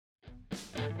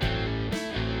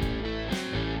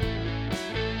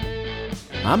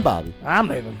I'm Bobby. I'm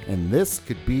Nathan. And this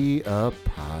could be a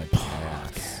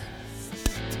podcast.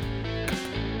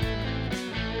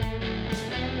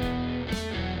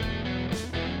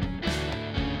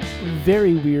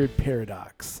 Very weird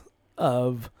paradox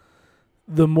of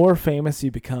the more famous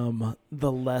you become,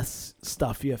 the less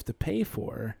stuff you have to pay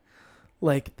for.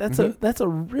 Like that's a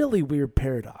really weird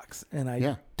paradox, and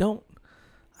I don't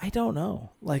know.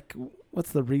 Like,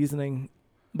 what's the reasoning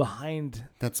behind?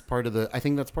 I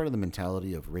think that's part of the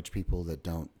mentality of rich people that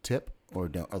don't tip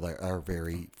or are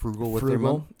very frugal with their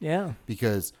money. Yeah.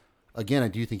 Because again, I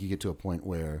do think you get to a point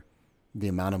where the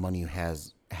amount of money you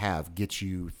have gets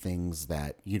you things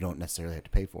that you don't necessarily have to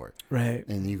pay for. Right.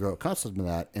 And you grow accustomed to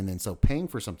that, and then so paying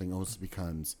for something almost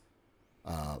becomes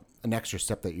an extra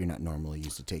step that you're not normally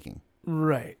used to taking.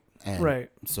 Right. And right.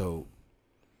 So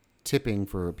tipping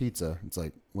for a pizza, it's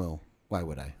like, well, why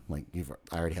would I? Like,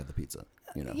 I already have the pizza,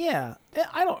 you know? Yeah.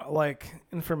 I don't like,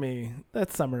 and for me,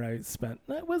 that summer I spent,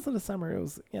 it wasn't a summer, it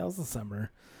was a summer,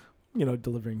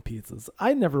 delivering pizzas.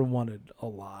 I never wanted a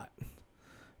lot,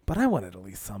 but I wanted at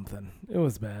least something. It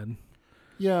was bad.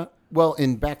 Yeah. Well,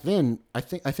 and back then, I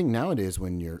think nowadays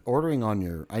when you're ordering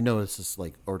I know it's just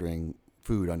like ordering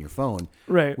food on your phone.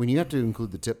 Right. When you have to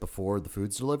include the tip before the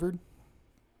food's delivered,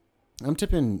 I'm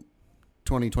tipping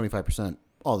 20-25%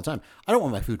 all the time. I don't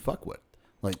want my food fucked with.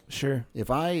 Like, sure. If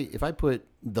I put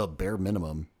the bare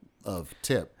minimum of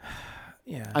tip,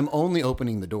 yeah, I'm only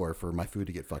opening the door for my food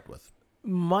to get fucked with.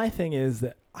 My thing is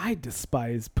that I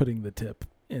despise putting the tip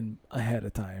in ahead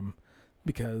of time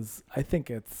because I think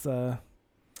that's a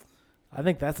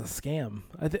scam.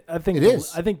 I think it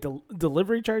is. I think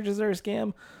delivery charges are a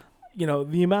scam.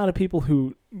 The amount of people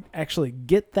who actually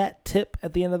get that tip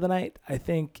at the end of the night, I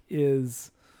think,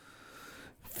 is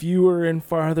fewer and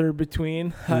farther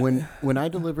between. When I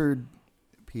delivered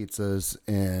pizzas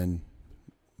and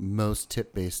most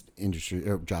tip-based industry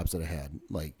or jobs that I had,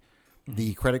 like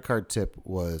the credit card tip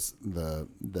was the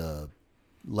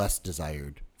less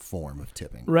desired form of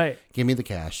tipping. Right. Give me the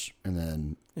cash, and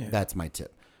then that's my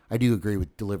tip. I do agree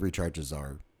with delivery charges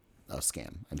are a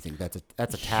scam. I think that's a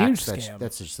tax.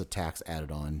 That's just a tax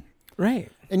added on.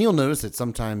 Right. And you'll notice that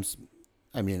sometimes.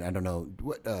 I mean, I don't know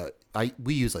what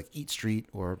we use, like Eat Street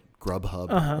or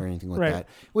Grubhub or anything like that,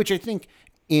 which I think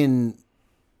in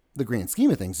the grand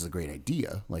scheme of things is a great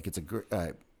idea. Like, it's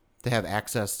to have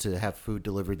access to have food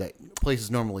delivered that places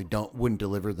normally wouldn't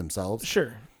deliver themselves.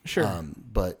 Sure.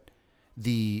 But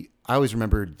I always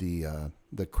remembered the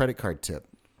credit card tip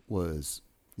was,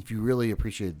 if you really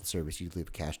appreciated the service, you'd leave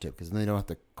a cash tip because then they don't have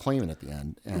to claim it at the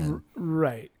end. And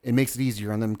right. It makes it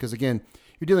easier on them because, again,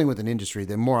 you're dealing with an industry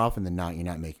that more often than not, you're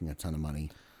not making a ton of money.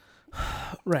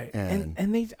 Right.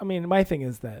 And my thing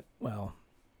is that, well,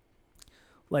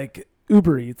 like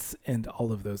Uber Eats and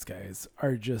all of those guys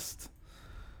are just,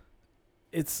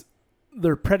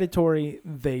 they're predatory.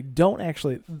 They don't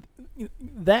actually,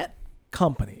 that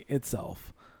company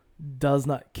itself does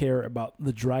not care about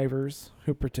the drivers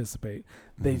who participate.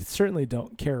 They certainly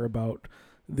don't care about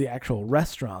the actual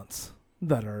restaurants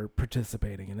that are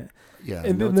participating in it. Yeah.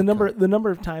 And the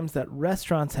number of times that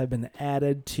restaurants have been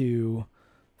added to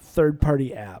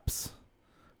third-party apps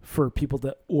for people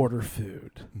that order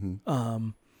food.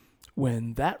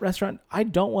 When that restaurant, I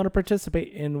don't want to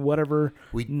participate in whatever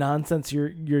nonsense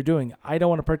you're doing. I don't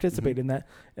want to participate in that,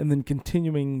 and then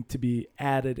continuing to be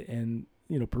added and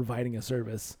providing a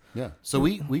service. Yeah. So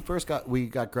we got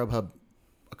Grubhub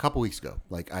a couple weeks ago.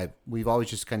 Like, we've always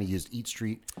just kind of used Eat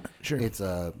Street. Sure. It's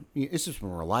just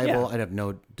more reliable. Yeah. I'd have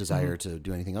no desire to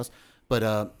do anything else. But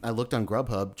I looked on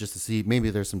Grubhub just to see maybe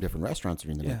there's some different restaurants or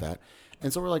anything like that.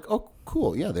 And so we're like, oh,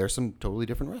 cool. Yeah, there's some totally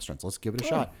different restaurants. Let's give it a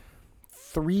shot.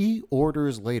 3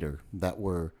 orders later that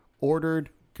were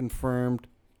ordered, confirmed,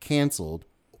 canceled,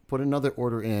 put another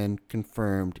order in,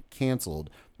 confirmed, canceled,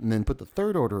 and then put the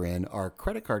third order in. Our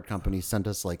credit card company sent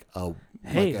us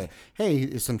hey,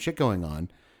 there's some shit going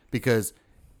on, because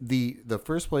the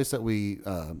first place that we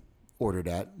ordered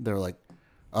at, they're like,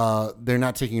 they're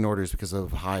not taking orders because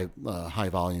of high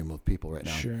volume of people right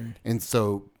now. Sure. And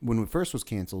so when it first was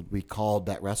canceled, we called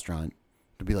that restaurant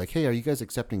to be like, hey, are you guys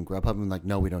accepting Grubhub? And like,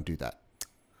 no, we don't do that.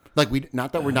 Like, we're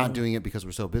not doing it because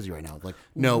we're so busy right now. Like,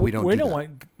 no, we don't do that.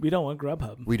 We don't want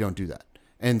Grubhub. We don't do that.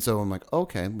 And so I'm like,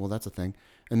 okay, well, that's a thing.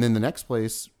 And then the next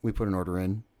place we put an order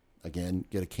in, again,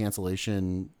 get a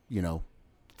cancellation,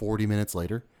 40 minutes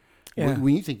later. Yeah.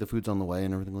 When you think the food's on the way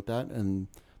and everything like that. And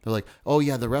they're like, oh,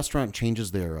 yeah, the restaurant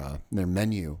changes their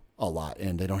menu a lot,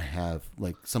 and they don't have,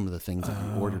 like, some of the things that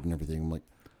you ordered and everything. I'm like,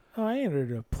 oh, I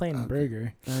ordered a plain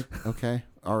burger. Okay.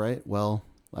 All right. Well,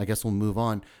 I guess we'll move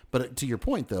on. But to your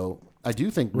point, though, I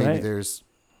do think maybe there's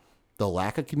the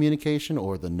lack of communication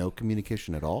or the no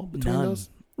communication at all between None. those?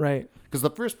 Right. Because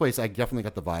the first place, I definitely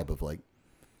got the vibe of like,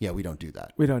 yeah, we don't do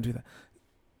that. We don't do that.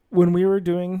 When we were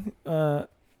doing for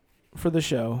the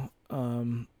show,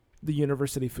 the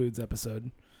University Foods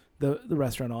episode, the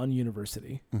restaurant on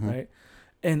University, right?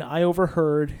 And I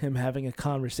overheard him having a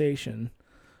conversation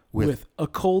with a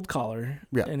cold caller.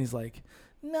 Yeah. And he's like,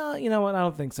 no, you know what? I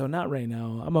don't think so. Not right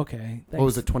now. I'm okay. Thanks. What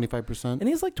was it, 25%? And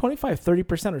he's like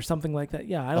 30% or something like that.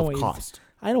 Yeah. I don't want cost.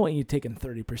 I don't want you taking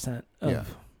 30% of. Yeah.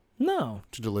 No.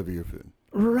 To deliver your food.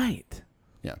 Right.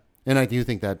 Yeah. And I do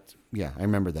think that, yeah, I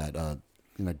remember that.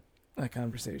 That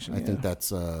conversation. I think that's,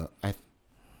 for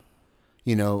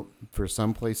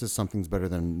some places, something's better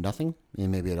than nothing.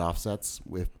 And maybe it offsets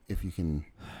if you can.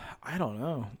 I don't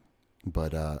know.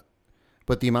 But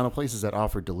the amount of places that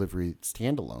offer delivery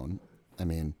standalone, I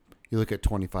mean, you look at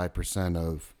 25%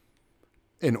 of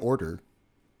an order.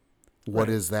 What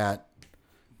is that?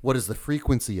 What is the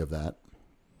frequency of that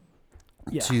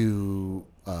to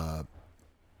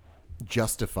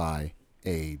justify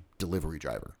a delivery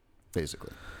driver,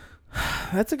 basically?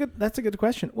 That's a good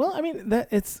question. Well, I mean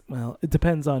it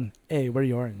depends on where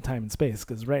you are in time and space,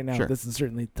 because right now this is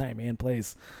certainly time and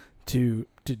place to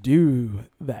do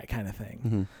that kind of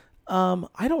thing.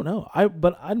 I don't know.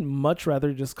 But I'd much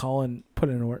rather just call and put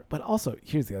in an order. But also,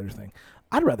 here's the other thing.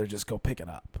 I'd rather just go pick it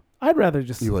up. I'd rather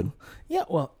just. You would? Yeah.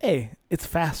 Well, it's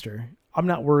faster. I'm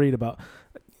not worried about.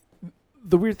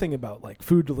 The weird thing about like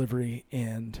food delivery,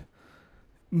 and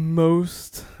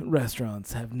most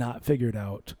restaurants have not figured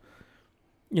out,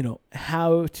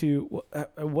 how to.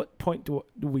 At what point do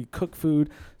we cook food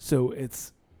so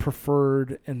it's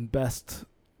preferred and best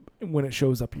when it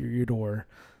shows up your door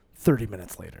 30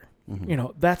 minutes later?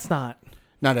 That's not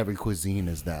every cuisine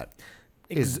is that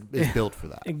is built for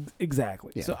that.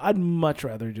 Exactly. Yeah. So I'd much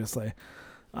rather just say,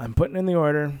 I'm putting in the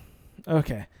order.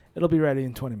 Okay. It'll be ready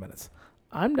in 20 minutes.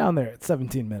 I'm down there at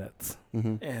 17 minutes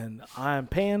and I'm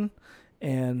paying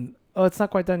and, it's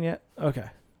not quite done yet. Okay.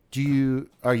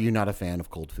 Are you not a fan of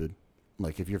cold food?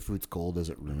 Like if your food's cold, is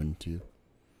it ruined to you?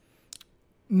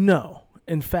 No.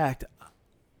 In fact,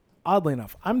 oddly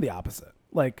enough, I'm the opposite.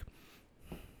 Like,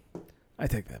 I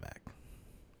take that back.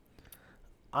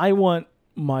 I want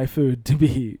my food to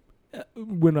be,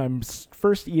 when I'm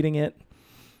first eating it,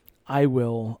 I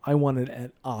want it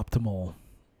at optimal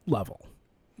level.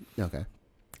 Okay.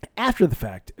 After the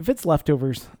fact, if it's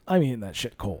leftovers, I'm eating that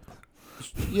shit cold.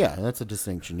 Yeah, that's a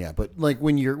distinction. Yeah, but like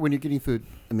when you're getting food,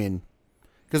 I mean,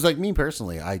 because like me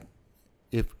personally,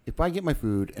 if I get my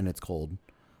food and it's cold,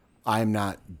 I'm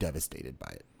not devastated by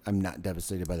it. I'm not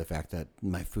devastated by the fact that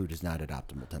my food is not at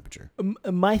optimal temperature.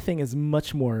 My thing is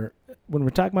much more when we're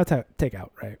talking about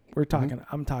takeout, right?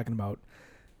 I'm talking about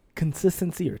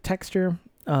consistency or texture,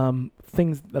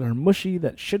 things that are mushy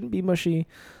that shouldn't be mushy.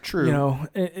 True.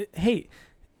 Hey,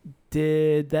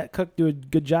 did that cook do a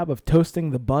good job of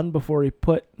toasting the bun before he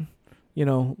put,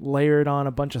 layered on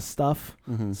a bunch of stuff,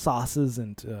 sauces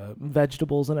and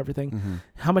vegetables and everything?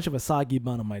 How much of a soggy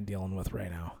bun am I dealing with right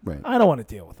now? Right. I don't want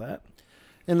to deal with that.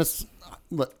 And it's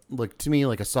like to me,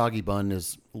 like a soggy bun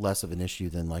is less of an issue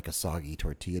than like a soggy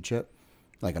tortilla chip.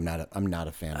 Like I'm not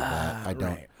a fan of that. I don't.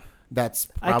 Right. That's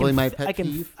probably my pet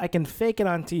peeve. I can fake it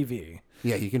on TV.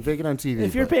 Yeah, you can fake it on TV.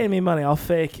 If you're paying me money, I'll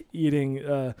fake eating,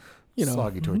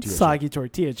 soggy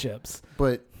tortilla chips.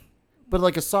 But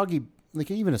like a soggy,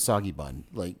 like even a soggy bun,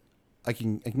 like I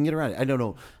can get around it. I don't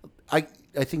know. I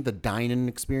think the dine-in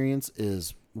experience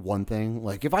is one thing.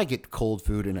 Like if I get cold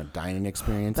food in a dine-in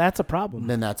experience, that's a problem.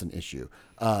 Then that's an issue.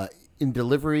 In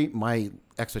delivery, my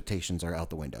expectations are out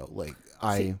the window. Like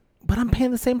but I'm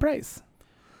paying the same price.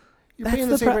 You're paying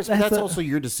the same price. But that's also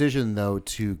your decision, though,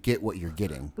 to get what you're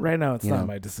getting. Right now, it's not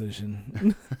my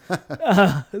decision.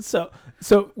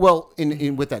 Well,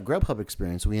 in with that Grubhub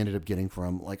experience, we ended up getting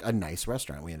from like a nice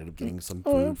restaurant. We ended up getting some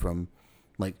food from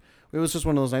like. It was just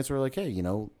one of those nights where we're like, hey,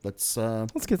 let's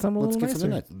get something. Let's get something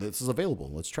nice. This is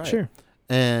available. Let's try it. Sure.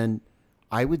 And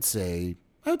I would say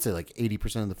like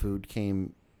 80% of the food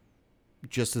came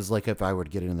just as like if I were to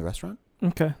get it in the restaurant.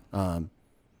 Okay.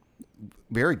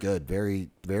 Very good, very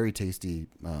very tasty,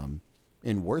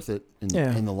 and worth it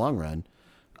in the long run.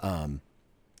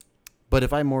 But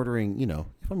if I'm ordering,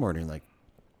 like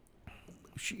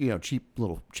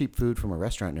cheap food from a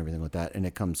restaurant and everything like that, and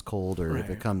it comes cold, or if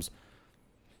it comes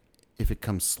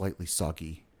slightly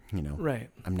soggy, right,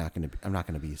 I'm not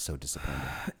gonna be so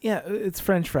disappointed. Yeah, it's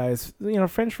French fries,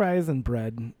 French fries and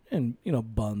bread and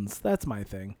buns. That's my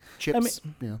thing. Chips,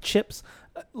 chips.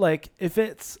 Like if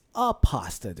it's a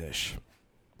pasta dish,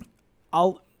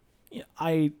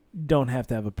 I don't have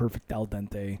to have a perfect al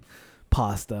dente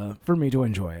pasta for me to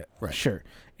enjoy it. Right. Sure.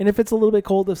 And if it's a little bit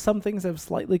cold, if some things have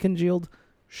slightly congealed,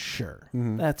 sure.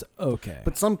 That's okay.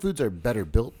 But some foods are better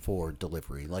built for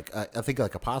delivery. Like I think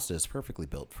like a pasta is perfectly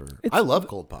built for. I love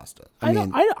cold pasta.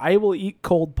 I will eat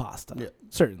cold pasta. Yeah.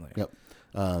 Certainly. Yep.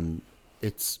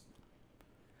 It's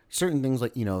certain things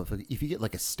like if you get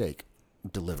like a steak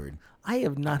delivered. I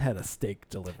have not had a steak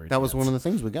delivered. That was one of the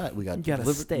things we got. We got You got a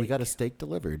delivered. We steak. got a steak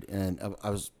delivered, and I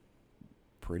was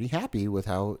pretty happy with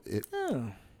how it.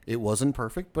 Oh. It wasn't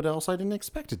perfect, but also I didn't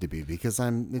expect it to be because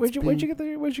Where'd you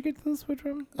get this food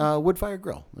from? Woodfire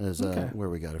Grill is Okay. where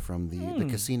we got it from. The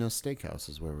Casino Steakhouse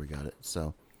is where we got it.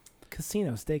 So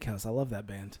Casino Steakhouse. I love that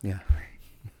band. yeah.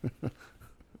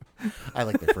 I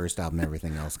like their first album.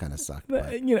 Everything else kind of sucked. But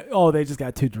They just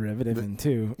got too derivative and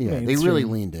too yeah, they mainstream. really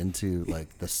leaned into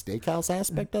like the steakhouse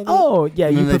aspect of it. Oh yeah,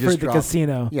 And you then they preferred just the dropped-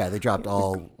 casino. Yeah, they dropped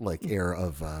all like air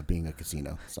of being a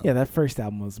casino. So. Yeah, that first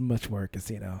album was much more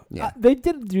casino. Yeah. They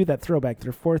did do that throwback.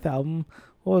 Their fourth album,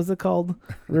 what was it called?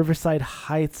 Riverside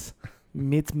Heights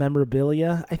Meets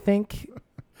Memorabilia, I think.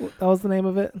 That was the name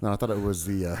of it. No, I thought it was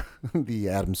the the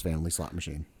Addams Family slot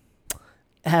machine.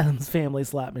 Adam's Family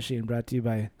Slot Machine, brought to you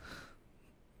by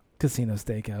Casino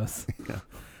Steakhouse.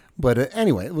 But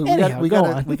anyway, we Anyhow, go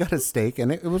on. got a steak,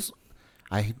 and it was.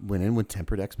 I went in with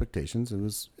tempered expectations.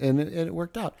 It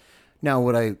worked out. Now,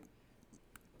 what I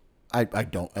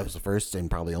don't. That was the first and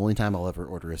probably only time I'll ever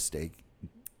order a steak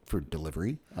for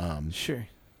delivery. Sure.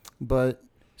 But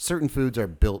certain foods are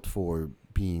built for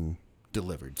being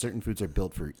delivered. Certain foods are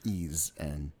built for ease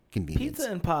and convenience.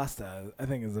 Pizza and pasta, I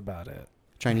think, is about it.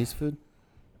 Chinese food.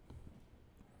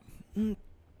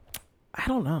 I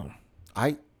don't know.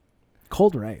 I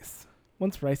Cold rice.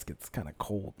 Once rice gets kind of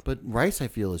cold. But rice, I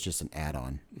feel, is just an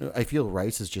add-on. I feel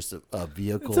rice is just a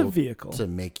vehicle. It's a vehicle. To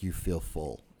make you feel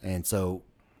full. And so,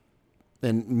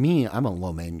 and me, I'm a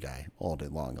lo mein guy all day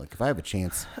long. Like if I have a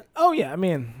chance, Oh, yeah. I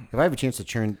mean, to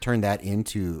turn that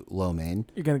into lo mein,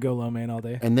 you're going to go lo mein all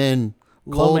day. and then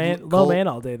Lo mein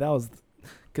all day. That was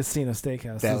Casino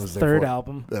Steakhouse. That His was their third fourth-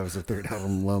 album. That was the third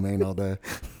album, lo mein all day.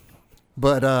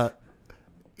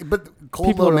 But cold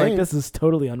People lo are mein, like, this is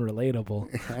totally unrelatable.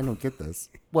 I don't get this.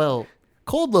 Well,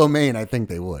 cold lo mein, I think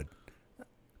they would.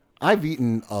 I've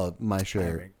eaten my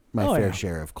fair yeah.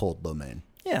 share of cold lo mein,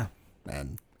 Yeah.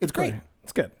 and it's great.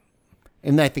 It's good.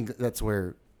 And I think that's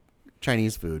where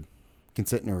Chinese food can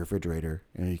sit in a refrigerator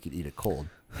and you can eat it cold.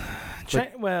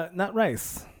 Well, not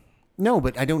rice. No,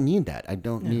 but I don't need that. I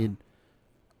don't need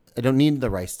the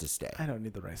rice to stay. I don't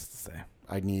need the rice to say.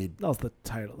 I need That was the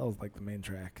title. That was like the main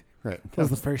track. right. That was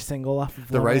the first single off of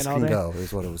The Lo rice Mein All can Day. go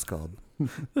is what it was called.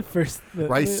 The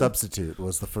Rice substitute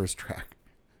was the first track.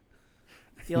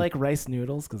 Do you like rice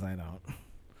noodles? Because I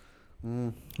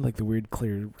don't. I like the weird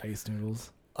clear rice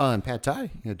noodles. And pad thai,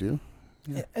 I do.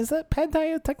 Yeah. Is that pad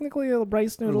thai technically a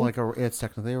rice noodle? It's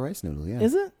technically a rice noodle. Yeah.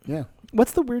 Is it? Yeah.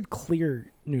 What's the weird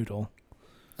clear noodle?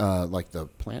 Like the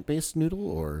plant-based noodle,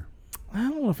 or I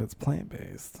don't know if it's plant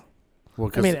based. well,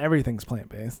 I mean, everything's plant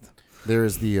based there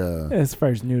is the as far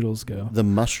as noodles go. the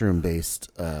mushroom-based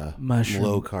Mushroom,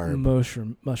 low carb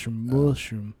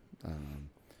mushroom.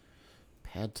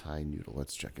 pad thai noodle.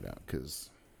 Let's check it out because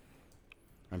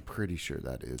I'm pretty sure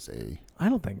that is a. I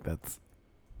don't think that's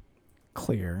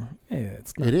clear.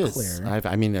 It's not It is. clear.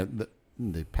 I mean,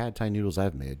 the pad thai noodles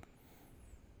I've made,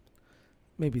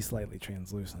 Maybe slightly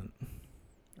translucent.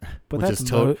 But which that's is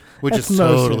that's most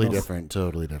totally noodles. different.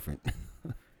 Totally different.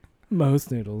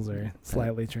 Most noodles are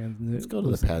slightly translucent. Let's go to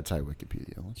the pad thai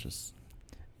Wikipedia. Let's just.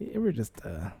 We're just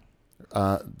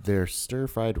They're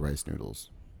stir-fried rice noodles.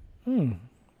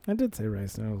 I did say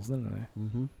rice noodles, didn't I?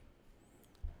 Mm-hmm.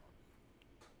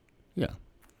 Yeah,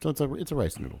 so it's a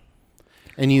rice noodle.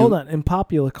 And you Hold on. In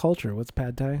popular culture, what's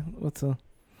pad thai? What's a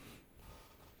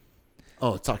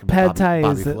Oh, it's talking about pad thai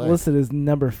Bobby is Flay. listed as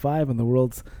number 5 on the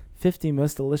world's 50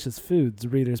 most delicious foods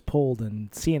readers polled in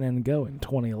CNN Go in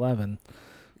 2011.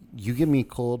 You give me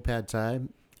cold pad thai.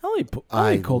 I'll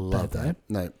eat cold love pad thai. that.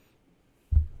 No,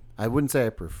 I wouldn't say I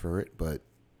prefer it, but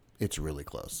it's really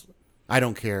close. I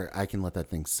don't care. I can let that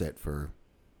thing sit for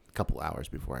a couple hours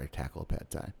before I tackle a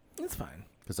pad thai It's fine.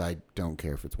 because I don't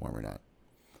care if it's warm or not.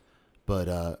 But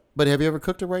have you ever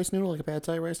cooked a rice noodle, like a pad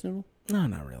thai rice noodle? No,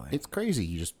 not really. It's crazy.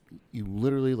 You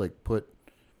literally like put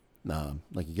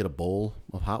like you get a bowl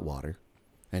of hot water,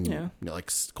 and like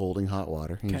scalding hot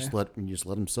water, and you just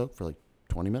let them soak for like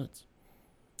 20 minutes,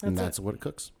 and that's what it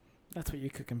cooks. That's what you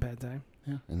cook in pad thai.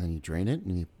 Yeah, and then you drain it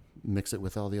and you mix it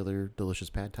with all the other delicious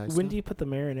pad thai. When do you put the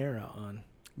marinara on?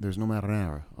 There's no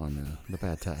marinara on the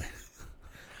pad thai.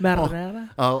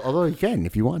 Marinara? Although you can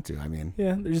if you want to. I mean,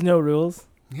 Yeah, there's no rules.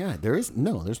 Yeah, there's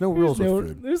no rules with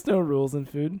food. There's no rules in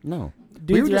food. No.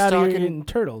 Dudes are out here eating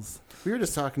turtles. We were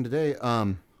just talking today.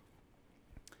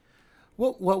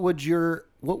 What would you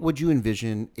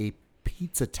envision a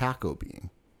pizza taco being?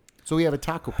 So we have a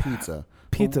taco pizza.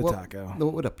 Taco.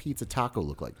 What would a pizza taco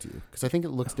look like to you? Because I think it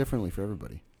looks differently for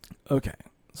everybody. Okay,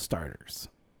 starters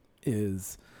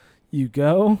is you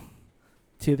go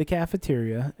to the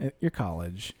cafeteria at your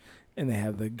college, and they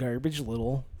have the garbage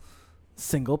little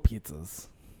single pizzas.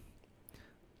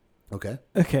 Okay.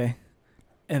 Okay,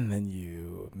 and then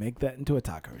you make that into a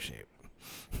taco shape.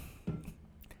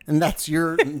 And that's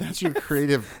your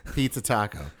creative pizza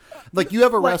taco. Like you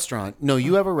have a restaurant. No,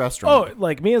 you have a restaurant. Oh,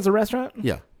 like me as a restaurant?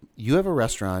 Yeah. You have a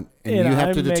restaurant and you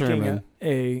have to determine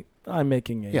I'm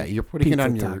making a yeah, you're putting it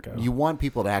on your taco. You want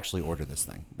people to actually order this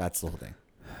thing. That's the whole thing.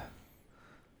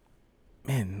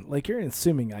 Man, like you're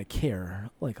assuming I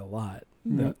care like a lot.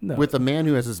 No. With a man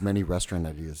who has as many restaurant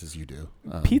ideas as you do.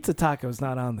 Pizza taco's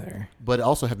not on there. But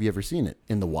also, have you ever seen it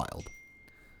in the wild?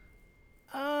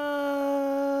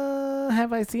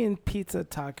 Have I seen pizza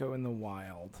taco in the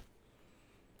wild?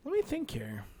 Let me think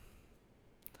here.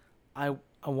 I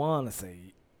want to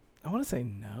say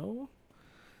no.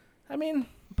 I mean,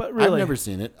 but really, I've never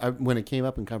seen it. When it came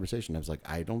up in conversation, I was like,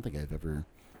 I don't think I've ever.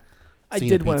 I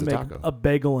did want to make a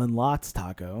bagel and lots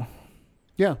taco.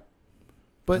 Yeah,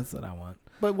 but that's what I want.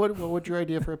 But what would your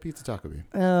idea for a pizza taco be?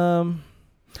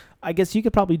 I guess you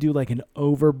could probably do like an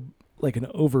overbaked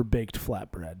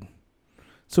flatbread.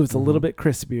 So it's a little bit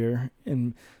crispier,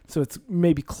 and so it's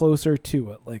maybe closer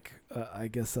to it, like I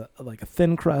guess like a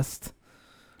thin crust.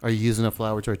 Are you using a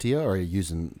flour tortilla, or are you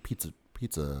using pizza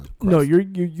crust? No, you're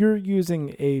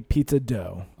using a pizza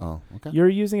dough. Oh, okay. You're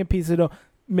using a pizza dough.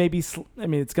 Maybe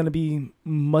it's going to be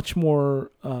much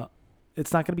more.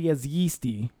 It's not going to be as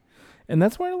yeasty, and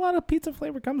that's where a lot of pizza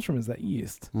flavor comes from, is that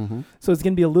yeast. Mm-hmm. So it's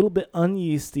going to be a little bit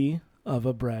unyeasty of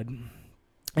a bread,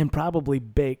 and probably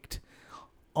baked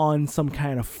on some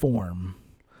kind of form.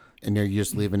 And you're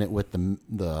just leaving it with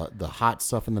the hot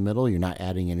stuff in the middle. You're not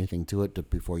adding anything to it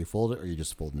before you fold it, or you're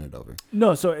just folding it over.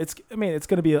 No, so it's going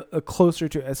to be a closer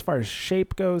to, as far as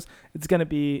shape goes, it's going to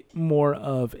be more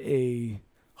of a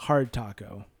hard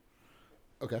taco.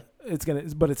 Okay. It's going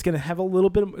to have a little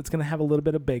bit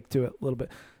of bake to it, a little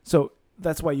bit. So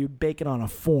that's why you bake it on a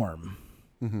form.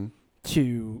 Mm-hmm.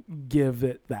 To give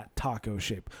it that taco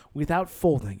shape without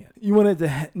folding it. You want it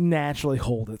to naturally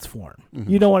hold its form. Mm-hmm.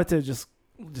 You don't want it to just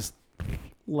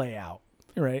lay out,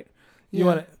 right? You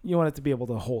want it to be able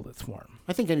to hold its form.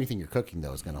 I think anything you're cooking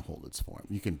though is going to hold its form.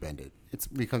 You can bend it. It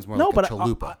becomes more like a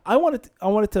chalupa. I want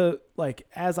it to like,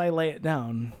 as I lay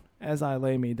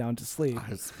me down to sleep. I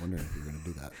was wondering if you were going to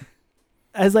do that.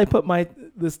 As I put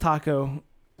this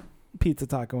pizza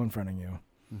taco in front of you,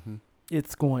 mm-hmm.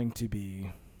 It's going to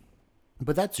be.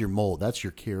 But that's your mold. That's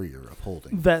your carrier of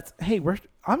holding.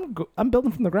 I'm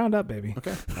building from the ground up, baby.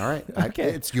 Okay. All right. Okay.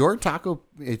 It's your taco.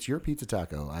 It's your pizza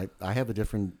taco. I have a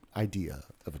different idea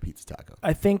of a pizza taco.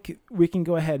 I think we can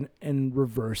go ahead and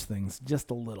reverse things just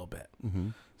a little bit. Mm-hmm.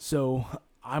 So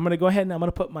I'm going to go ahead and I'm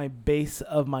going to put my base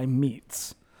of my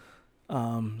meats.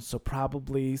 So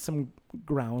probably some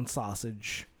ground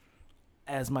sausage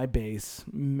as my base,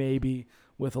 maybe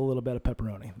with a little bit of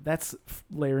pepperoni. That's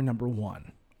layer number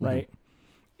one, right? Mm-hmm.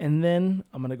 And then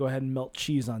I'm going to go ahead and melt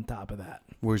cheese on top of that.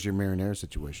 Where's your marinara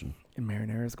situation? And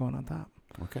marinara is going on top.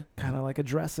 Okay. Kind of like a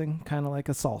dressing, kind of like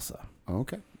a salsa.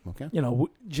 Okay.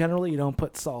 Generally you don't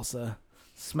put salsa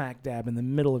smack dab in the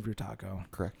middle of your taco.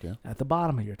 Correct, yeah. At the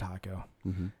bottom of your taco.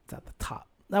 Mm-hmm. It's at the top.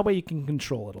 That way you can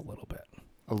control it a little bit.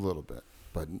 A little bit.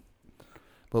 But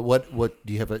what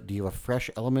do you have a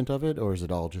fresh element of it, or is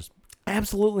it all just...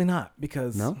 Absolutely not,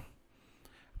 because... No?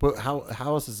 But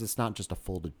how is this not just a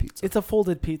folded pizza? It's a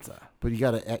folded pizza. But you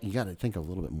gotta think a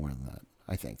little bit more than that,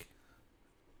 I think.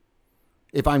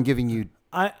 If I'm giving you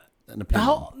an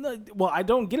opinion. Well, I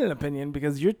don't get an opinion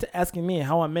because you're asking me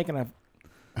how I'm making a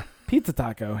pizza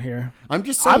taco here. I'm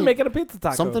just saying. I'm making a pizza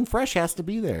taco. Something fresh has to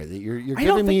be there. You're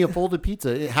giving me a folded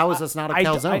pizza. How is this not a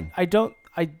calzone?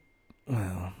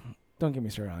 Well, don't get me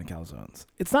started on calzones.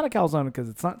 It's not a calzone because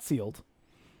it's not sealed.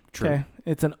 True.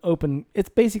 Okay. It's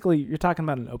basically, you're talking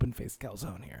about an open-faced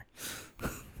calzone here.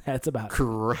 That's about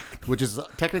correct, which is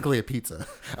technically a pizza.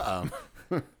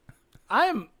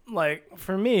 I'm like,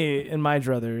 for me and my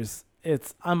druthers,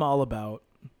 I'm about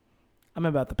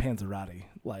the panzerotti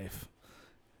life.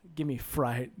 Give me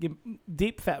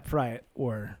deep fat fry it,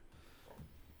 or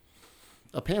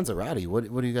a panzerotti.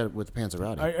 What do you got with the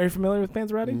panzerotti? Are you familiar with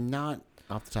panzerotti? Not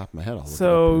off the top of my head.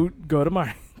 So go to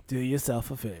Mario. Do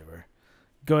yourself a favor.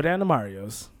 Go down to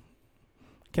Mario's,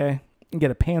 okay, and get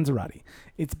a panzerotti.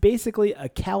 It's basically a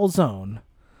calzone,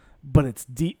 but it's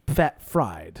deep fat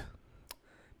fried,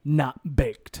 not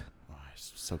baked. Oh, I'm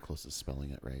so close to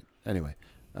spelling it right. Anyway,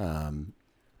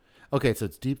 okay, so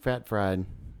it's deep fat fried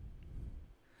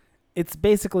It's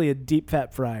basically a deep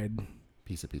fat fried.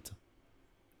 piece of pizza.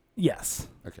 Yes.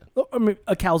 Okay. I mean,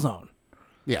 a calzone.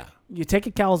 Yeah. You take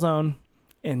a calzone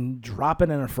and drop it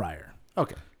in a fryer.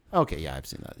 Okay. Okay. Yeah, I've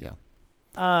seen that.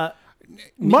 Yeah.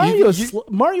 Mario you-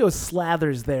 Mario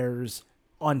slathers theirs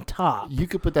on top. You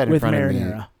could put that in With front of me.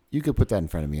 marinara. You could put that in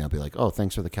front of me. I'll be like, oh,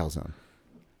 thanks for the calzone.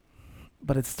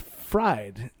 But it's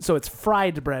fried. So it's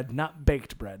fried bread, not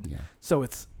baked bread. Yeah. So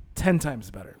it's 10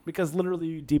 times better because literally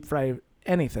you deep fry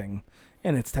anything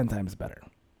and it's 10 times better.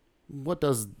 What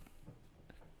does...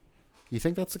 You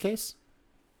think that's the case?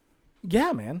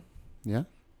 Yeah, man. Yeah?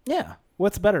 Yeah.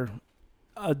 What's better?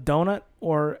 A donut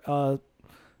or a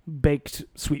baked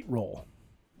sweet roll?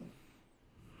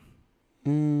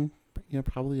 Yeah,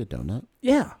 probably a donut.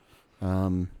 Yeah.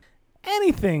 Um,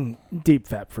 Anything deep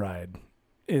fat fried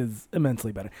is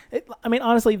immensely better. I mean,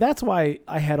 honestly, that's why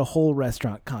I had a whole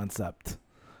restaurant concept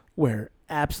where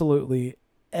absolutely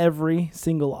every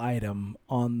single item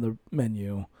on the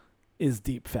menu is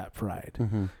deep fat fried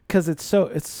because it's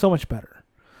so much better.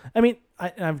 I mean,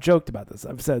 I've joked about this.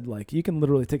 I've said like you can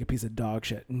literally take a piece of dog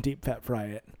shit and deep fat fry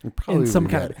it in some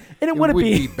kind of, and it wouldn't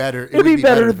be better. It'd be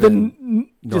better than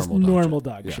just normal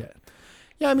dog dog shit. shit.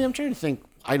 Yeah, I mean, I'm trying to think.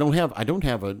 I don't have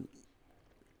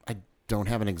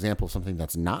an example of something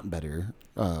that's not better,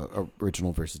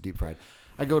 original versus deep fried.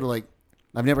 I go to like,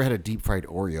 I've never had a deep fried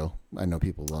Oreo. I know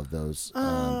people love those.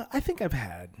 I think I've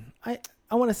had. I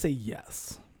want to say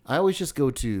yes. I always just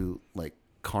go to like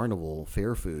Carnival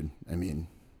fair food. I mean,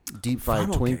 deep fried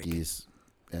Funnel cake. Twinkies.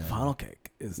 Funnel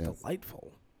cake is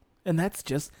delightful, and that's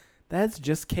just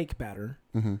cake batter,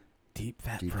 deep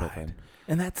fat fried,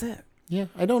 and that's it. Yeah,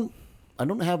 I don't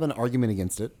have an argument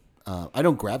against it. I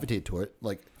don't gravitate to it.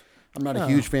 Like, I'm not a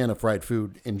huge fan of fried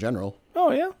food in general.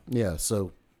 Oh yeah, Yeah,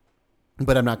 so,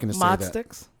 but I'm not going to say Mozz that.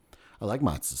 sticks, I like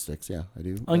matzo sticks. Yeah, I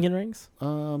do. onion rings. I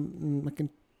can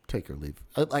take or leave.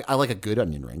 I like a good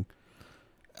onion ring.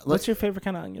 What's your favorite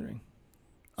kind of onion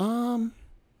ring?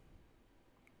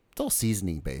 It's all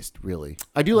seasoning based, really.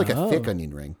 I do like a thick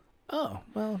onion ring. Oh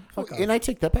well, fuck off. And I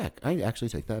take that back. I actually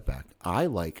take that back. I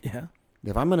like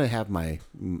if I'm gonna have my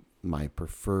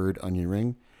preferred onion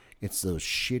ring, it's those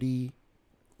shitty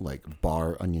like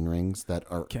bar onion rings that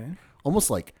are almost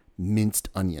like minced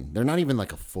onion. They're not even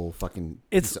like a full fucking.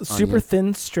 It's piece of super onion.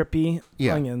 thin, strippy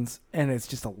onions, and it's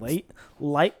just a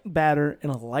light batter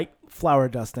and a light flour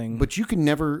dusting. But you can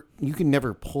never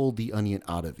pull the onion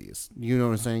out of these. You know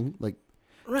what I'm saying? Like,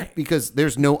 right? Because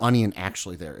there's no onion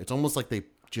actually there. It's almost like they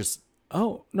just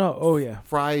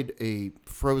fried a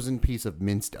frozen piece of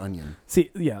minced onion.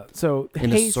 See, yeah. So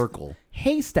in a circle.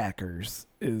 Haystackers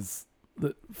is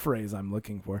the phrase I'm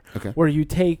looking for. Okay. Where you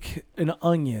take an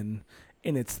onion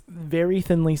and it's very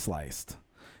thinly sliced,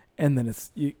 and then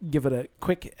you give it a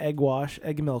quick egg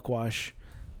milk wash,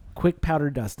 quick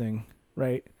powder dusting,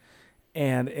 right?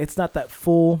 And it's not that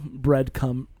full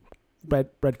breadcrumb.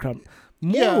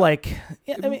 More like,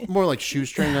 more like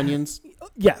shoestring onions.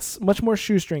 Yes, much more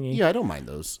shoestringy. Yeah, I don't mind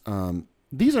those.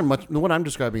 These are what I'm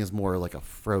describing is more like a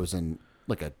frozen,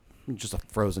 just a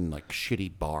frozen like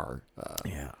shitty bar.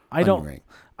 I don't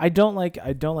like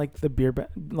the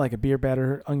like a beer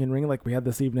batter onion ring like we had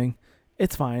this evening.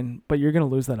 It's fine, but you're gonna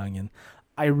lose that onion.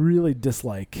 I really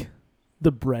dislike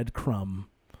the breadcrumb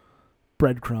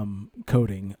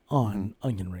coating on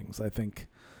onion rings. I think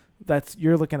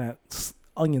you're looking at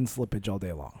onion slippage all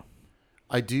day long.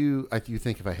 I do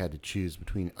think if I had to choose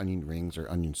between onion rings or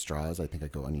onion straws, I think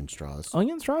I'd go onion straws.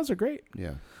 Onion straws are great.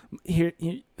 Yeah.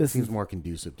 This seems more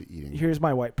conducive to eating. Here's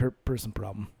my white person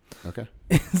problem. Okay.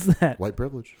 Is that white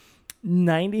privilege?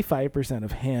 95%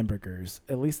 of hamburgers,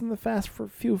 at least in the fast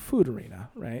food arena,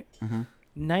 right?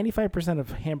 95%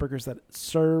 of hamburgers that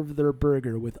serve their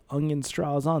burger with onion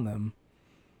straws on them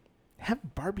have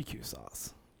barbecue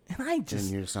sauce. And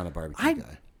you're just not a barbecue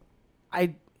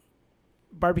guy.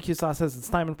 Barbecue sauce has its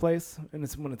time and place, and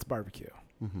it's when it's barbecue.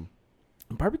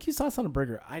 Barbecue sauce on a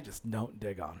burger, I just don't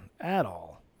dig on at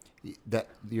all. I'm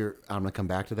gonna come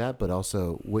back to that, but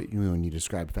also when you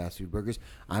describe fast food burgers,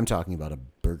 I'm talking about a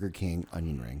Burger King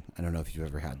onion ring. I don't know if you've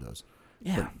ever had those.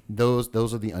 Yeah, but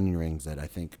those are the onion rings that I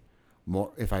think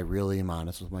more. If I really am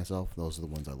honest with myself, those are the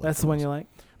ones I like. That's the one you like.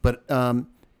 But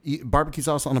barbecue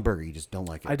sauce on a burger, you just don't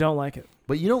like it. I don't like it.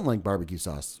 But you don't like barbecue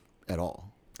sauce at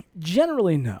all.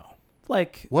 Generally, no.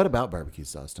 Like, what about barbecue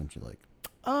sauce don't you like?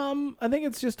 I think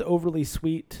it's just overly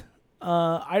sweet.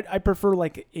 I prefer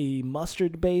like a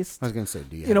mustard based. I was gonna say,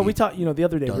 do you? You know, we talked. You know, the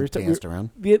other day danced around.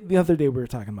 The other day we were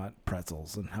talking about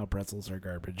pretzels and how pretzels are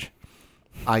garbage.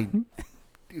 I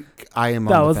am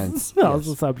on the fence. That was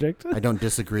the subject. I don't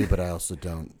disagree, but I also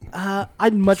don't.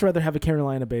 I'd much rather have a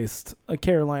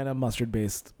Carolina mustard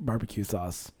based barbecue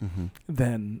sauce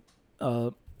than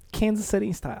Kansas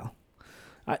City style.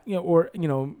 Or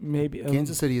maybe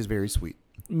Kansas City is very sweet.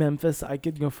 Memphis, I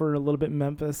could go for a little bit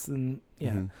Memphis, and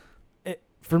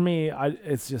for me,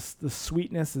 it's just the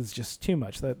sweetness is just too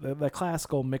much. The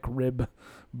classical McRib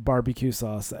barbecue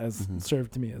sauce as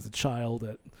served to me as a child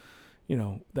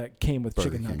that came with Burger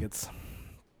chicken King. nuggets.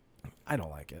 I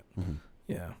don't like it.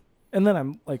 Yeah. And then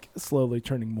I'm like slowly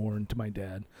turning more into my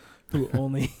dad, who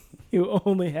only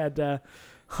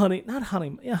honey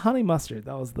mustard.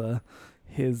 That was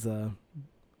his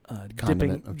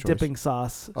dipping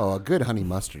sauce. Oh, a good honey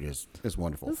mustard is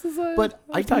wonderful. This is but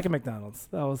I'm talking McDonald's.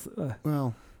 That was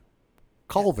well,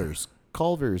 Culver's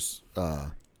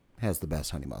has the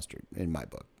best honey mustard in my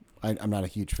book. I'm not a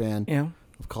huge fan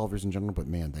of Culver's in general, but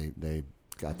man, they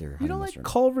got their honey you don't mustard.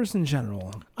 like Culver's in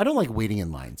general. I don't like waiting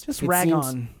in lines. Just rag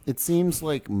on. It seems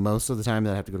like most of the time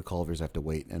that I have to go to Culver's, I have to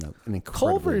wait in an incredibly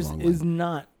Culver's long is line.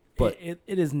 not. But it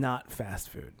is not fast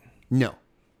food. No,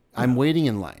 I'm waiting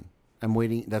in line. I'm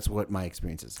waiting. That's what my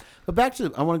experience is. But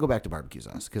I want to go back to barbecue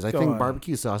sauce because I think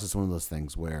barbecue sauce is one of those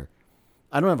things where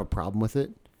I don't have a problem with it,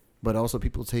 but also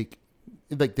people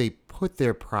they put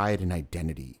their pride and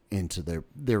identity into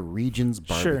their region's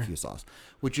barbecue sauce,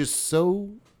 which is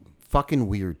so fucking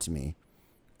weird to me.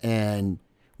 And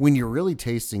when you're really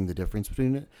tasting the difference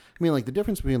between it, I mean, like the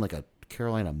difference between like a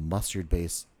Carolina mustard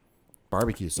based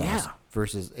barbecue sauce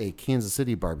versus a Kansas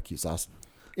City barbecue sauce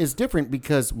is different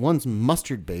because one's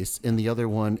mustard based and the other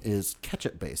one is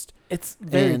ketchup based. It's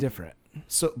very different.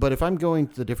 So, but if I'm going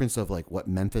to the difference of like what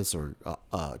Memphis or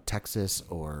Texas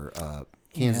or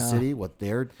Kansas City, what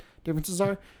their differences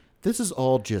are, this is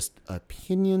all just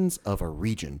opinions of a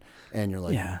region, and you're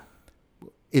like,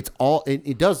 it's all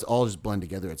it does all just blend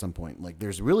together at some point. Like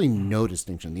there's really no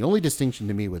distinction. The only distinction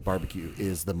to me with barbecue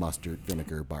is the mustard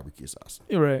vinegar barbecue sauce.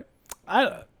 You're right.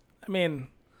 I mean,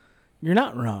 you're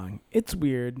not wrong. It's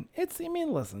weird.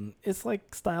 Listen, it's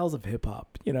like styles of hip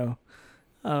hop,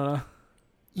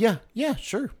 Yeah,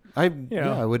 sure. I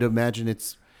would imagine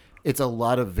it's a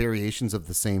lot of variations of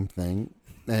the same thing,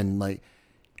 and like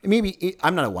maybe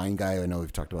I'm not a wine guy. I know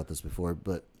we've talked about this before,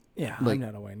 but I'm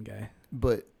not a wine guy.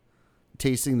 But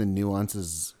tasting the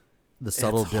nuances, the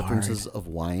subtle differences of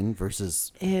wine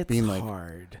versus being like,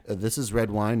 hard. This is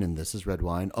red wine and this is red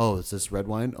wine. Oh, is this red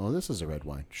wine? Oh, this is a red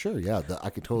wine. Sure, yeah, I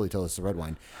could totally tell this is a red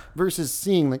wine. Versus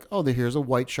seeing like, oh, here's a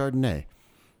white Chardonnay.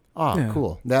 Oh,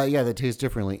 cool. That tastes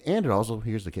differently, and it also,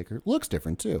 here's the kicker, looks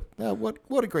different too.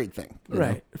 What a great thing,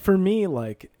 right? know? For me,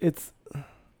 like it's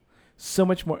so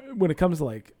much more when it comes to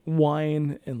like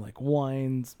wine and like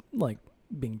wines like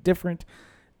being different.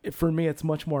 For me, it's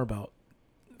much more about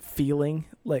feeling,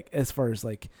 like as far as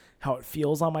like how it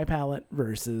feels on my palate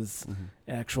versus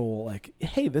actual like,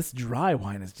 hey, this dry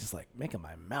wine is just like making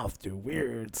my mouth do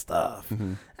weird stuff.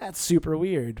 That's super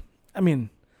weird. I mean,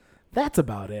 that's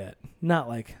about it. Not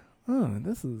like, oh,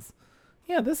 this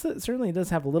certainly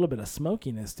does have a little bit of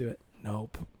smokiness to it.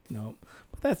 Nope.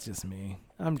 But that's just me.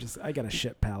 I got a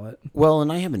shit palate. Well,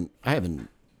 and I haven't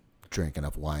drank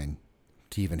enough wine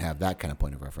to even have that kind of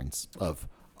point of reference of,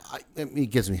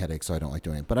 it gives me headaches, so I don't like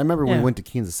doing it. But I remember when we went to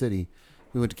Kansas City.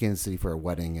 We went to Kansas City for a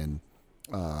wedding,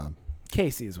 and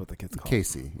Casey is what the kids call it.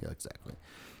 Casey, yeah, exactly.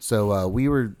 So we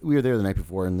were there the night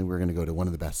before, and then we were going to go to one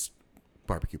of the best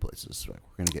barbecue places.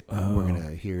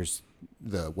 Here's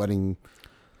the wedding,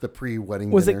 the pre-wedding.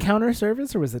 Was dinner. it counter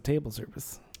service or was it table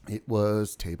service? It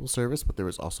was table service, but there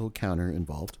was also a counter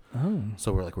involved. Oh.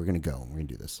 So we're going to go. We're going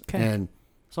to do this. Okay. And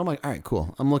so I'm like, all right,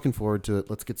 cool. I'm looking forward to it.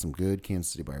 Let's get some good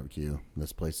Kansas City barbecue.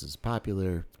 This place is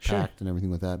popular, packed, and everything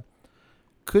with that.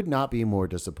 Could not be more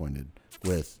disappointed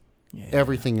with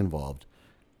everything involved.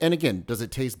 And again, does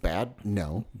it taste bad?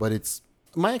 No, but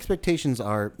my expectations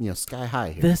are, sky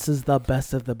high here. This is the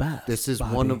best of the best. This is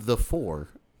Bobby. one of the 4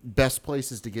 best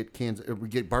places to get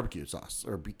get barbecue sauce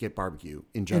or get barbecue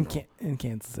in general. In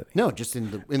Kansas City. No, just in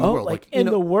the world. Like in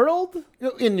the world?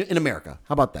 In America.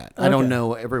 How about that? Okay. I don't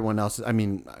know everyone else. I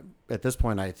mean, at this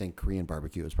point, I think Korean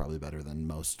barbecue is probably better than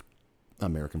most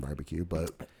American barbecue, but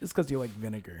it's because you like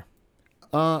vinegar.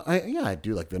 I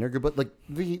do like vinegar, but like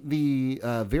the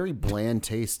very bland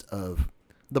taste of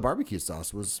the barbecue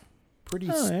sauce was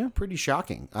pretty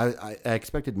shocking. I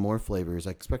expected more flavors. I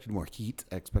expected more heat.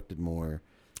 I expected more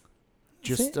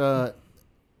just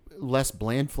less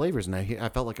bland flavors, and I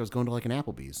felt like I was going to like an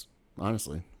Applebee's.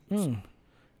 Honestly,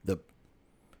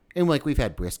 And like we've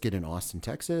had brisket in Austin,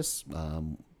 Texas.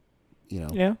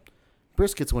 Yeah.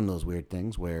 Brisket's one of those weird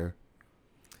things where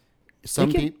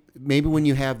some people, maybe when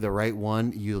you have the right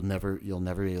one, you'll never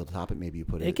be able to top it. Maybe you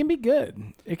put it. It can be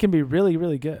good. It can be really,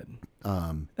 really good.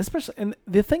 Especially, and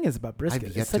the thing is about brisket,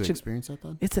 I've yet to experience that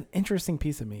though. It's an interesting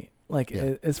piece of meat. Like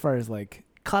as far as like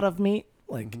cut of meat,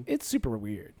 like it's super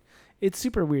weird. It's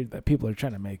super weird that people are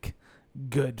trying to make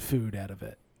good food out of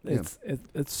it.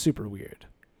 It's super weird.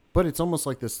 But it's almost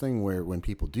like this thing where when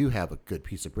people do have a good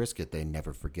piece of brisket, they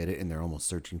never forget it, and they're almost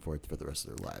searching for it for the rest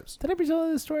of their lives. Did I ever tell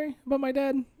you this story about my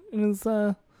dad and his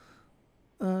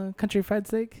country fried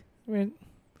steak? I mean,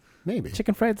 maybe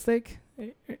chicken fried steak.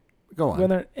 Go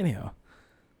on. Anyhow,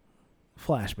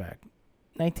 flashback,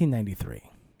 1993.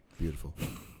 Beautiful.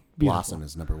 Blossom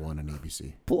is number 1 on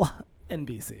ABC.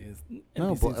 NBC is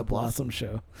a Blossom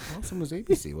show. Blossom was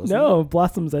ABC, wasn't it? No,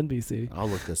 Blossom's NBC. I'll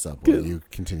look this up while you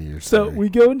continue your story. So we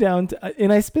go down to,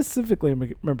 and I specifically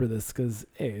remember this because,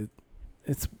 hey,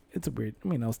 it's a weird. I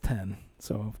mean, I was 10,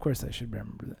 so of course I should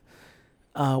remember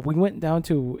that. We went down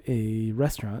to a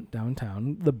restaurant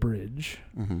downtown, The Bridge.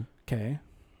 Mm-hmm. Okay.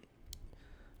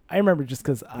 I remember just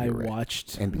because I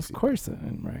watched NBC. Of course,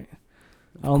 I'm right.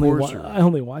 I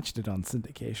only watched it on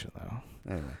syndication though.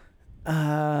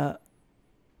 Anyway.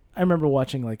 I remember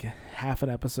watching like half an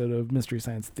episode of Mystery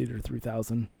Science Theater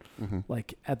 3000,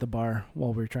 like at the bar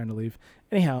while we were trying to leave.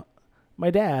 Anyhow,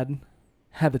 my dad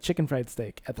had the chicken fried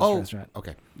steak at this restaurant.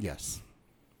 Okay. Yes.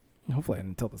 Hopefully I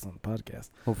didn't tell this on the podcast.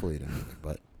 Hopefully you didn't either,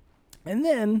 but. And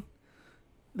then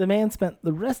the man spent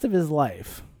the rest of his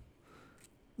life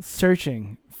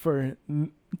searching for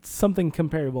something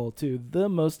comparable to the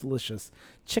most delicious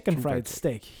chicken fried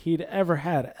steak he'd ever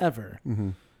had, ever. Mm-hmm.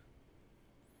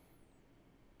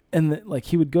 And like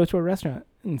he would go to a restaurant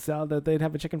and saw that they'd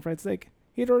have a chicken fried steak.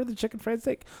 He'd order the chicken fried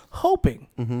steak, hoping,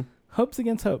 hopes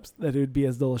against hopes, that it would be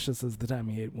as delicious as the time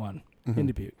he ate one in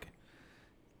Dubuque.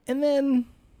 And then,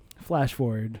 flash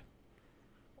forward,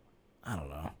 I don't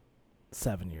know,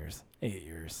 7 years, 8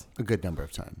 years. A good number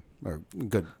of time, or a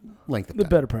good length of time. The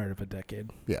better part of a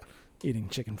decade. Yeah. Eating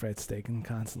chicken fried steak and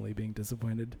constantly being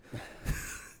disappointed.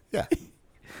 Yeah.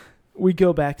 We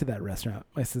go back to that restaurant.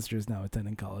 My sister is now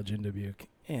attending college in Dubuque.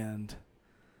 And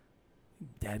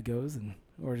Dad goes and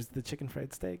orders the chicken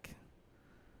fried steak,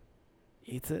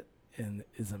 eats it, and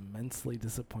is immensely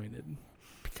disappointed.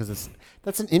 Because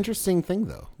that's an interesting thing,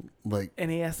 though. Like, and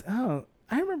he asks, "Oh,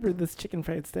 I remember this chicken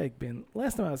fried steak being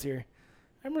last time I was here.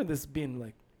 I remember this being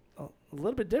like a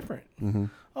little bit different. Mm-hmm.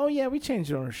 Oh yeah, we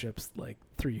changed ownerships like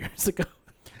 3 years ago."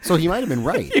 So he might have been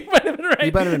right. He might have been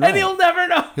right. And he'll never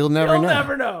know. He'll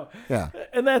never know. Yeah.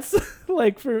 And that's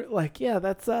like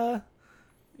that's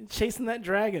chasing that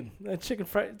dragon, that chicken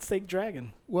fried steak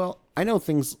dragon. Well, I know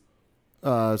things.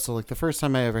 So like the first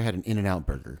time I ever had an In-N-Out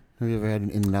burger. Have you ever had an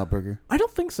In-N-Out burger? I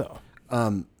don't think so.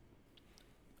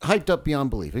 Hyped up beyond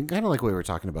belief, and kind of like what we were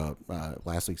talking about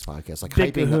last week's podcast, like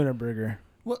Big Kahuna burger.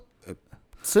 Well,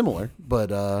 similar,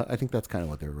 but I think that's kind of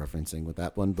what they were referencing with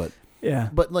that one. But yeah,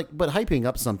 but hyping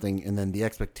up something and then the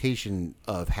expectation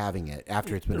of having it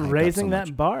after it's been raising hyped up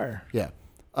so that bar. Yeah.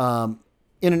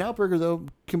 In-N-Out burger though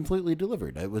completely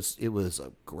delivered. It was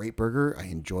a great burger. I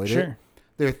enjoyed it.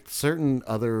 There are certain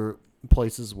other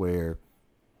places where,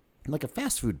 like a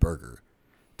fast food burger,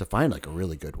 to find like a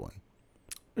really good one.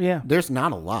 Yeah. There's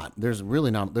not a lot. There's really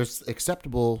not. There's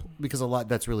acceptable because a lot.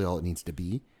 That's really all it needs to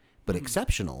be. But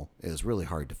exceptional is really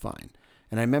hard to find.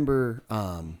 And I remember,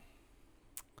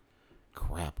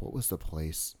 what was the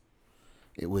place?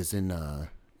 It was in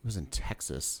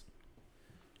Texas.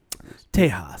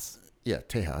 Tejas. Yeah,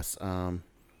 Tejas.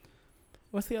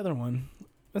 What's the other one?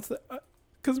 That's the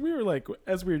because we were like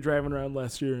as we were driving around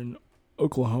last year in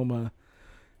Oklahoma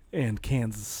and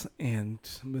Kansas and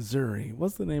Missouri.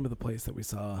 What's the name of the place that we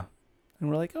saw? And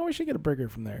we're like, oh, we should get a burger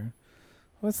from there.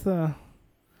 What's the?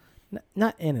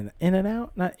 Not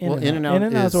In-N-Out? Not In-N-Out. Well,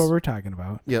 In-N-Out is what we're talking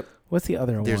about. Yep. What's the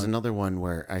other one? There's another one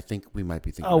where I think we might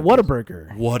be thinking. Oh,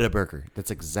 Whataburger. Whataburger.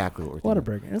 That's exactly what we're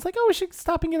thinking. Whataburger. And it's like, oh, we should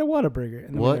stop and get a Whataburger.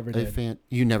 And then we never did.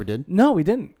 You never did? No, we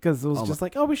didn't. Because it was just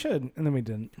like, oh, we should. And then we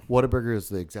didn't. Whataburger is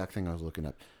the exact thing I was looking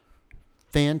up.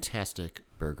 Fantastic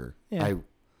burger. Yeah.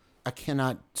 I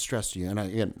cannot stress to you,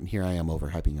 and here I am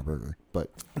overhyping a burger,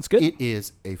 but it's good. It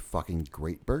is a fucking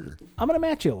great burger. I'm going to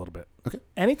match you a little bit. Okay.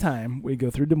 Anytime we go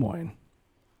through Des Moines,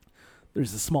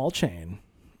 there's a small chain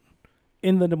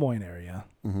in the Des Moines area,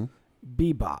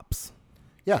 Bebop's.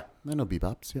 Yeah, I know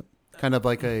Bebop's. Yep. Kind of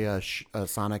like a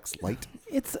Sonic's Light.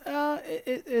 It's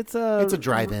a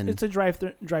drive-in. It's a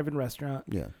drive-in restaurant.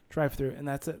 Yeah. Drive-through, and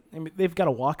that's it. I mean, they've got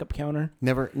a walk-up counter.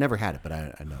 Never had it, but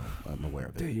I know I'm aware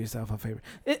of it. Do yourself a favor.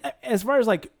 As far as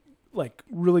like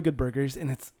really good burgers, and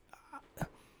it's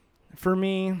for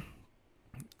me,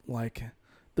 like,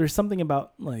 there's something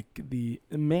about like the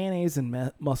mayonnaise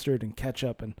and mustard and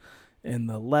ketchup and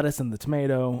the lettuce and the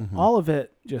tomato, all of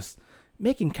it just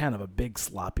making kind of a big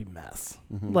sloppy mess.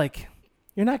 Like,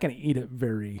 you're not going to eat it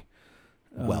very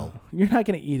well. You're not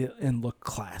going to eat it and look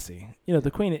classy. You know,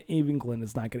 the Queen of England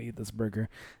is not going to eat this burger.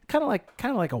 Kind of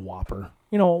like a Whopper.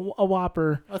 You know, a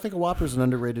Whopper. I think a Whopper is an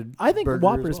underrated. I think burger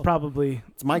Whopper as is well. probably.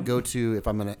 It's my go-to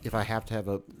if I have to have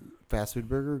a fast food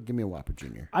burger. Give me a Whopper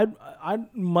Junior.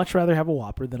 I'd much rather have a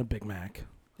Whopper than a Big Mac.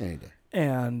 Any day.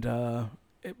 And yeah,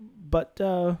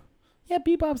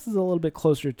 Bebop's is a little bit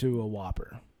closer to a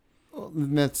Whopper. Well,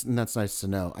 that's nice to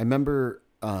know. I remember.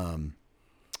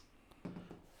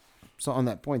 So on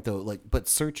that point though, like, but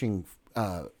searching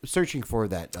for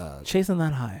that chasing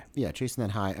that high. Yeah, chasing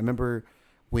that high. I remember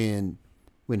when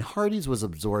Hardee's was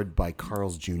absorbed by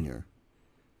Carl's Jr.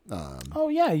 Oh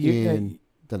yeah, in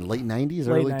the late '90s,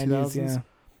 early 2000s.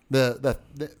 Yeah.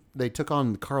 They took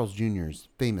on Carl's Jr.'s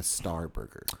famous Star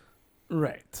Burger,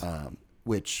 right?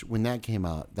 Which when that came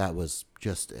out, that was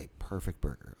just a perfect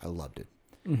burger. I loved it,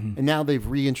 and now they've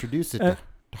reintroduced it to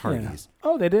Hardee's. Yeah.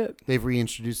 Oh, they did. They've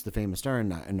reintroduced the famous Star,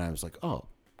 and I was like, oh,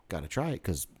 gotta try it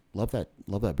because love that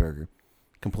burger.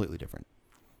 Completely different.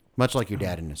 Much like your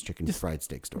dad and his chicken fried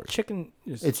steak stores. Chicken.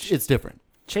 It's different.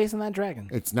 Chasing that dragon.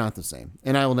 It's not the same,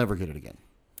 and I will never get it again.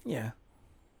 Yeah.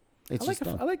 It's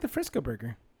I like the Frisco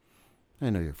burger. I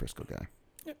know you're a Frisco guy.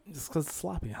 Yeah, just because it's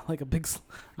sloppy. I like a big.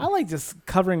 I like just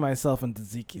covering myself in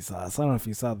tzatziki sauce. I don't know if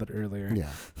you saw that earlier.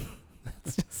 Yeah.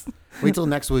 Wait till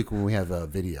next week when we have a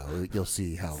video. You'll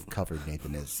see how covered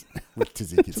Nathan is with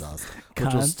tzatziki sauce,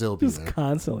 which will still be there.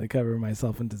 Constantly cover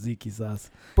myself in tzatziki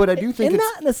sauce. But I do think and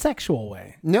it's not in a sexual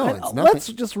way. No, it's not. Let's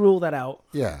just rule that out.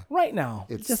 Yeah. Right now.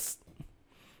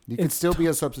 You can still be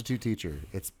a substitute teacher.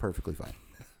 It's perfectly fine.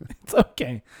 It's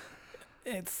okay.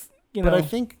 It's, you know. But I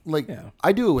think, like,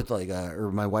 I do it with, like,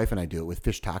 or my wife and I do it with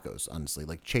fish tacos, honestly.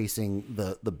 Like, chasing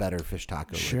the better fish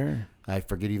taco. Sure. I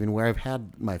forget even where I've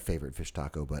had my favorite fish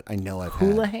taco, but I know I've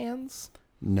Hula had. Hands?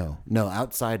 No.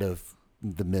 Outside of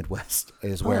the Midwest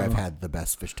is where I've had the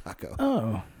best fish taco.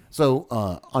 Oh. So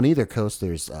on either coast,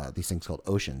 there's these things called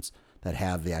oceans that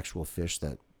have the actual fish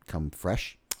that come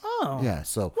fresh. Oh. Yeah.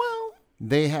 So well,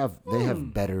 they have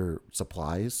better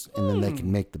supplies, and then they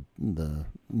can make the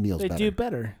meals better. They do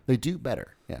better. They do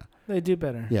better. Yeah. They do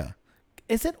better. Yeah.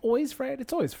 Is it always fried?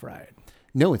 It's always fried.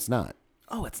 No, it's not.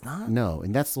 Oh, it's not? No,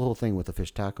 and that's the whole thing with the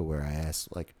fish taco where I ask,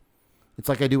 like, it's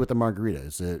like I do with the margarita.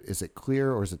 Is it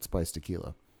clear or is it spiced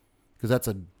tequila? Because that's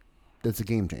a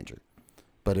game changer.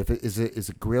 But if it is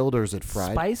it grilled or is it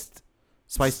fried?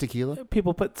 Spiced tequila.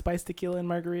 People put spiced tequila in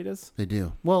margaritas. They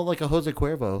do. Well, like a Jose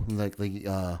Cuervo, like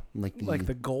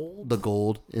the gold. The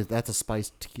gold that's a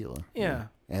spiced tequila. Yeah.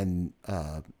 And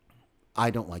I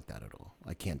don't like that at all.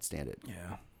 I can't stand it.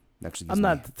 Yeah. Actually, I'm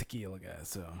not the tequila guy,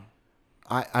 so.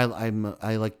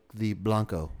 I like the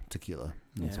Blanco tequila.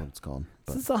 That's what it's called.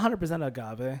 But. This is 100%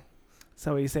 agave.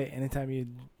 So what you say anytime you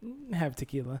have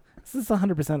tequila. This is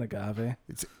 100% agave.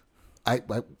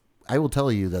 I will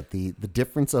tell you that the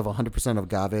difference of 100%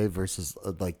 agave versus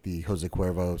like the Jose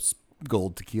Cuervo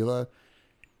gold tequila,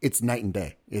 it's night and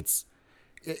day.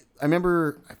 I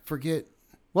remember, I forget.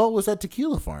 Well, it was at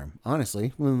Tequila Farm,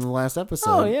 honestly, in the last episode.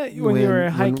 Oh yeah, when you were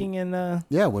hiking in.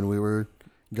 Yeah, when we were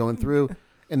going through,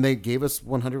 and they gave us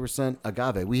 100%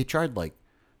 agave. We tried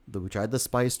the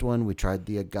spiced one. We tried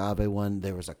the agave one.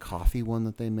 There was a coffee one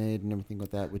that they made and everything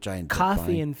like that, which I ended up buying.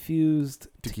 Coffee infused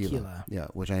tequila. Yeah,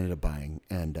 which I ended up buying.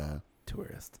 And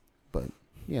tourist. But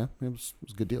yeah, it was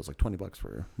good deal. It was like $20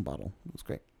 for a bottle. It was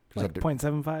great. Like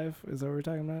 0.75 is that what we're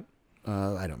talking about?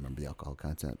 I don't remember the alcohol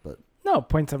content, but no,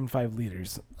 0.75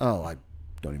 liters. Oh, I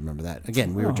don't even remember that.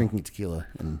 Again, we were drinking tequila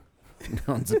and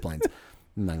on zip lines.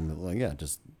 And I'm like, yeah,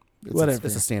 just whatever.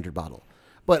 It's a standard bottle.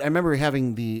 But I remember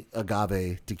having the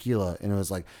agave tequila, and it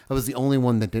was like I was the only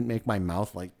one that didn't make my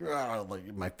mouth like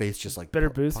my face just like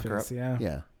bitter booze face. Up. Yeah,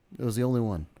 yeah, it was the only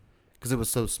one because it was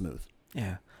so smooth.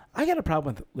 Yeah, I got a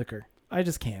problem with liquor. I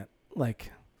just can't.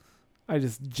 Like, I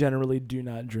just generally do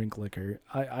not drink liquor.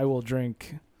 I will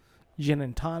drink gin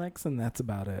and tonics, and that's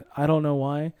about it. I don't know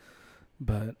why,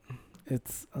 but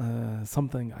it's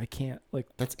something I can't like.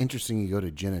 That's interesting. You go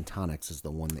to gin and tonics is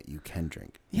the one that you can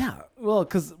drink. Yeah, well,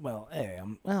 because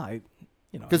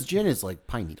because gin is like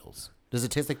pine needles. Does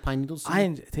it taste like pine needles?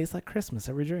 It tastes like Christmas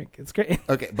every drink. It's great.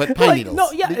 Okay, but pine needles.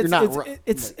 No, yeah,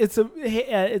 it's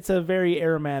a very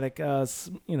aromatic,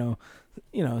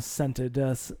 scented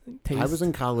taste. I was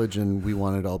in college and we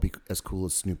wanted to all be as cool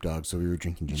as Snoop Dogg, so we were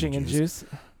drinking gin and juice.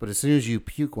 But as soon as you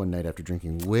puke one night after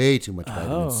drinking way too much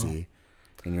vitamin C,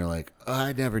 and you're like,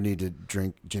 I never need to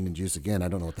drink gin and juice again. I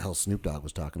don't know what the hell Snoop Dogg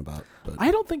was talking about. But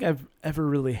I don't think I've ever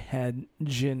really had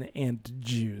gin and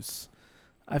juice.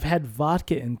 I've had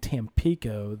vodka and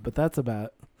Tampico, but that's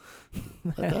about.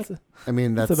 That's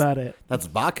about it. That's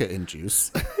vodka and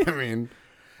juice. I mean,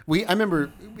 I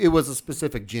remember it was a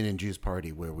specific gin and juice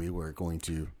party where we were going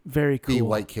to very cool. be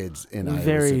white kids in Iowa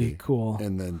very City, cool,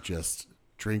 and then just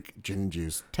drink gin and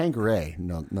juice, Tanqueray,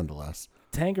 nonetheless.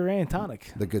 Tanqueray and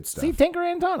tonic, the good stuff. See,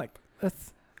 Tanqueray and tonic.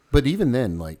 But even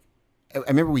then, like, I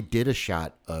remember we did a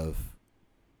shot of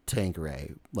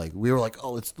Tanqueray. Like, we were like,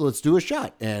 oh, let's do a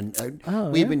shot, and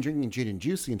we've been drinking gin and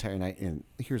juice the entire night. And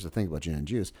here's the thing about gin and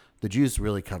juice: the juice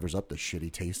really covers up the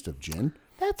shitty taste of gin.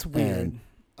 That's weird.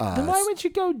 Then why would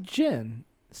you go gin,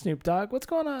 Snoop Dogg? What's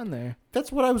going on there?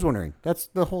 That's what I was wondering. That's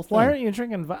the whole thing. Why aren't you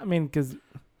drinking? I mean, because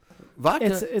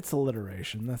vodka. It's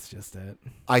alliteration. That's just it.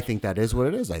 I think that is what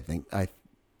it is.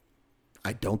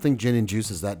 I don't think gin and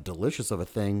juice is that delicious of a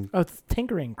thing. Oh, it's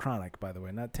Tanqueray and Chronic, by the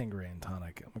way, not Tanqueray and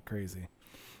Tonic. I'm crazy.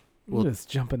 I'm just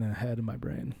jumping ahead in my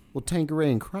brain. Well,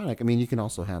 Tanqueray and Chronic, I mean, you can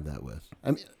also have that with.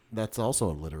 I mean, that's also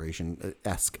a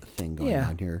alliteration-esque thing going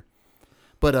on here.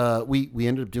 But we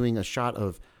ended up doing a shot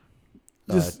of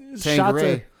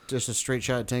Tanqueray, just a straight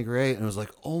shot of Tanqueray, and it was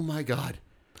like, oh my God.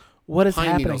 What is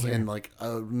happening here? And like,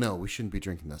 no, we shouldn't be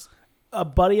drinking this. A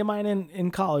buddy of mine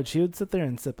in college, he would sit there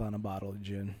and sip on a bottle of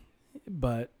gin.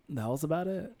 But that was about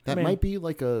it. That might be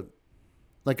like a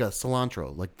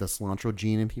cilantro, like the cilantro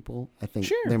gene in people. I think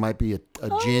there might be a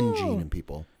gin gene in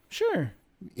people. Sure.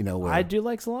 You know, I do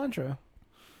like cilantro.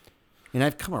 And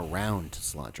I've come around to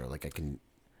cilantro. Like I can.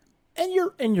 And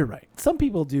you're right. Some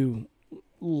people do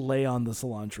lay on the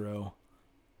cilantro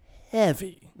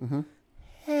heavy. Mm-hmm.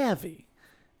 Heavy.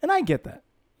 And I get that.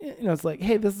 You know, it's like,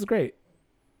 hey, this is great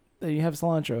that you have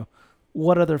cilantro.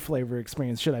 What other flavor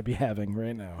experience should I be having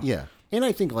right now? Yeah. And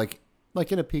I think like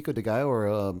in a pico de gallo or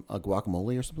a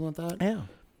guacamole or something like that. Yeah.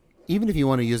 Even if you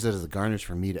want to use it as a garnish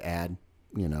for me to add,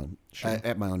 you know,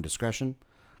 at my own discretion,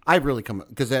 I really come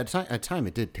because at time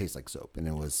it did taste like soap and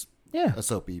it was a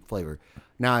soapy flavor.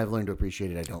 Now I've learned to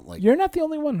appreciate it. I don't like. You're not the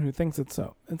only one who thinks it's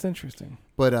soap. It's interesting.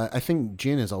 But I think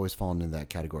gin has always fallen in that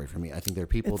category for me. I think there are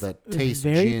people that taste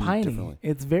very gin piney. differently.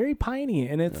 It's very piney,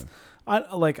 and it's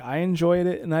I enjoyed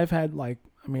it, and I've had I've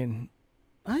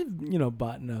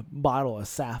bought a bottle of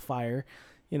Sapphire,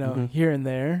 here and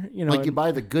there, like you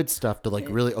buy the good stuff to like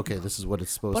really this is what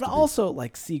it's supposed to be. But also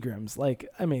like Seagram's,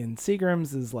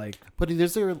 Seagram's is like. But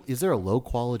is there a low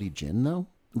quality gin though?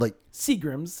 Like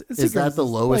Seagram's is that the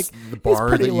lowest the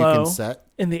bar that you can set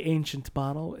in the ancient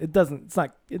bottle? It doesn't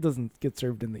get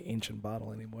served in the ancient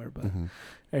bottle anymore. But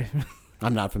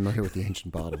I'm not familiar with the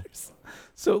ancient bottles.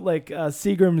 So like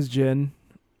Seagram's gin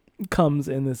comes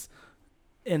in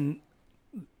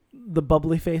the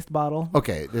bubbly faced bottle.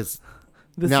 Okay,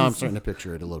 now I'm starting to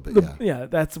picture it a little bit. Yeah,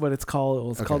 that's what it's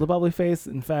called. It's called the bubbly face.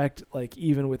 In fact, like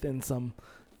even within some,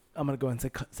 I'm gonna go and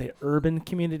say urban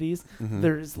communities,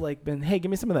 there's like been, hey, give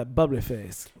me some of that bubbly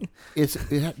face.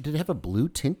 Did it have a blue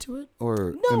tint to it,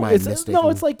 or no? am I mistaken? No,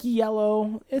 it's like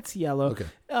yellow. It's yellow. Okay,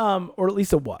 or at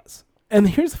least it was. And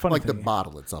here's the funny thing. Like the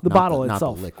bottle itself. Not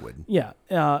the liquid. Yeah.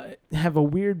 Have a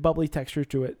weird bubbly texture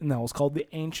to it. And that was called the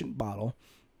ancient bottle.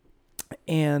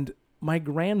 And my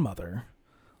grandmother,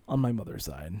 on my mother's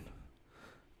side,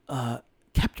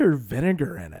 kept her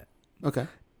vinegar in it. Okay.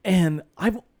 And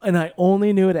I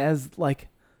only knew it as like,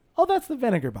 oh, that's the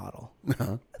vinegar bottle.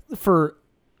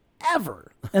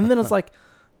 Forever. And then it's like,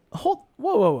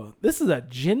 whoa. This is a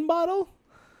gin bottle?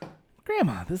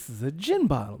 Grandma, this is a gin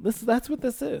bottle. That's what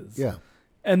this is. Yeah.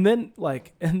 And then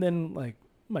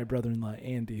my brother-in-law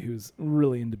Andy, who's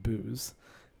really into booze,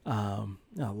 I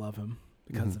love him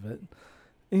because of it.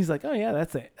 And he's like, oh yeah,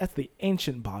 that's the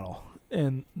ancient bottle.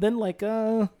 And then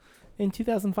in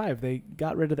 2005 they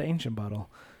got rid of the ancient bottle,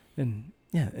 and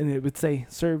it would say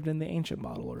served in the ancient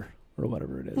bottle or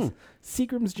whatever it is.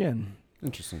 Seagram's gin.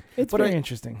 Interesting. It's very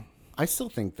interesting. I still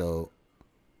think though.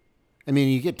 I mean,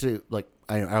 you get to like.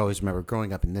 I always remember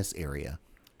growing up in this area.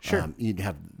 Sure. You'd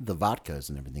have the vodkas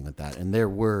and everything like that. And there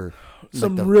were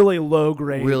some really low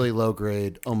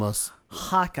grade, almost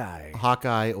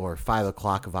Hawkeye or 5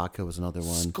 o'clock vodka was another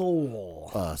one.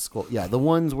 Skol. Yeah. The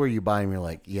ones where you buy them, you're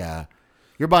like, yeah,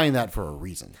 you're buying that for a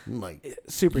reason. Like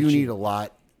super you cheap. need a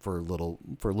lot for little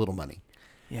money.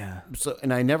 Yeah. So,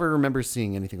 and I never remember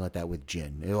seeing anything like that with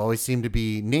gin. It always seemed to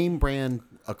be name brand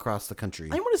across the country.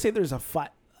 I want to say there's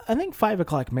I think 5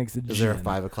 o'clock makes a gin. Is there a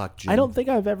 5 o'clock gin? I don't think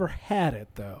I've ever had it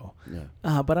though.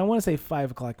 Yeah. But I want to say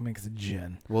 5 o'clock makes a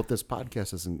gin. Well, if this podcast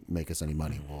doesn't make us any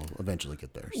money, we'll eventually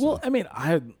get there. So. Well,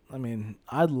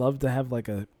 I'd love to have like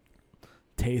a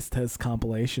Taste Test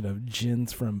compilation of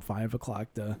gins from 5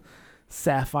 o'clock to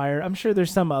Sapphire. I'm sure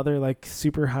there's some other like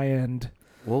super high end.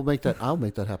 I'll make that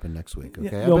happen next week.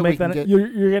 Okay, Yeah, you'll make that.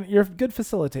 You're a good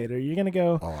facilitator. You're gonna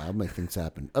go. Oh, I'll make things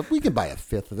happen. We can buy a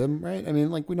fifth of them, right? I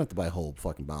mean, like we don't have to buy a whole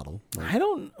fucking bottle. Like, I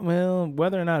don't. Well,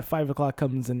 whether or not 5 o'clock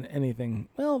comes in anything.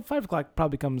 Well, 5 o'clock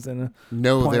probably comes in a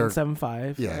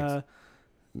 .75. Yeah.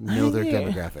 Know their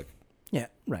demographic. Yeah.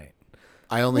 Right.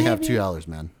 I only have $2,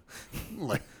 man.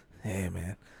 Like, hey,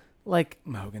 man. Like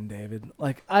Mogan David.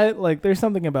 There's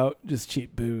something about just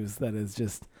cheap booze that is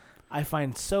just. I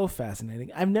find so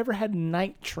fascinating. I've never had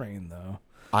Night Train though.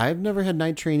 I've never had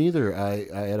Night Train either. I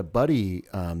had a buddy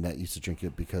that used to drink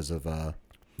it because of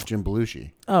Jim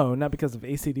Belushi. Oh, not because of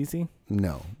AC/DC?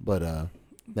 No, but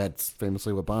that's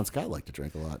famously what Bon Scott liked to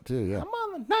drink a lot too. Yeah, I'm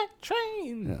on the Night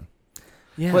Train. Yeah,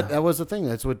 yeah. But that was the thing.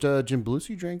 That's what Jim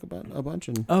Belushi drank about a bunch.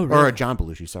 Really? Or John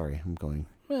Belushi. Sorry, I'm going.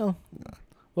 Well,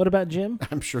 what about Jim?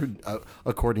 I'm sure,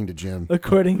 according to Jim.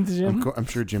 According to Jim, I'm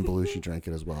sure Jim Belushi drank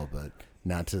it as well, but.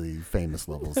 Not to the famous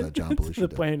levels that John Belushi to the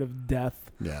did. point of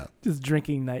death. Yeah. Just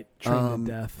drinking Night Train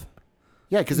to death.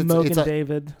 Yeah, because Mogan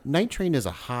David. Night Train is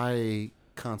a high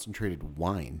concentrated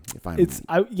wine.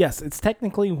 Yes, it's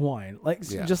technically wine.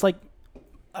 Just like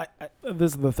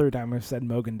this is the third time I've said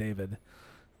Mogan David.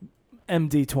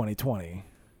 MD 2020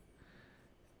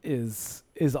 is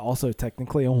also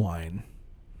technically a wine.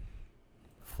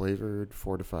 Flavored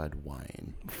fortified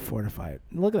wine. Fortified.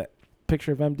 Look at that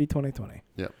picture of MD 2020.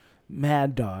 Yep.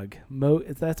 Mad Dog.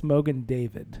 That's Mogan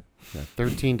David. Yeah,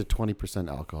 13 to 20%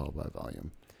 alcohol by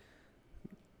volume.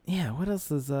 Yeah, what else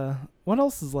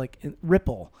is like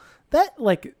Ripple? That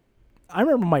like I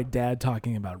remember my dad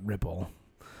talking about Ripple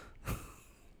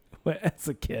as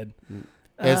a kid.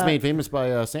 It's made famous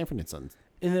by Sanford & Sons.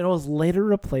 And it was later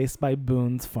replaced by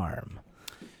Boone's Farm.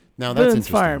 Now that's Boone's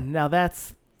interesting. Farm. Now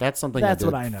that's something that's I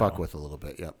did what I know. fuck with a little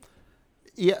bit.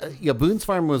 Yeah. Yeah, Boone's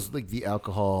Farm was like the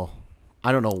alcohol.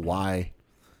 I don't know why,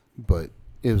 but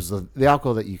it was the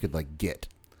alcohol that you could like get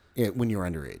when you were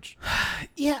underage.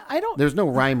 Yeah, I don't. There's no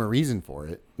rhyme or reason for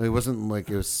it. It wasn't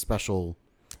like it was special.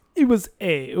 It was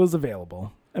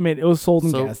available. I mean, it was sold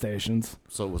in gas stations.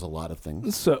 So it was a lot of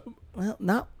things. So, well,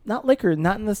 not liquor,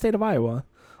 not in the state of Iowa.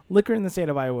 Liquor in the state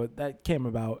of Iowa, that came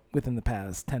about within the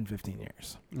past 10, 15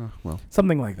 years. Oh, well.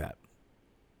 Something like that.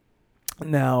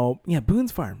 Now, yeah,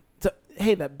 Boone's Farm. So,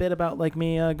 hey, that bit about like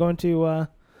me going to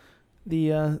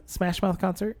the Smash Mouth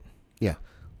concert? Yeah.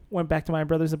 Went back to my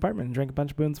brother's apartment and drank a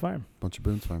bunch of Boone's Farm.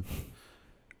 Boone's Farm.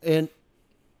 And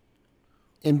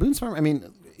in Boone's Farm, I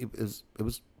mean, it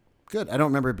was good. I don't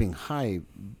remember it being high,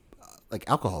 like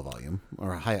alcohol volume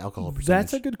or a high alcohol percentage.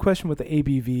 That's a good question what the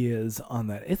ABV is on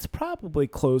that. It's probably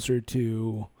closer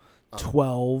to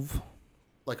 12.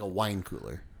 Like a wine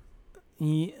cooler.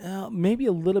 Yeah, maybe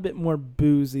a little bit more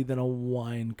boozy than a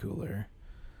wine cooler.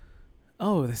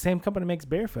 Oh, the same company makes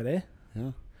Barefoot, eh?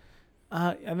 Yeah.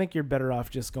 I think you're better off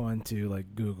just going to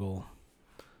like Google.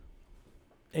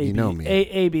 You know me.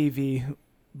 ABV,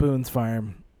 Boone's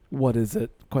Farm. What is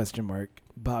it? ?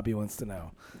 Bobby wants to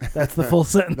know. That's the full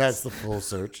sentence. That's the full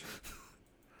search.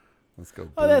 Let's go.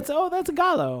 That's a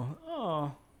Gallo.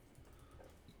 Oh.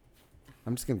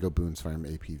 I'm just gonna go Boone's Farm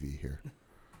APV here.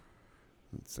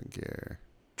 Let's think here.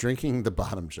 Drinking the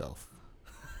bottom shelf.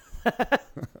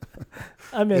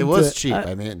 It was cheap.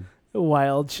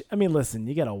 Listen,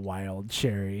 you got a wild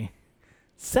cherry.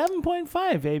 7.5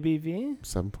 ABV.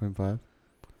 7.5.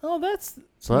 Oh, that's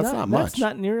not much. That's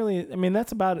not nearly. I mean,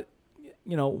 that's about,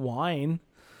 wine.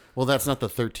 Well, that's not the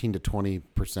 13 to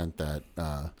 20%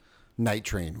 that Night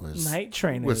Train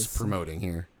was promoting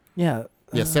here. Yeah.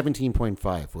 Yeah,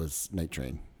 17.5 was Night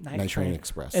Train. Night Train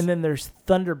Express. And then there's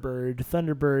Thunderbird.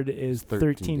 Thunderbird is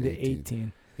 13 to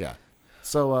 18. Yeah.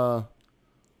 So,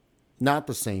 not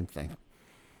the same thing.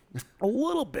 A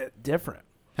little bit different.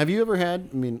 Have you ever had,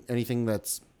 anything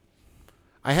that's...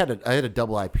 I had a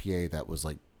double IPA that was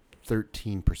like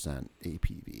 13%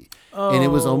 APV. Oh. And it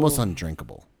was almost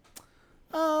undrinkable.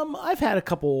 I've had a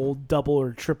couple double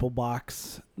or triple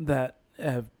box that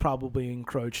have probably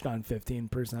encroached on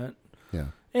 15%. Yeah.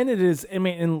 And it is, and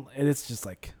it's just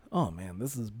like, oh man,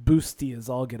 this is boosty as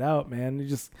all get out, man. You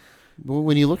just... Well,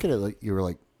 when you look at it, like you were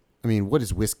like, what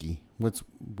is whiskey? What's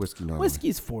whiskey normally?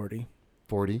 Whiskey's 40.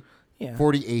 40? Yeah.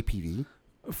 40 APV?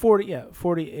 40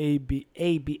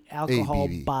 AB alcohol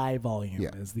ABV. by volume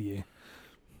is the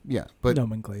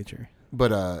nomenclature.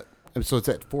 But so it's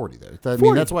at 40 there.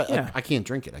 40, that's why yeah. I can't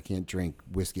drink it. I can't drink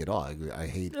whiskey at all. I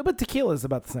hate. But tequila is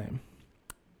about the same.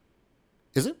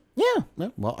 Is it? Yeah.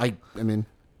 Well, I mean,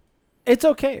 it's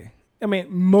okay.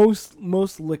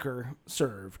 Most liquor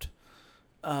served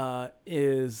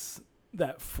is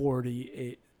that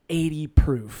 40 80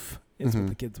 proof is what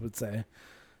the kids would say.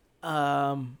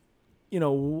 You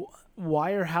know,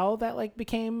 why or how that like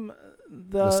became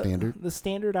the standard? The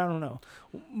standard, I don't know.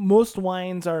 Most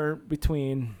wines are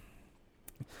between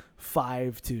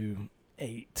 5 to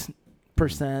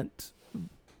 8%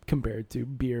 compared to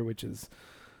beer, which is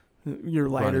your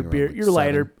lighter beer. Like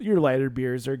Your lighter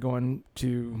beers are going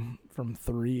from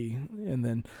 3, and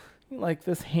then like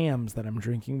this Hams that I'm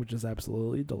drinking, which is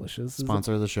absolutely delicious.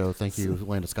 Sponsor of the show. Thank you,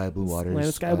 Land of Sky Blue Waters. Land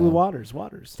of Sky Blue Waters.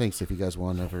 Thanks. If you guys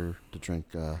want ever to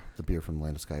drink the beer from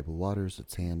Land of Sky Blue Waters,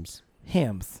 it's Hams.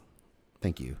 Hams.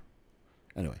 Thank you.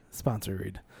 Anyway.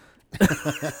 Sponsor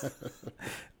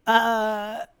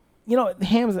you know,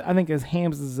 Hams, I think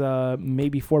Hams is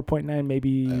maybe 4.9,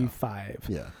 maybe 5.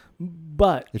 Yeah.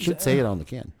 But it should say it on the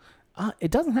can.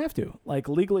 It doesn't have to. Like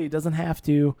legally, it doesn't have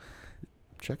to.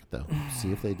 Check it though.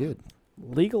 See if they did.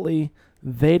 Legally,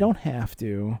 they don't have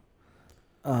to,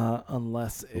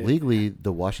 unless legally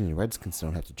the Washington Redskins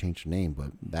don't have to change their name,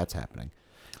 but that's happening,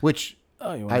 which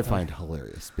I find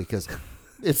hilarious because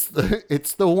it's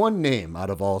the one name out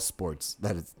of all sports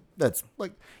that's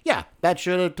like, yeah, that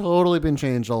should have totally been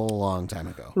changed a long time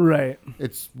ago. Right.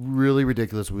 It's really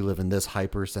ridiculous. We live in this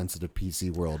hypersensitive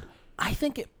PC world. I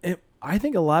think I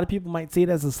think a lot of people might see it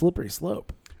as a slippery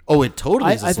slope. Oh, it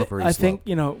totally is a slippery slope. I think,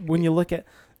 you know, when you look at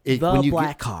the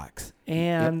Blackhawks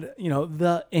and, you know,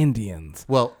 the Indians.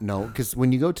 Well, no, because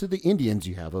when you go to the Indians,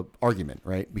 you have an argument,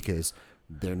 right? Because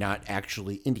they're not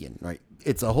actually Indian, right?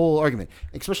 It's a whole argument,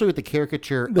 especially with the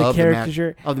caricature of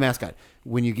the mascot.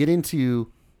 When you get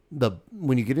into the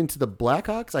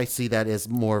Blackhawks, I see that as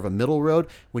more of a middle road.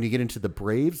 When you get into the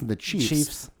Braves and the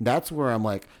Chiefs, that's where I'm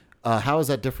like, how is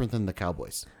that different than the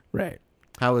Cowboys? Right.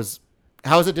 How is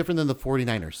it different than the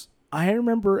 49ers? I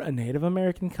remember a Native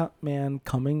American man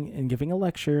coming and giving a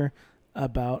lecture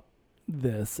about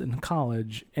this in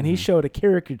college, and he showed a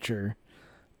caricature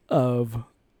of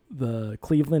the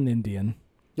Cleveland Indian.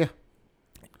 Yeah.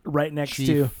 Right next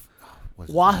to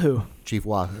Wahoo. Chief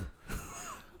Wahoo.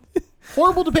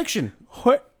 Horrible depiction.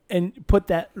 And put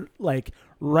that like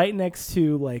right next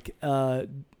to like a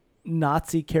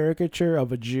Nazi caricature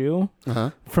of a Jew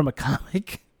from a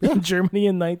comic. In Germany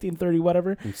in 1930,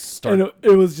 whatever. And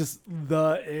it was just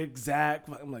the exact.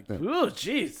 I'm like, oh,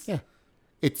 jeez. Yeah,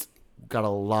 it's got a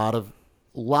lot of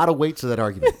weight to that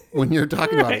argument when you're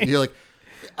talking about it. You're like,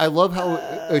 I love how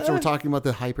we're talking about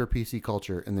the hyper PC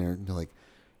culture, and they're like,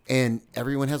 and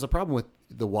everyone has a problem with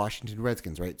the Washington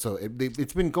Redskins, right? So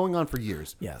it's been going on for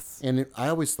years. Yes, and I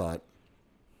always thought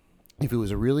if it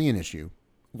was really an issue,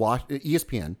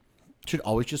 ESPN should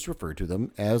always just refer to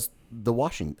them as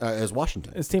Washington.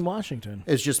 It's Team Washington.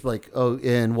 It's just like,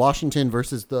 in Washington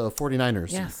versus the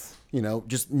 49ers. Yes. You know,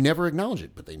 just never acknowledge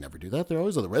it. But they never do that. They're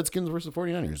always the Redskins versus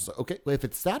 49ers. So, okay, well, if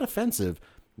it's that offensive,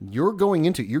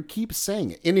 you keep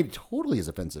saying it. And it totally is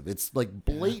offensive. It's like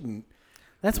blatant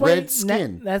red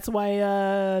skin. That's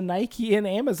why Nike and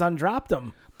Amazon dropped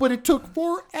them. But it took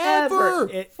forever.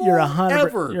 You're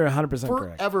 100%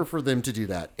 correct. Forever for them to do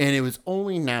that, and it was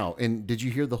only now. And did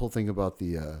you hear the whole thing about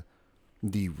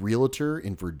the realtor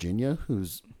in Virginia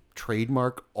who's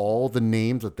trademarked all the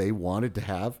names that they wanted to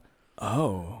have?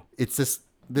 Oh, it's this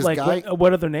like, guy.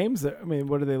 What are their names? I mean,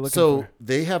 what are they looking for? So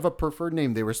they have a preferred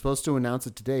name. They were supposed to announce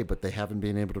it today, but they haven't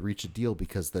been able to reach a deal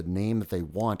because the name that they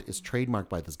want is trademarked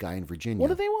by this guy in Virginia. What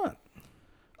do they want?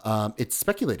 It's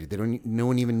speculated. No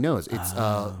one even knows. It's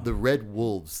the Red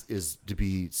Wolves is to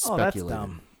be speculated. Oh, that's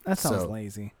dumb. That sounds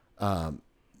lazy.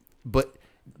 But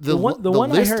the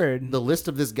list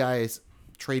of this guy's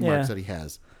trademarks that he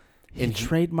has, and he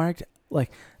trademarked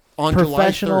like on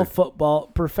professional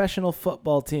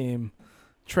football team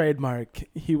trademark.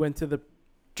 He went to the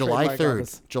July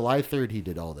 3rd. July 3rd. He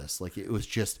did all this. Like it was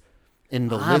just in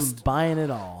the list. I'm buying it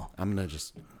all. I'm gonna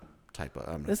just type.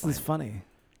 This is funny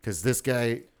because this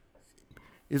guy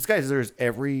deserves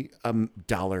every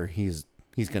dollar he's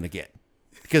gonna get.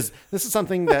 Because this is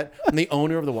something that the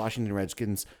owner of the Washington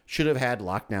Redskins should have had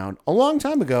locked down a long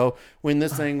time ago when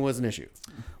this thing was an issue.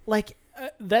 Like,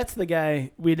 that's the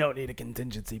guy, we don't need a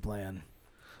contingency plan.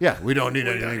 Yeah, we don't need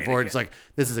anything for it. It's like,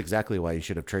 this is exactly why you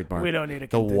should have trademarked we don't need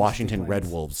the Washington Red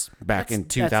Wolves back in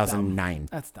 2009.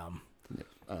 That's dumb.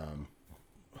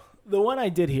 The one I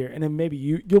did here, and then maybe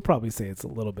you'll probably say it's a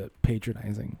little bit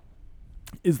patronizing,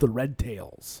 is the Red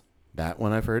Tails. That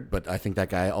one I've heard, but I think that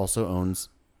guy also owns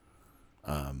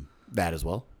that as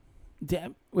well.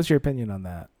 Damn, what's your opinion on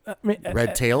that?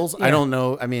 Red Tails? Yeah. I don't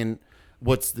know. I mean,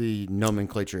 what's the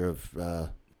nomenclature of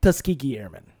Tuskegee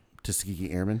Airmen?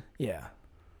 Tuskegee Airmen? Yeah,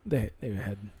 they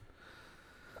had.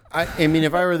 I mean,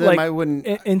 if I were them, like, I wouldn't.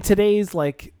 In today's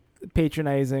like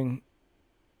patronizing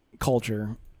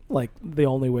culture, Like the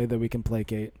only way that we can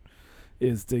placate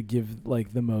is to give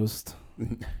like the most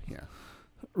Yeah.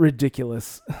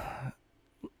 ridiculous,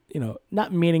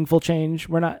 not meaningful change.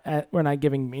 We're not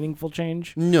giving meaningful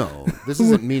change. No, this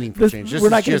isn't meaningful change. We're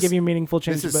not going to give you meaningful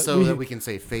change. This is so that we can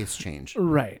say face change.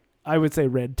 Right. I would say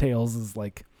Red Tails is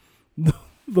like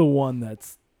the one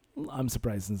that's, I'm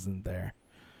surprised isn't there.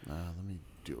 Let me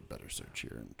do a better search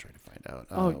here and try to find out.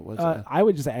 I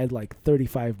would just add like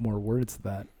 35 more words to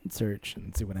that search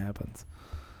and see what happens.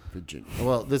 Virginia.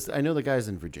 Well, I know the guy's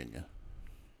in Virginia.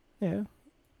 Yeah.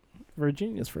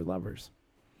 Virginia's for lovers.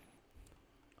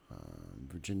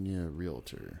 Virginia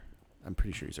realtor. I'm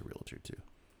pretty sure he's a realtor too.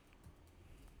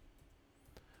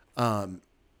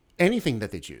 Anything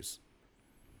that they choose.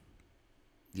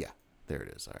 Yeah, there it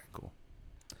is. All right, cool.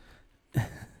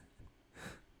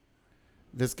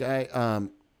 This guy,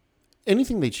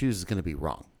 anything they choose is going to be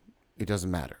wrong. It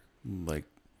doesn't matter. Like,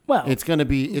 well, it's going to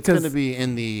be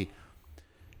in the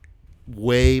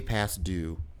way past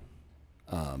due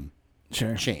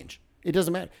sure. change. It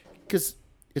doesn't matter because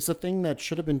it's a thing that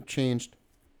should have been changed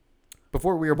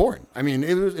before we were born. I mean,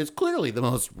 it's clearly the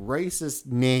most racist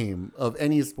name of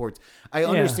any sports. I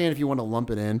understand if you want to lump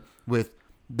it in with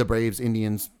the Braves,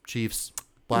 Indians, Chiefs,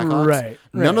 Blackhawks. Right.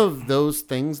 None of those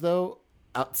things, though,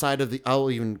 outside of I'll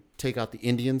even take out the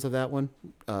Indians of that one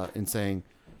in saying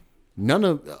none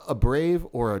of a Brave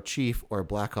or a Chief or a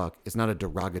Blackhawk is not a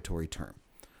derogatory term.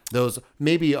 Those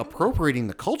maybe appropriating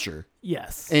the culture.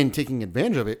 Yes. And taking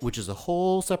advantage of it, which is a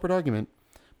whole separate argument.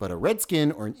 But a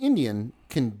Redskin or an Indian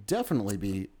can definitely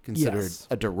be considered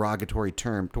a derogatory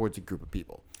term towards a group of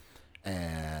people.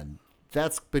 And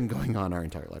that's been going on our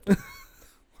entire lifetime.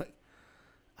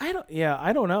 I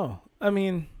don't know. I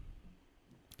mean,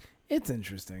 it's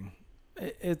interesting.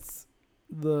 It's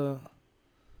the...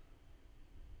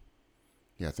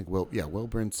 Yeah, I think Will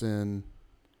Brinson.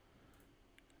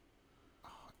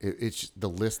 It's the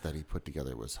list that he put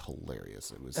together was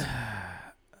hilarious. It was...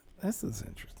 This is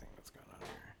interesting. What's going on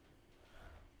here?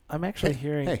 I'm actually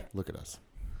hearing... Hey, look at us.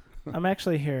 I'm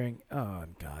actually hearing... Oh,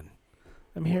 God.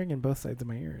 I'm hearing in both sides of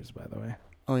my ears, by the way.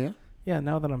 Oh, yeah? Yeah,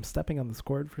 now that I'm stepping on this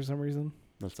cord for some reason.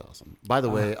 That's awesome. By the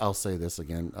way, I'll say this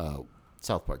again.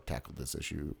 South Park tackled this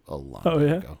issue a long time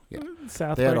ago. Yeah.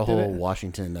 They had a whole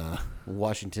Washington.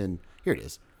 Here it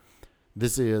is.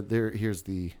 Here's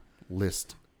the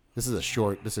list. This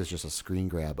is just a screen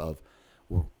grab of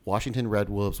Washington Red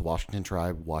Wolves, Washington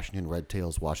Tribe, Washington Red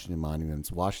Tails, Washington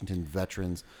Monuments, Washington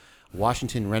Veterans,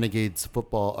 Washington Renegades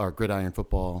football or gridiron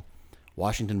football,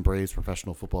 Washington Braves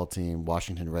professional football team,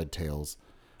 Washington Red Tails,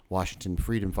 Washington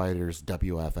Freedom Fighters,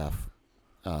 WFF,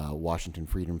 Washington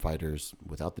Freedom Fighters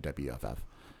without the WFF,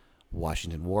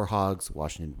 Washington Warhogs,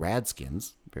 Washington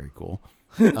Radskins, very cool.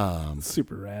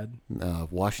 Super rad.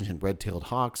 Washington Red-Tailed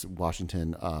Hawks,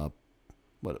 Washington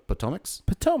Potomacs?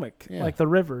 Potomac, Yeah. like the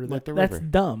river. Like the That's river.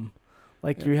 dumb.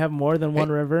 Like, do you have more than one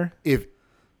river? If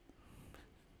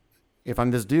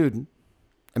I'm this dude,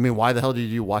 I mean, why the hell do you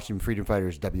do Washington Freedom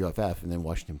Fighters WFF and then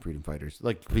Washington Freedom Fighters?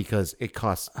 Like, because it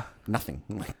costs nothing.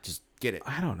 Like, just get it.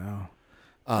 I don't know.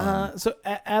 So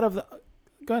out of the...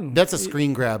 Go ahead. That's a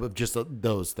screen grab of just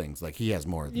those things. Like, he has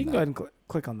more than You can that. go ahead and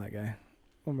click on that guy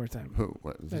one more time. Who?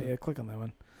 What is it? Yeah, click on that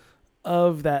one.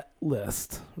 Of that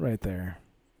list right there,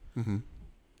 Mm-hmm.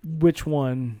 which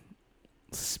one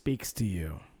speaks to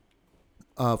you?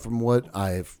 From what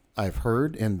I've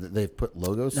heard, and they've put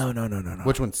logos. No.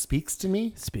 Which one speaks to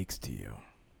me? Speaks to you?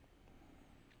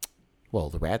 Well,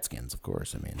 the Radskins, of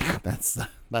course. I mean, that's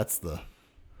the.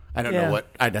 I don't Yeah. know what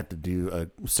I'd have to do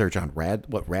a search on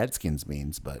what Radskins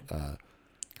means, but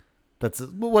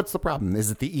what's the problem? Is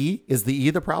it the E? Is the E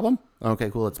the problem? Okay,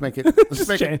 cool. Let's make it. Let's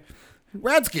make it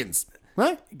Radskins.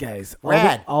 Huh? Guys,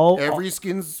 Rad. All Every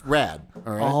skin's rad.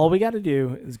 All right. all we got to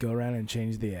do is go around and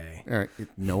change the A. All right.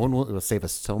 No one will. It will save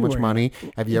us so much We're money.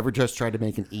 Have you ever just tried to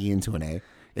make an E into an A?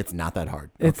 It's not that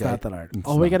hard. It's okay? not that hard. It's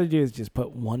All we not. got to do is just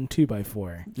put 1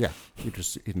 2x4. Yeah. You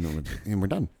just and we're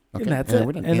done. Okay. And that's then it.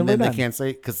 We're done. And then we're they done. can't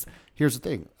say because here's the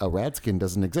thing: a Radskin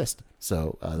doesn't exist,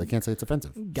 so they can't say it's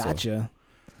offensive. Gotcha.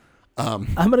 So,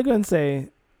 I'm gonna go and say,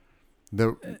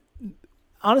 the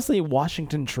honestly,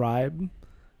 Washington Tribe.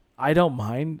 I don't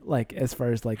mind, like, as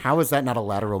far as like how is that not a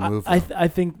lateral move? I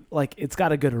think like it's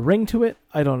got a good ring to it.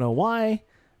 I don't know why,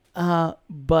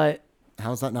 but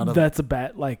how is that not a? that's a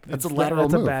bad That's a lateral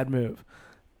That's move. a bad move.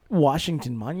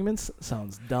 Washington Monuments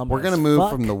sounds dumb. We're as gonna move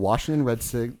fuck. from the Washington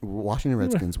Redskins.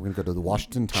 We're gonna go to the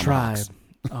Washington Tribe. Tomahawks.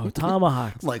 Oh,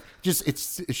 tomahawks. Like, just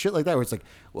it's shit like that where it's like,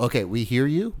 well, okay, we hear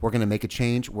you. We're gonna make a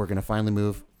change. We're gonna finally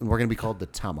move, and we're gonna be called the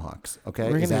Tomahawks. Okay,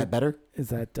 is that better? Is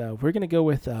that we're gonna go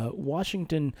with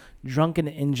Washington Drunken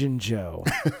Engine Joe?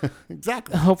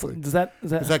 Exactly. Hopefully, is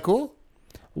that cool?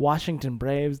 Washington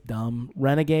Braves, dumb.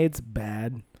 Renegades,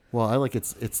 bad. Well, I like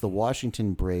it's the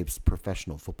Washington Braves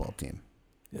professional football team.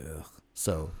 Ugh.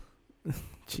 So,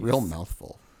 real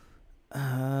mouthful.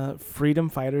 Freedom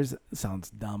Fighters sounds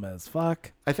dumb as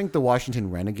fuck. I think the Washington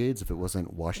Renegades, if it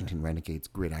wasn't Washington Renegades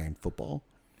Gridiron Football,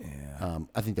 Yeah.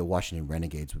 I think the Washington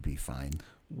Renegades would be fine.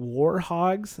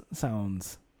 Warhogs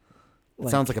sounds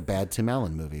Like a bad Tim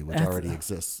Allen movie, which already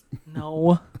exists.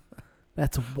 No,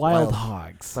 that's Wild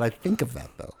Hogs. But I think of that,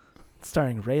 though.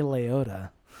 Starring Ray Liotta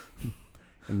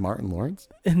And Martin Lawrence?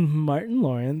 and Martin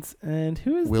Lawrence. And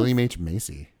who is William H.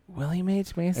 Macy. William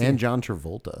H. Macy. And John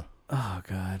Travolta. Oh,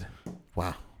 God.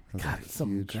 Wow. God, it's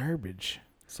some garbage.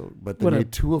 But they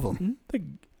made two of them.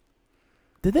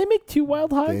 Did they make 2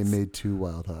 Wild Hogs? They made 2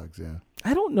 Wild Hogs, yeah.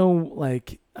 I don't know,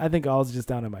 I think I was just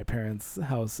down at my parents'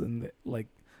 house and like,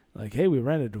 hey, we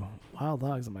rented Wild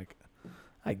Hogs. I'm like,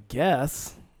 I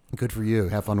guess. Good for you.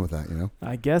 Have fun with that,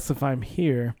 I guess if I'm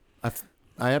here. Of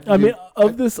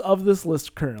this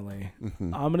list currently,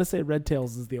 mm-hmm. I'm gonna say Red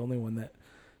Tails is the only one that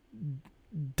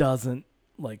doesn't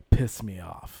piss me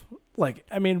off. Really,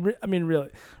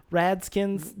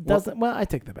 Radskins doesn't. Well, I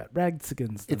take that back.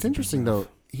 Radskins. It's interesting though.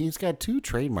 He's got 2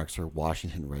 trademarks for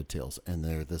Washington Red Tails, and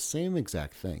they're the same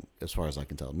exact thing as far as I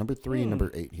can tell. Number 3 and number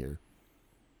 8 here.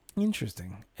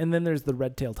 Interesting. And then there's the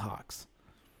red-tailed hawks.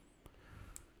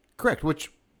 Correct.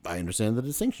 Which I understand the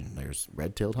distinction. There's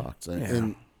red-tailed hawks,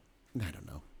 and I don't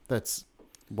know. That's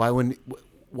why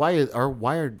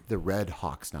are the Red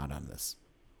Hawks not on this?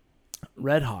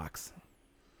 Red Hawks,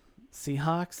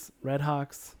 Seahawks, Red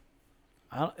Hawks.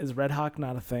 Is Red Hawk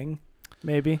not a thing?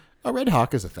 Maybe a Red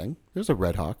Hawk is a thing. There's a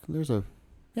Red Hawk. There's a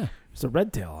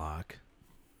red tail hawk.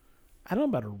 I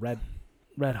don't know about a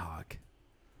red hawk.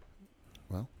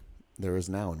 Well, there is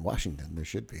now in Washington. There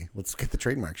should be. Let's get the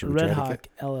trademark. Should we Red try Hawk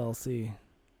LLC.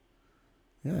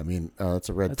 Yeah, I mean it's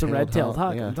a red. That's a red-tailed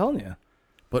hawk. Yeah. I'm telling you.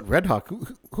 But Red Hawk,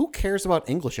 who cares about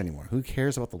English anymore? Who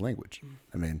cares about the language?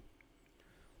 I mean,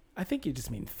 I think you just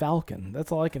mean falcon.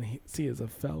 That's all I can see is a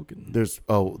falcon. There's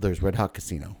Red Hawk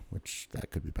Casino, which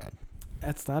that could be bad.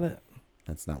 That's not it.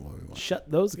 That's not what we want. Shut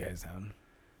those guys down.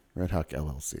 Red Hawk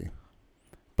LLC.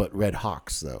 But Red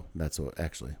Hawks, though, that's what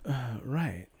actually.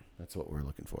 Right. That's what we're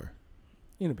looking for.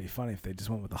 It'd be funny if they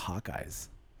just went with the Hawkeyes.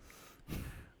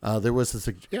 There was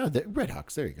the Red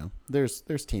Hawks. There you go.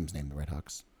 There's teams named the Red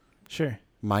Hawks. Sure.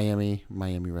 Miami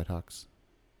Red Hawks.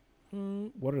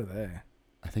 What are they?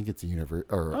 I think it's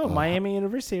a Miami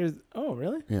University. Oh,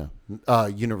 really? Yeah.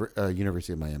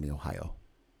 University of Miami, Ohio.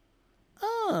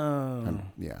 Oh.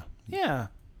 Yeah. Yeah.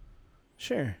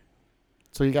 Sure.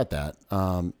 So you got that.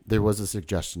 There was a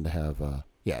suggestion to have,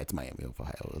 it's Miami of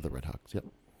Ohio, the Red Hawks. Yep.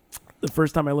 The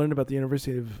first time I learned about the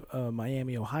University of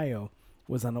Miami, Ohio,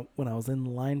 was when I was in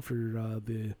line for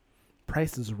the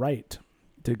Price is Right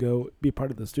to go be part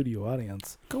of the studio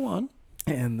audience. Go on.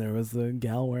 And there was a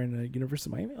gal wearing a University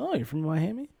of Miami. Oh, you're from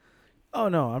Miami? Oh,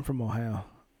 no, I'm from Ohio.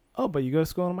 Oh, but you go to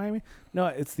school in Miami? No,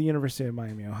 it's the University of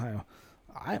Miami, Ohio.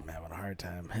 I'm having a hard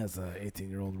time as an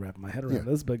 18-year-old wrapping my head around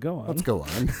this, but go on. Let's go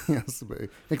on. Yes,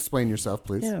 explain yourself,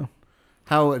 please. Yeah.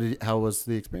 How was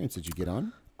the experience? Did you get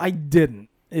on? I didn't.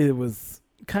 It was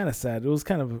kind of sad. It was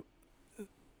kind of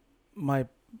my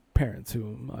parents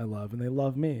whom I love, and they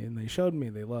love me, and they showed me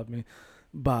they love me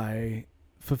by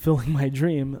fulfilling my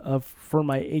dream for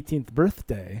my 18th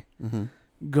birthday,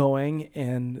 going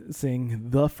and seeing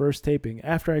the first taping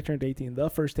after I turned 18, the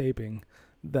first taping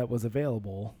that was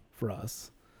available for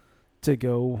us to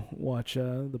go watch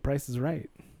The Price is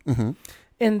Right. Mm-hmm.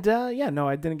 And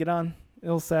I didn't get on. It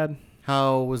was sad.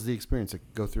 How was the experience?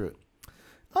 Go through it.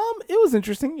 It was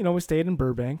interesting. We stayed in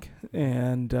Burbank,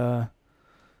 and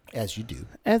as you do,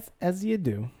 as you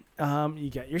do, you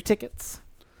got your tickets.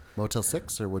 Motel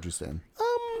 6, or what'd you stay in?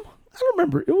 I don't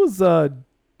remember. It was La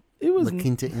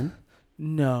Quinta Inn.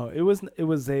 No, it was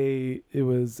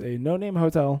a no-name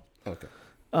hotel. Okay.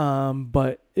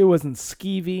 But it wasn't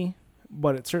skeevy,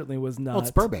 but it certainly was not. Well,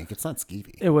 it's Burbank. It's not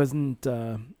skeevy. It wasn't.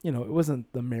 It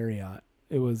wasn't the Marriott.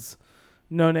 It was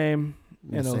no name,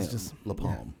 and it was just La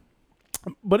Palm.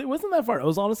 Yeah. But it wasn't that far. It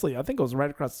was honestly, I think it was right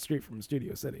across the street from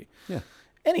Studio City. Yeah.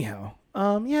 Anyhow,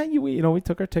 we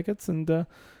took our tickets and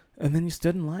then you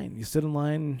stood in line.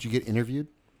 Did you get interviewed?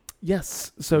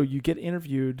 Yes. So you get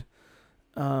interviewed.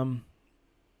 I don't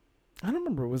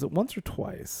remember. Was it once or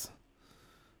twice?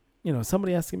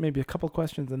 Somebody asking maybe a couple of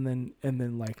questions, and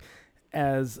then like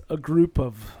as a group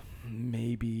of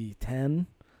maybe 10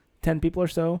 people or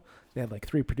so. They had like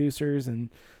 3 producers, and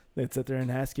they'd sit there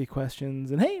and ask you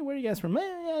questions. And hey, where are you guys from?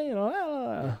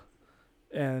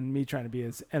 And me trying to be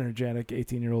as energetic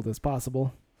 18-year-old as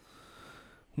possible,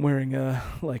 wearing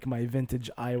like my vintage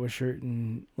Iowa shirt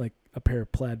and like a pair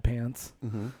of plaid pants,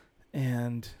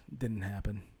 and didn't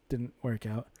happen. Didn't work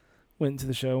out. Went to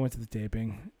the show, went to the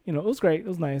taping. It was great. It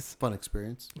was nice. Fun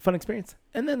experience.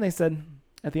 And then they said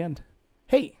at the end,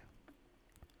 hey,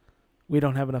 we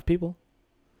don't have enough people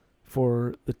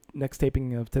for the next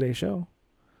taping of today's show.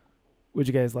 Would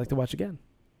you guys like to watch again?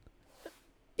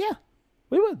 Yeah,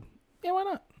 we would. Yeah, why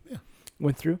not? Yeah.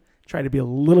 Went through, tried to be a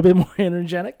little bit more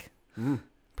energetic.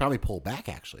 Probably pull back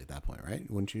actually at that point, right?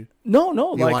 Wouldn't you? No.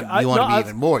 You want to be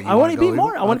even more. I want to be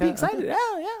more. I want to be excited. Okay.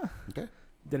 Yeah. Okay.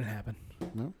 Didn't happen.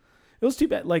 No. It was too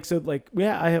bad. I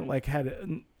had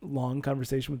a long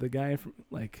conversation with the guy from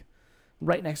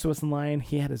right next to us in line.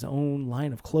 He had his own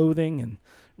line of clothing and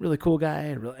really cool guy.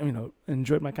 I really,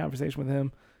 enjoyed my conversation with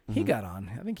him. He got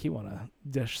on. I think he won a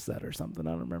dish set or something.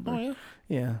 I don't remember. Oh yeah.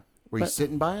 Yeah. Were you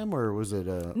sitting by him, or was it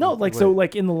no?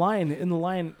 In the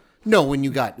line. No, when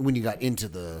you got into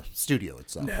the studio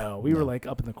itself. No, we were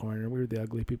up in the corner. We were the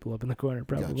ugly people up in the corner,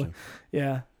 probably. Gotcha.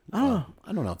 Yeah. I don't know.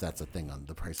 I don't know if that's a thing on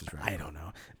The Price is Right. I don't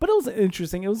know. But it was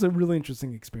interesting. It was a really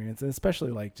interesting experience, and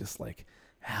especially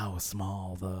how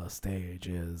small the stage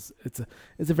is. It's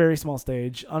a very small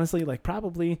stage. Honestly, the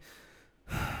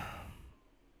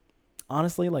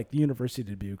University of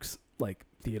Dubuque's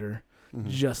theater,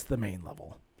 just the main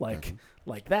level.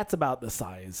 That's about the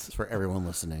size. For everyone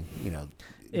listening,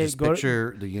 just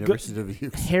picture the University of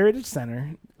Dubuque Heritage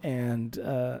Center, and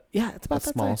it's about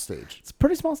that small size. stage. It's a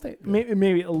pretty small stage. Yeah.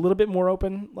 Maybe a little bit more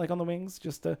open, on the wings,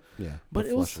 just to. Yeah, but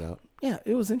it was. It out. Yeah,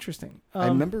 it was interesting. I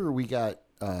remember we got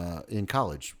in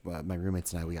college. My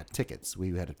roommates and I, we got tickets.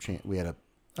 We had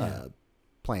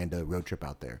planned a road trip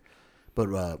out there,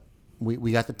 but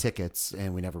we got the tickets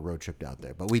and we never road tripped out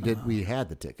there. But we did. We had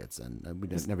the tickets and we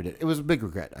never did. It was a big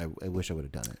regret. I wish I would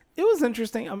have done it. It was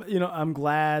interesting. I'm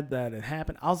glad that it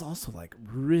happened. I was also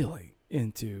really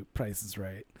into Price is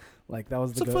Right. That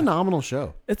was a phenomenal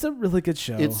show. It's a really good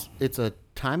show. It's a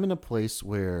time and a place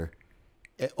where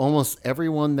almost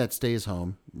everyone that stays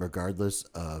home, regardless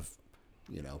of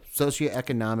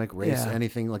socioeconomic, race,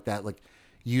 anything like that,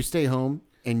 you stay home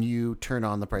and you turn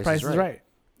on The Price is Right.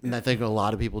 And I think a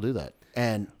lot of people do that.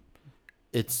 And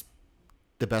it's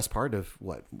the best part of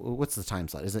what's the time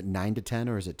slot? Is it 9 to 10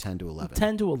 or is it 10 to 11?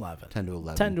 10 to 11. 10 to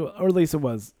 11. Or at least it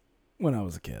was when I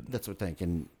was a kid. That's what I think.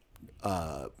 And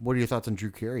what are your thoughts on Drew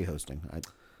Carey hosting?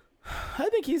 I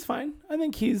think he's fine. I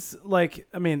think he's that'd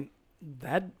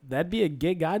be a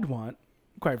gig I'd want,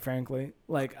 quite frankly.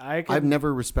 I've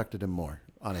never respected him more,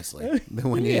 honestly.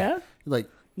 Than when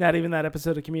not even that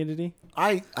episode of Community.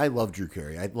 I love Drew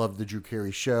Carey. I love the Drew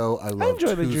Carey show. I love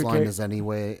Whose Line Is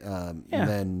Anyway. And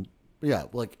then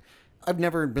I've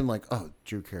never been oh,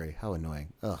 Drew Carey, how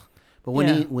annoying. Ugh. But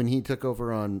when he took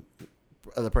over on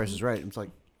The Price is Right, it's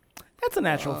that's a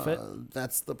natural fit.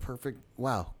 That's the perfect.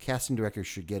 Wow, casting director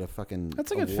should get a fucking.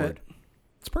 That's a good award. fit.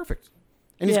 It's perfect,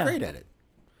 and he's great at it.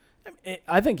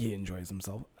 I think he enjoys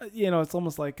himself. It's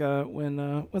almost like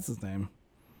when what's his name?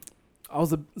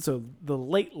 The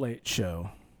Late Show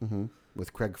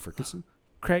with Craig Ferguson.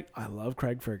 I love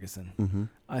Craig Ferguson.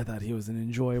 I thought he was an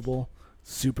enjoyable,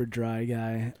 super dry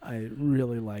guy. I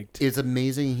really liked. It's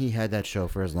amazing he had that show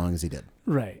for as long as he did.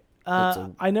 Right.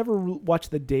 I never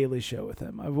watched The Daily Show with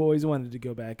him. I've always wanted to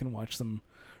go back and watch some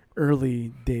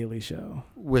early Daily Show.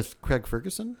 With Craig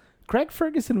Ferguson? Craig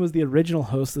Ferguson was the original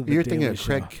host of The Daily Show. You're thinking of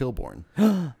Craig Kilborn.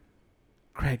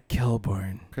 Craig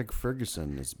Kilborn. Craig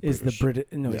Ferguson is British. The British.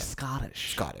 No, he's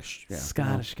Scottish. Scottish. Yeah.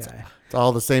 Scottish guy. It's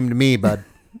all the same to me, bud.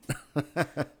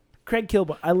 Craig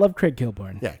Kilborn. I love Craig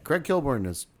Kilborn. Yeah, Craig Kilborn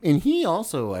is. And he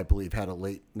also, I believe, had a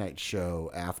late night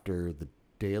show after The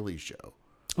Daily Show.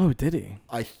 Oh, did he?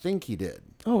 I think he did.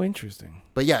 Oh, interesting.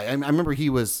 But yeah, I remember he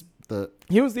was the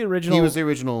original. He was the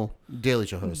original Daily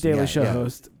Show host.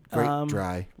 Host. Great,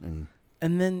 dry,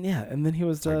 and then he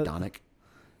was sardonic.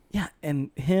 Yeah,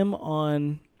 and him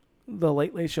on The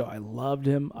Late Late Show, I loved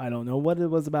him. I don't know what it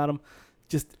was about him,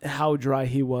 just how dry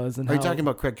he was. And are you talking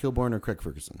about Craig Kilborn or Craig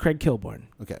Ferguson? Craig Kilborn.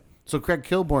 Okay, so Craig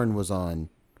Kilborn was on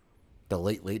The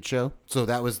Late Late Show. So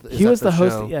that was he was the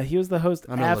host. Yeah, he was the host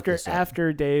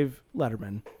after Dave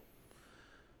Letterman.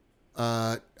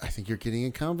 I think you're getting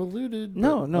it convoluted.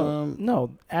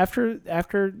 No.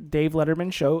 After Dave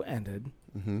Letterman's show ended,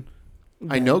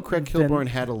 I know Craig Kilborn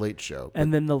had a late show,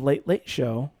 and then The Late Late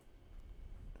Show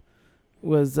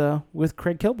was with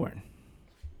Craig Kilborn.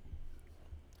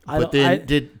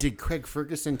 Did Craig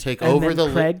Ferguson take over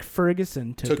the? Craig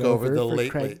Ferguson took over the for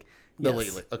Late Craig. Late. The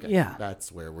Yes. late. Okay. Yeah.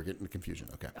 That's where we're getting the confusion.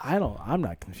 Okay. I'm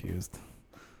not confused.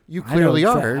 You I know clearly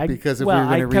exact- are, I- because if well, we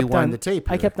were I going to kept rewind on- the tape,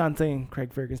 I kept on saying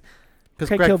Craig Ferguson. because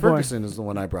Craig Craig Kilborn. Ferguson is the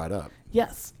one I brought up.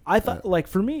 Yes, I thought like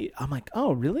for me, I'm like,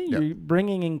 oh really? Yeah. You're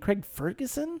bringing in Craig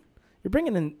Ferguson? You're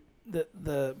bringing in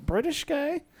the British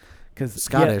guy? Because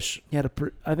Scottish.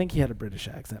 I think he had a British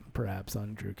accent, perhaps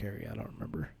on Drew Carey. I don't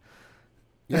remember.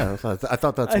 Yeah, I thought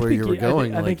that's I where think you were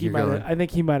going. I think he you're might. going. I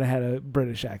think he might have had a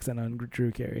British accent on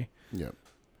Drew Carey. Yeah.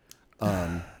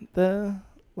 The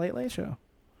Late Late Show.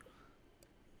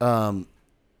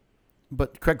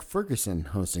 But Craig Ferguson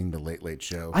hosting the Late Late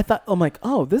Show I thought. I'm like,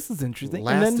 oh, this is interesting.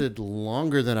 And then lasted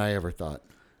longer than I ever thought.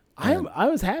 I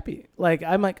was happy. Like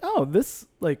I'm like, oh, this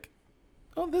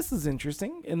is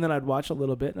interesting. And then I'd watch a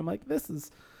little bit, and I'm like,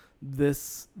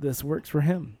 this works for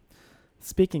him.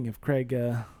 Speaking of Craig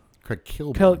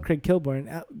Kilborn. Craig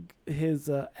Kilborn, his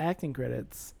acting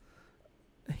credits,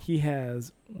 he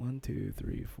has 1, 2,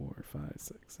 3, 4, 5,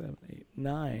 6, 7, 8,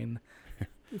 9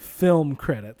 film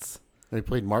credits. They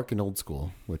played Mark in Old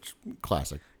School, which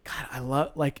classic. God, I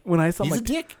love when I saw He's him, a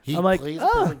dick. He I'm like, plays a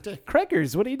perfect dick.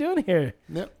 Craigers, what are you doing here?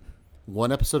 Yep.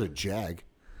 One episode of Jag.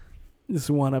 This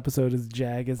one episode is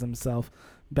Jag as himself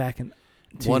back in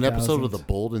 2000s. One episode of The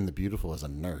Bold and the Beautiful as a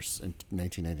nurse in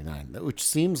 1999, which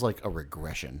seems like a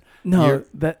regression. No,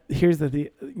 here's the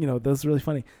that's really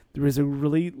funny. There was a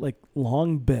really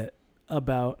long bit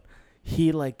about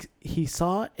he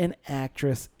saw an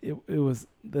actress. It was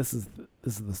this is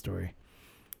the story.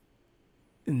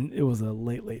 And it was a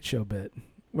Late Show bit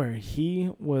where he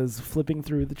was flipping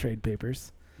through the trade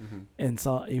papers and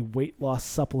saw a weight loss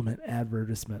supplement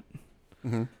advertisement.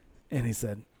 Mm-hmm. And he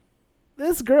said,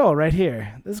 this girl right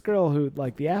here, this girl who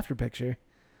the after picture,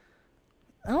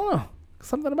 I don't know,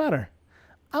 something about her.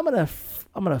 I'm gonna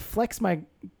flex my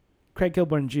Craig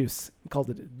Kilborn juice. He called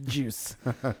it juice.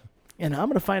 And I'm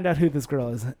gonna find out who this girl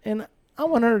is. And I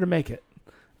want her to make it.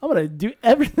 I'm gonna do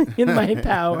everything in my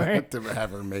power to have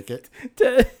her make it.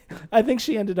 I think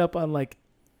she ended up on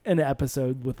an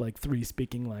episode with 3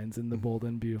 speaking lines in The Bold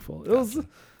and Beautiful. It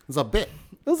was a bit.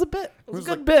 It was a bit. It was a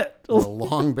good like- bit. It was a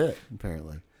long bit,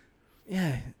 apparently.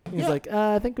 Yeah. He's like,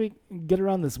 I think we can get her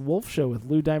on this Wolf show with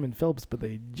Lou Diamond Phillips, but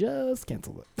they just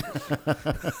canceled it.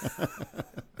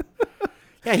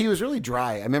 Yeah, he was really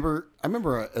dry. I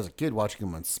remember as a kid watching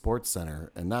him on Sports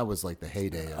Center, and that was the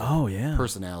heyday of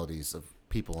personalities of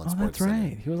people on Sports That's Center.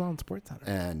 right. He was on Sports Center.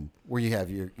 And where you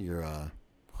have your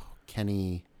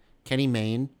Kenny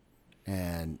Mayne,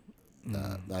 and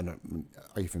I don't.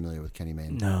 Are you familiar with Kenny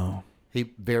Mayne? No.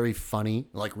 He very funny,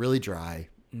 really dry,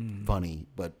 funny,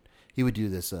 but he would do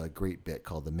this great bit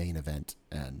called The Main Event,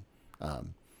 and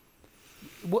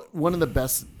one of the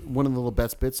little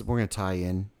best bits that we're going to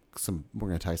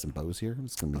tie some bows here.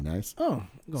 It's going to be nice. Oh,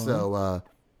 go on. So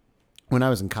when I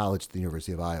was in college at the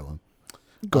University of Iowa,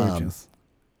 Gorgeous.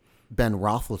 Ben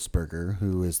Roethlisberger,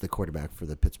 who is the quarterback for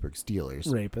the Pittsburgh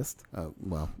Steelers, Rapist.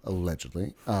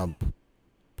 allegedly,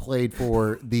 played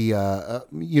for the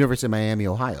University of Miami,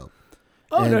 Ohio.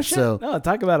 Oh, And no shit. so- No,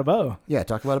 talk about a bow. Yeah,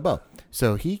 talk about a bow.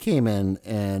 So he came in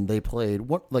and they played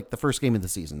the first game of the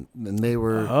season, and they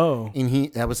were. Oh.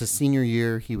 And that was his senior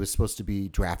year. He was supposed to be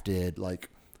drafted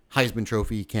Heisman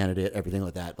Trophy candidate, everything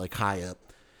like that, high up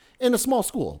in a small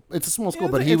school. It's a small school,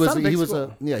 but he it's was not a big he was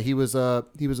school. he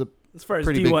was a As far as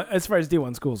pretty D1, as far as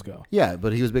D1 schools go. yeah,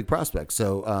 but he was a big prospect.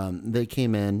 So they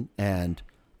came in and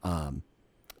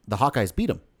the Hawkeyes beat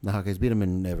him.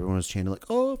 And everyone was chanting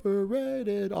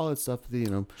overrated, all that stuff.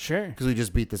 Sure. Because we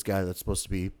just beat this guy that's supposed to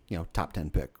be top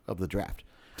 10 pick of the draft.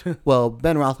 Well,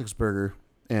 Ben Roethlisberger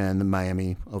and the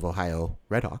Miami of Ohio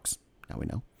Redhawks, now we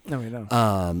know, No, we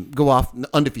don't. go off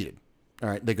undefeated. All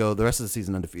right, they go the rest of the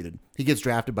season undefeated. He gets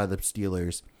drafted by the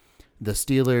Steelers. The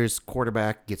Steelers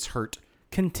quarterback gets hurt.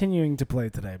 Continuing to play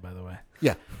today, by the way.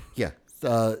 Yeah.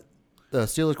 The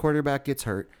Steelers quarterback gets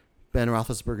hurt. Ben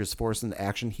Roethlisberger is forced into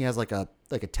action. He has a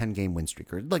 10-game win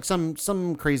streak or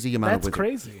some crazy amount of That's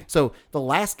wins. crazy. So the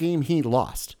last game he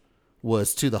lost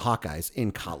was to the Hawkeyes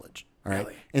in college. All right,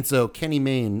 Really? and so Kenny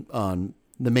Mayne on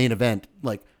the main event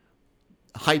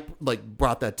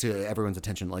brought that to everyone's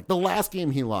attention. The last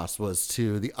game he lost was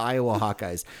to the Iowa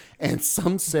Hawkeyes, and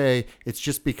some say it's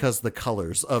just because the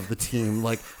colors of the team,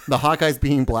 the Hawkeyes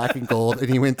being black and gold, and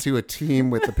he went to a team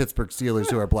with the Pittsburgh Steelers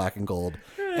who are black and gold.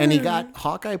 And he got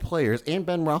Hawkeye players and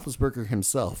Ben Roethlisberger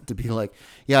himself to be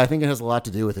yeah, I think it has a lot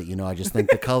to do with it. I just think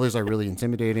the colors are really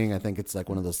intimidating. I think it's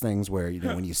one of those things where,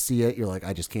 when you see it, you're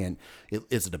I just can't.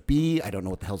 Is it a B? I don't know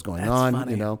what the hell's going on.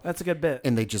 Funny. That's a good bit.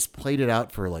 And they just played it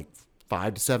out for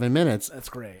 5 to 7 minutes. That's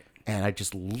great. And I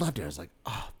just loved it. I was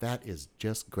oh, that is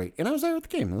just great. And I was there at the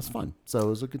game. It was fun. So it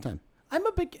was a good time. I'm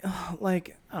a big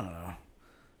like I don't know.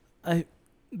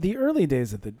 The early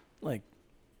days of the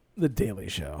Daily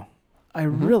Show, I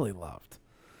really loved.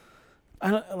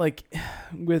 I don't like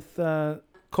with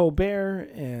Colbert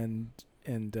and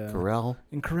Carell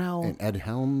Carell and Ed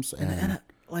Helms and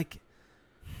like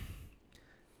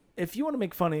if you want to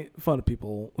make fun of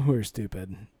people who are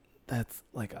stupid, that's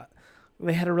like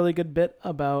they had a really good bit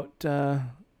about there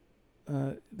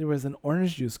was an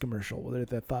orange juice commercial where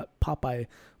they thought Popeye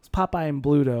and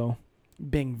Bluto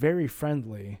being very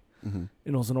friendly. mm-hmm.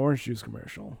 It was an orange juice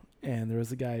commercial, and there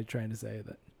was a guy trying to say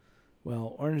that,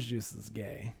 well, orange juice is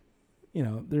gay. You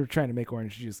know, they're trying to make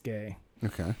orange juice gay.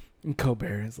 Okay. And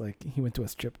Colbert is like, he went to a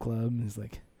strip club and he's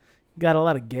like, got a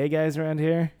lot of gay guys around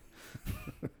here?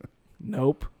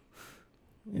 Nope.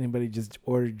 Anybody just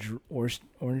ordered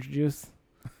orange juice?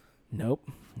 Nope.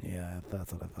 Yeah,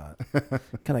 that's what I thought.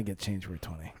 Can I get change for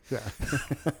 20? Yeah.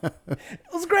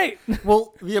 It was great.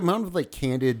 Well, the amount of like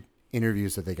candid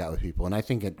interviews that they got with people, and I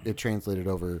think it translated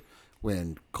over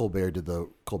when Colbert did the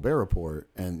Colbert Report,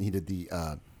 and he did the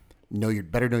know your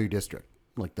district,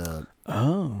 like the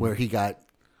where he got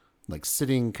like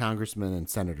sitting congressmen and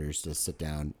senators to sit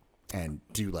down and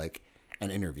do like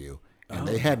an interview, and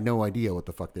they had no idea what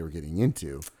the fuck they were getting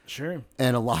into. Sure.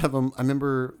 And a lot of them, I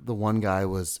remember the one guy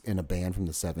was in a band from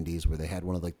the 70s where they had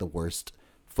one of like the worst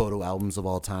photo albums of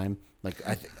all time. Like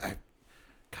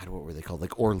God, what were they called?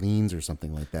 Like Orleans or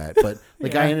something like that. But the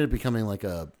guy ended up becoming like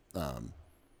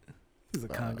he's a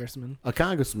congressman. A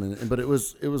congressman, but it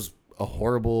was a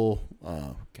horrible.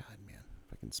 God, man,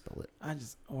 if I can spell it.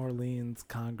 Orleans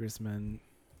congressman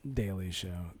Daily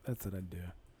Show. That's what I'd do.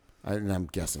 And I'm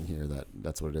guessing here that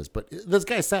that's what it is. But this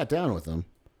guy sat down with him,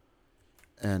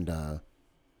 and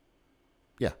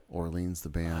yeah, Orleans, the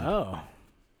band. Oh.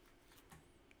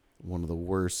 One of the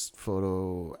worst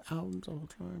photo albums of all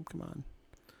time. Come on.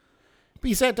 But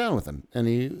he sat down with him, and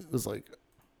he was like,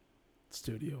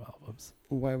 studio albums.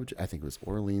 why would you? I think it was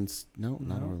Orleans. No,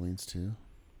 not Orleans 2.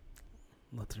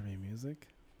 Let's Remain Music.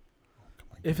 Oh, come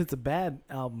on. If it's a bad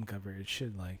album cover, it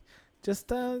should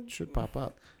just Should pop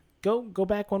up. Go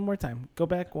back one more time. Go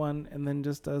back one and then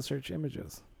just search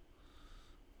images.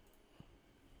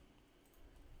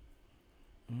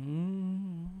 Go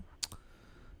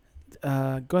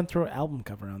and throw album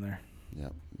cover on there.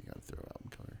 Yep, you got to throw album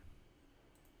cover.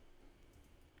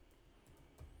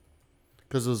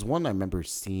 Because there was one I remember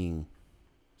seeing.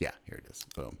 Yeah, here it is.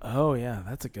 Boom. Oh yeah,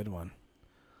 that's a good one.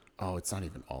 Oh, it's not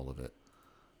even all of it.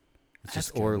 It's That's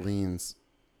just good. Orleans.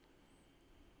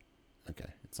 Okay,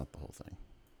 it's not the whole thing.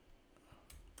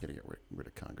 Gotta get rid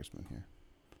of Congressman here.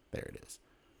 There it is.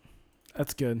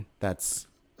 That's good. That's.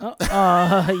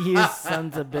 Oh, you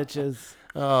sons of bitches.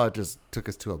 Oh, it just took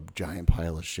us to a giant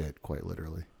pile of shit, quite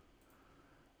literally.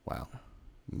 Wow.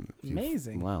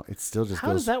 Amazing. Wow, it still just How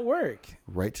goes does that work?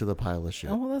 right to the pile of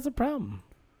shit. Oh, well, that's a problem.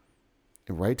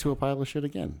 Right to a pile of shit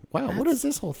again. Wow, what is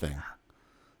this whole thing?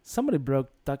 Somebody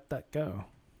broke DuckDuckGo.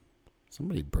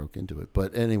 Somebody broke into it.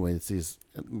 But anyway, it's these.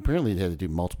 Apparently, they had to do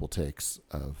multiple takes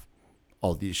of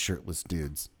all these shirtless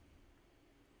dudes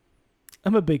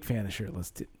I'm a big fan of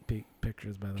shirtless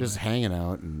pictures, by the just way. hanging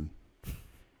out. And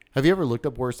have you ever looked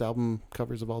up worst album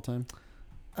covers of all time?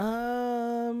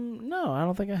 No, I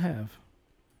don't think I have.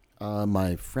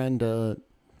 My friend. Got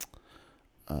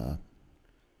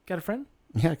a friend?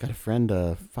 Yeah, I got a friend.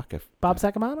 Bob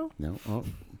Sacamano? No,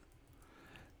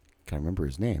 can't remember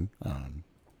his name.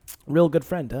 Real good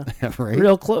friend, huh? Right?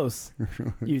 Real close.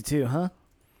 You too, huh?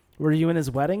 Were you in his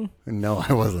wedding? No,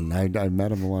 I wasn't. I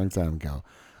met him a long time ago.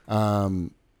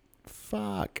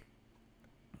 Fuck.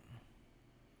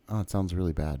 Oh, it sounds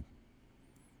really bad.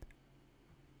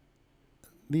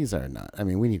 These are not. I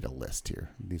mean, we need a list here.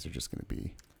 These are just going to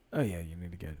be. Oh yeah, you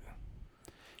need to get.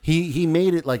 He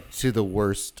made it like to the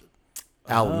worst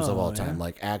albums of all time, yeah.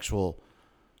 like actual,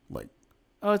 like.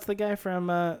 Oh, it's the guy from.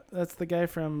 That's the guy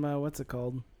from. What's it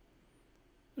called?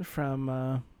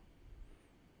 From.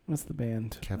 What's the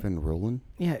band? Kevin Rowland.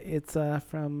 Yeah, it's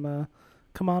from.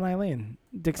 Come On, Eileen.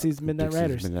 Dixie's Midnight Dixie's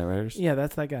Riders. Midnight Riders. Yeah,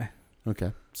 that's that guy.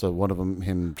 Okay, so one of them,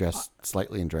 him dressed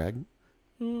slightly in drag.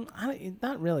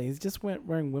 Not really. He's just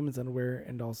wearing women's underwear,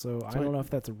 and also So I don't know if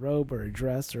that's a robe or a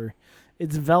dress or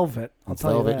it's velvet. I'll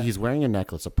tell you that. He's wearing a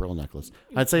necklace, a pearl necklace.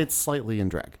 I'd say it's slightly in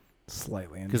drag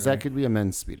Slightly, because that could be a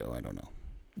men's speedo. I don't know.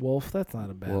 Wolf. That's not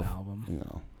a bad Wolf. album. You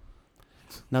know,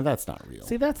 now that's not real.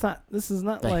 See, that's not. This is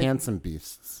not the like Handsome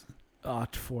Beasts.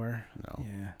 Ought for. No,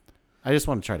 Yeah. I just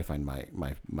want to try to find my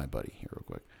buddy here real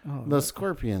quick. Oh, The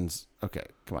Scorpions. Okay,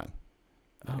 come on.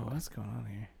 oh, Anyway, what's going on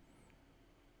here?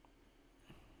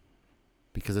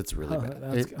 because it's really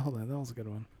bad. Hold on, that was a good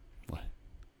one. What?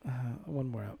 One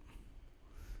more up.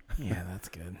 Yeah, that's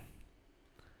good.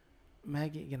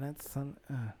 Maggie Gannett's son.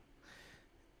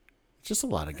 It's just a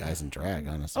lot of guys in drag,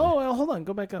 honestly. Oh, well, hold on.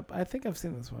 Go back up. I think I've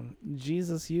seen this one.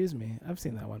 Jesus Use Me. I've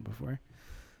seen that one before.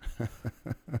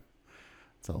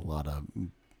 It's a lot of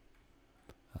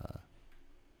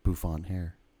bouffant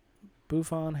hair.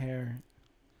 Bouffant hair.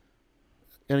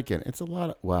 And again, it's a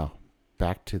lot of, wow,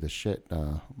 back to the shit,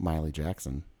 Miley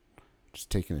Jackson.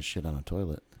 Just taking a shit on a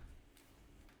toilet.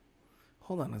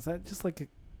 Hold on. Is that just like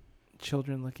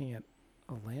children looking at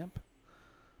a lamp?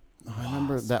 I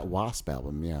remember that Wasp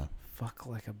album, yeah. Fuck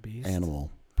Like a Beast. Animal,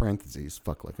 parentheses,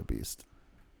 fuck like a beast.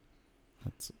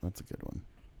 That's a good one.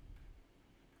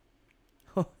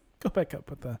 Go back up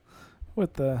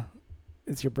with the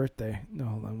it's your birthday. No,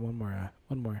 hold on. One more.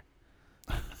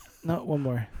 No, one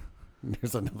more.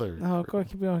 There's another. No, go on,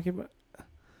 keep going.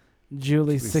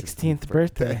 Julie's 16th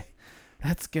birthday.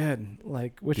 That's good.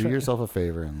 Like, which Do one? yourself a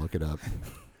favor and look it up.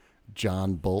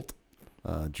 John Bolt,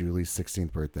 Julie's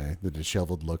 16th birthday. The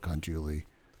disheveled look on Julie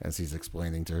as he's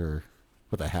explaining to her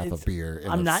with a half a beer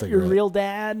and I'm a not cigarette, your real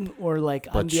dad, or like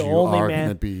I'm but the you only are man.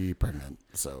 gonna be pregnant.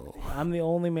 So I'm the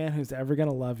only man who's ever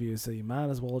gonna love you, so you might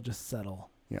as well just settle.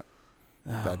 Yeah.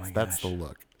 Oh that's the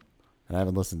look. And I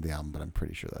haven't listened to the album, but I'm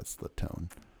pretty sure that's the tone.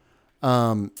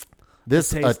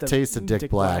 This A Taste of Dick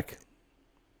Black.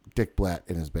 Dick Blatt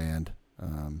in his band.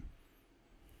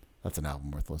 That's an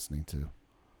album worth listening to.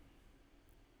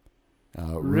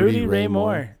 Rudy Ray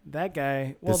Moore. That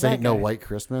guy. Well, This that Ain't guy. No White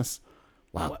Christmas.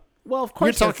 Wow. Well, of You're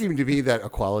course. talking to me that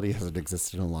equality hasn't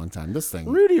existed in a long time. This thing.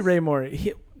 Rudy Ray Moore.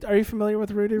 Are you familiar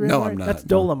with Rudy Ray No, Moore? I'm not. That's No.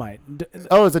 Dolomite.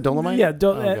 Oh, is it Dolomite? Yeah,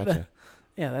 Gotcha.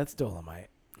 yeah, that's Dolomite.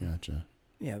 Gotcha.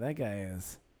 Yeah, that guy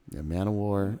is. Yeah,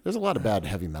 Manowar. There's a lot of bad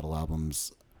heavy metal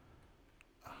albums.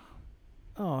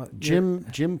 Oh,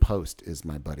 Jim Post is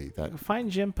my buddy. That find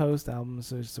Jim Post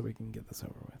albums so we can get this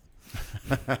over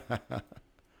with.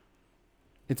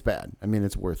 It's bad. I mean,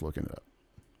 it's worth looking it up.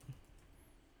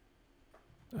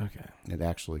 Okay. It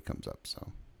actually comes up. So.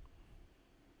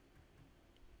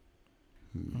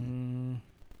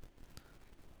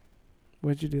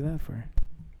 What'd you do that for?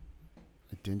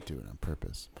 I didn't do it on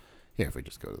purpose. Here, if we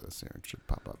just go to this here, it should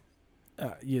pop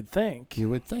up. You'd think. You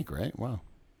would think, right? Wow.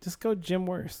 Just go Jim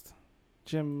Worst.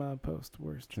 Jim Post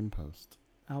Worst. Jim Post.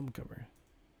 Album cover.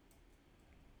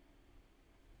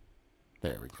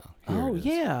 There we go. Here Oh, it is.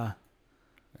 yeah.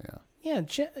 Yeah.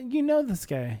 Yeah, you know this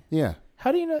guy. Yeah.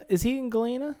 How do you know? Is he in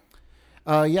Galena?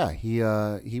 Yeah.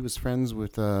 He was friends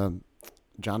with John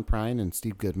Prine and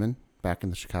Steve Goodman back in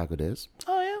the Chicago days.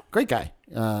 Oh, yeah. Great guy.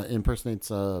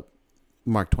 Impersonates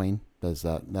Mark Twain. Does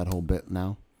that whole bit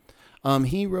now.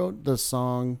 He wrote the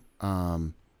song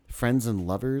Friends and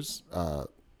Lovers.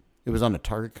 It was on a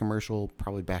Target commercial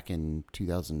probably back in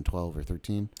 2012 or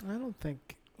 13. I don't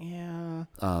think. Yeah.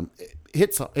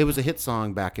 It was a hit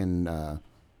song back in the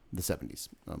 70s.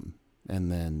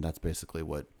 And then that's basically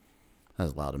what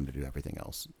has allowed him to do everything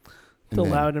else. It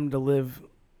allowed him to live,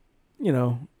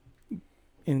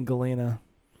 in Galena.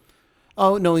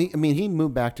 Oh, no. He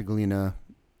moved back to Galena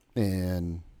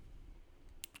and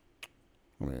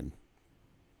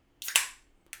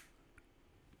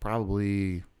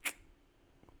probably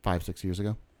 5-6 years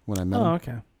ago when I met him. Oh,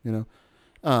 okay.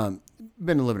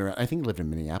 Been living around. I think he lived in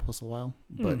Minneapolis a while,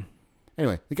 but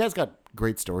anyway, the guy's got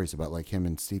great stories about like him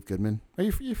and Steve Goodman. Are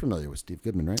you familiar with Steve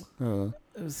Goodman, right?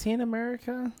 Was he in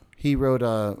America? He wrote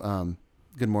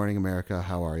Good Morning America,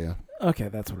 How Are You? Okay,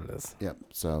 that's what it is. Yep.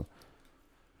 So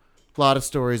a lot of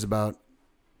stories about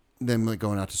them like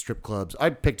going out to strip clubs.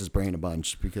 I picked his brain a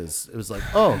bunch because it was like,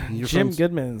 oh, you're Jim from...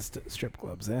 Goodman in strip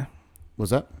clubs, eh? Was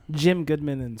that? Jim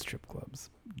Goodman in strip clubs.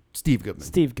 Steve Goodman.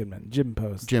 Steve Goodman. Jim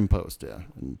Post. Jim Post, yeah.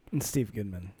 And Steve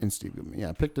Goodman. And Steve Goodman.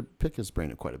 Yeah, pick his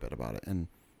brain quite a bit about it. And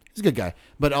he's a good guy.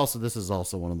 But also, this is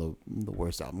also one of the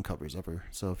worst album covers ever.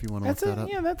 So if you want to look that up.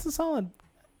 Yeah, that's a solid.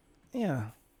 Yeah.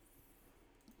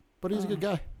 But he's a good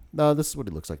guy. This is what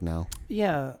he looks like now.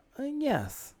 Yeah.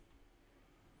 Yes.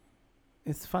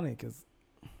 It's funny because.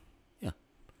 Yeah.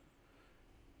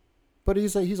 But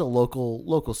he's a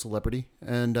local celebrity,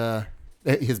 and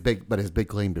his big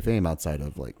claim to fame outside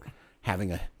of like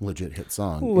having a legit hit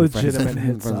song, Legitimate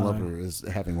hit Friends and song. Lover, is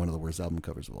having one of the worst album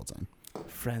covers of all time.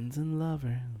 Friends and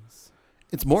Lovers.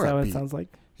 It's more Is that what it upbeat. sounds like?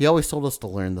 He always told us to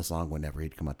learn the song whenever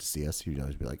he'd come out to see us. He'd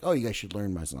always be like, "Oh, you guys should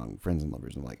learn my song, Friends and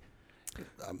Lovers." And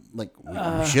we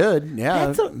should, yeah.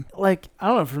 That's I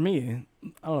don't know. For me,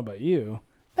 I don't know about you.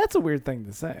 That's a weird thing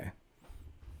to say.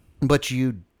 But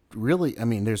you really,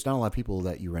 there's not a lot of people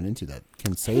that you run into that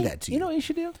can say that to you. You know what you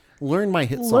should do? Learn my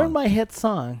hit song. Learn my hit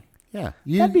song. Yeah,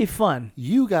 That'd be fun.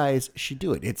 You guys should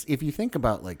do it. It's if you think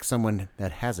about like someone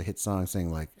that has a hit song saying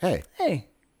like, "Hey,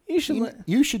 you should.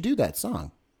 you should do that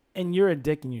song." And you're a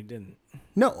dick and you didn't.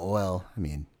 No, well, I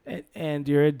mean, And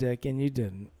you're a dick and you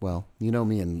didn't. well, you know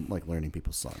me and like learning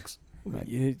people's songs. Right?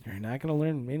 You're not going to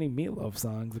learn many Meatloaf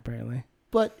songs, apparently.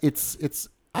 But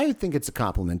I think it's a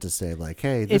compliment to say like,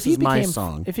 hey, this is my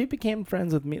song. If you became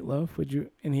friends with Meatloaf, would you?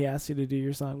 And he asked you to do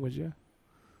your song, would you?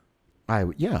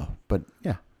 Yeah. But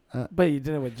you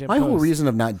did it with Jim. My whole Post. reason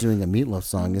of not doing a Meatloaf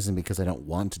song isn't because I don't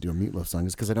want to do a Meatloaf song.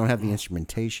 It's because I don't have the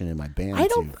instrumentation in my band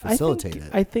to facilitate it.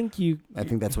 I think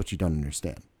that's what you don't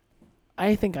understand.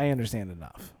 I think I understand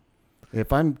enough.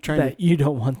 If I'm trying that you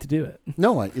don't want to do it.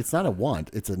 No, it's not a want.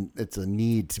 It's a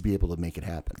need to be able to make it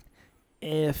happen.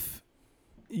 If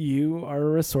you are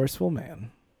a resourceful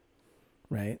man,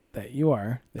 right? That you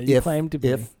claim to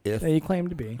be. That you claim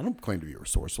to be. I don't claim to be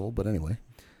resourceful, but anyway.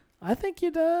 I think you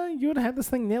would have had this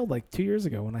thing nailed like 2 years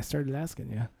ago when I started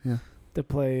asking you to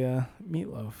play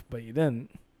Meatloaf, but you didn't.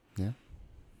 Yeah.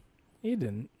 You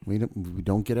didn't. We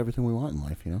don't get everything we want in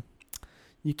life, you know?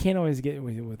 You can't always get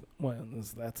with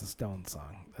that's a Stone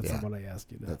song. That's not what I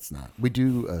asked you. That's not. We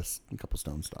do a couple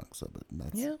Stone songs, so but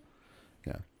that's yeah.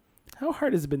 Yeah. How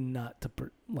hard has it been not to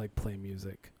play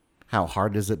music? How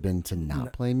hard has it been to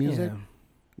not play music? Yeah.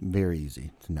 Very easy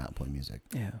to not play music.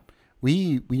 Yeah.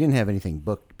 We didn't have anything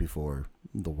booked before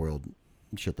the world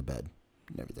shit the bed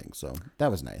and everything, so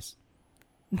that was nice.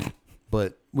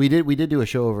 But we did do a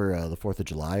show over the 4th of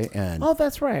July, and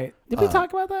that's right. Did we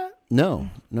talk about that? No,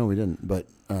 we didn't. But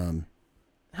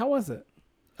how was it?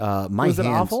 Was it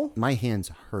awful? My hands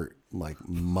hurt like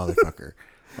motherfucker.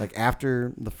 Like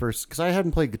after the first, because I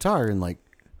hadn't played guitar in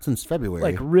since February.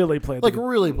 Like really played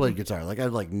guitar. Like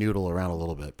I'd noodle around a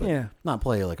little bit, but not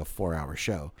play like a 4-hour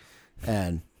show.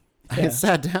 And I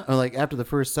sat down after the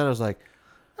first set. I was like,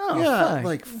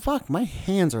 fuck, my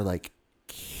hands are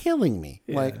killing me.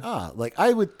 Yeah.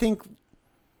 I would think,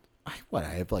 I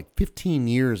have 15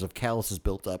 years of calluses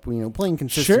built up, playing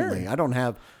consistently. Sure. I don't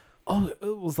have. Oh,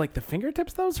 it was the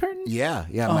fingertips that was hurting? Yeah.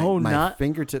 My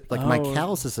fingertip, my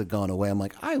calluses had gone away. I'm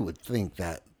like, I would think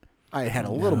that I had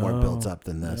a little more built up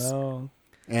than this. No.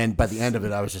 And by the end of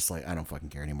it, I was just like, I don't fucking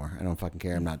care anymore. I don't fucking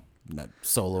care. I'm not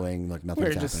soloing.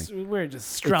 Nothing's happening. We're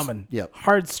just strumming. Yep.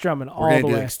 Hard strumming all the way. We're way.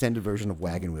 going to do an extended version of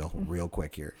Wagon Wheel real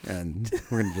quick here. And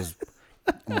we're going to just,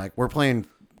 I'm like, we're playing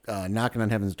Knocking on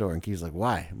Heaven's Door. And Key's like,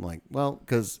 why? I'm like, well,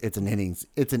 because it's an innings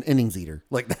eater.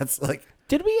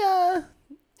 Did we,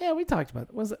 yeah, we talked about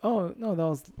it. Was it? Oh, no, that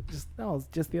was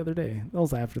just the other day. That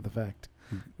was after the fact.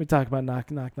 We talked about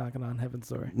knocking on Heaven's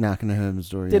Door. Knocking on Heaven's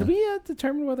Door, Did we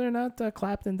determine whether or not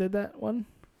Clapton did that one?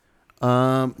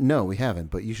 No, we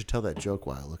haven't, but you should tell that joke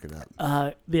while I look it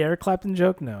up. The Eric Clapton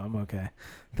joke? No, I'm okay.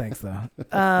 Thanks, though.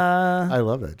 I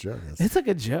love that joke. It's a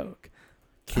good joke.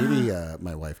 Katie,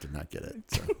 my wife, did not get it.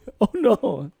 So. Oh,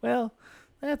 no. Well,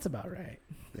 that's about right.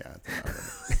 Yeah,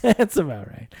 that's about right. That's about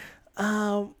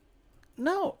right.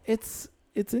 No, it's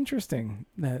interesting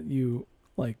that you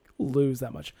lose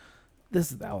that much.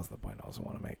 That was the point I also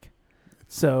want to make.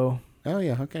 So. Oh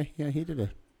yeah, okay, yeah, he did it.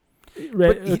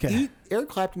 Right. But okay. Eric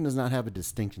Clapton does not have a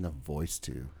distinct enough voice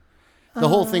to. The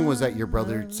whole thing was that your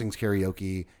brother sings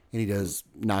karaoke and he does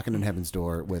Knocking on Heaven's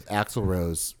Door with Axl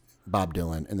Rose, Bob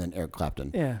Dylan, and then Eric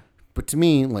Clapton. Yeah. But to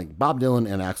me, Bob Dylan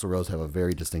and Axl Rose have a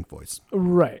very distinct voice.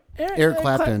 Right. Eric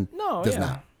Clapton does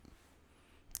not.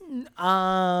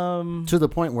 To the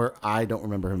point where I don't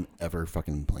remember him ever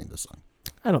fucking playing this song.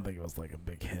 I don't think it was a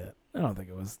big hit. I don't think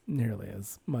it was nearly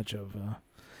as much of a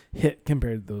hit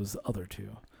compared to those other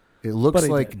two. It looks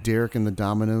like Derek and the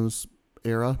Dominoes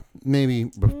era.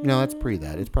 Maybe. No, that's pre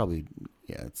that. It's probably,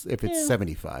 if it's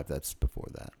 75, that's before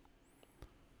that.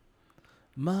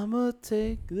 Mama,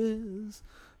 take this.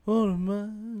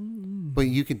 But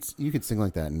you could sing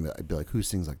like that and I'd be like, who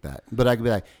sings like that? But I could be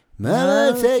like,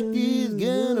 Mama, take this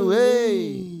gun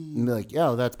away. And be like,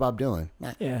 yo, that's Bob Dylan.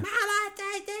 Yeah. Mama,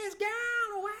 take this gun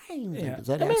away. Yeah. Is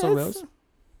that Axl Rose?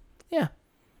 Yeah.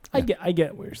 I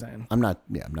get what you're saying. I'm not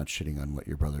shitting on what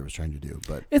your brother was trying to do,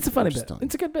 but it's a funny bit.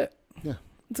 It's a good bit. Yeah.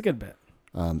 It's a good bit.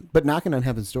 But Knocking on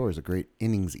Heaven's Door is a great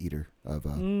innings eater of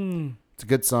it's a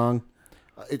good song.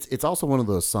 It's also one of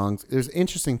those songs. There's an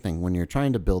interesting thing when you're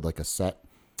trying to build a set,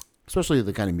 especially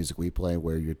the kind of music we play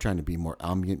where you're trying to be more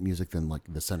ambient music than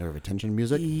the center of attention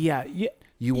music. Yeah.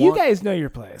 You guys know your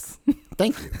place.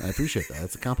 Thank you. I appreciate that.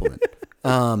 That's a compliment.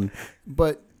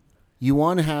 But you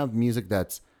want to have music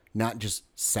that's not just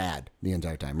sad the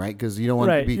entire time, right? Because you don't want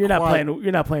to be quiet.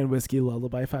 You're not playing Whiskey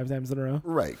Lullaby 5 times in a row.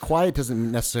 Right. Quiet doesn't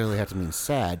necessarily have to mean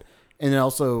sad. And then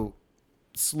also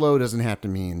slow doesn't have to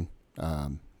mean,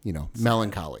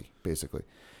 melancholy, basically.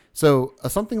 So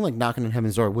something like Knocking on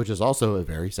Heaven's Door, which is also a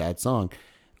very sad song,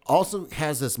 also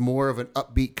has this more of an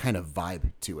upbeat kind of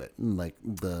vibe to it, and like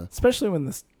the especially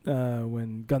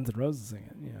when Guns N' Roses sing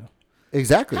it. You know,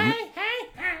 exactly.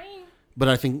 But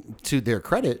I think to their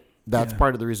credit, that's Yeah.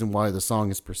 part of the reason why the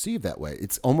song is perceived that way.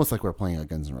 It's almost like we're playing a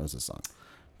Guns N' Roses song.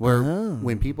 Where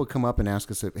when people come up and ask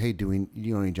us, if, "Hey, do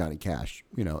you know any Johnny Cash?"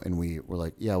 You know, and we're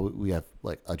like, "Yeah, we have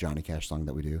like a Johnny Cash song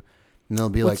that we do," and they'll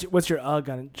be like, what's your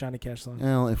on Johnny Cash song?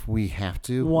 "Well, if we have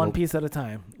to, One piece at a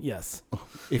time. Yes.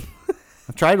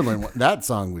 I've tried to learn that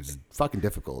song, which is fucking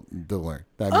difficult to learn.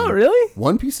 I mean, Oh, really?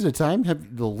 One piece at a time.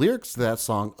 Have the lyrics to that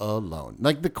song alone,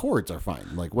 like the chords are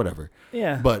fine, like whatever.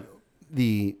 Yeah. But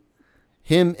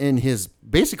him and his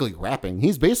basically rapping.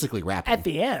 He's basically rapping At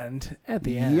the end.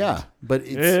 Yeah, but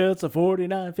It's a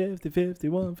 49, 50,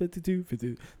 51, 52,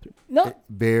 53. No.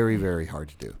 very, very hard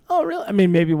to do. Oh, really? I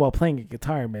mean, maybe while playing a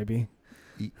guitar, maybe.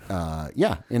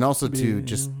 Yeah, and also to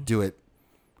just do it.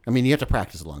 I mean, you have to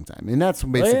practice a long time, and that's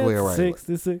basically where I.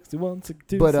 60, 61,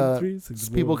 62, But 63,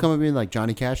 64. people come up and be like,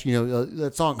 Johnny Cash, you know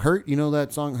that song "Hurt." You know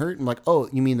that song "Hurt," and I'm like, oh,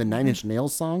 you mean the Nine Inch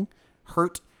Nails song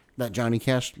 "Hurt"? That Johnny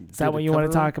Cash. Is that what you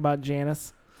want to talk about,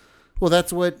 Janice? Well,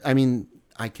 that's what I mean.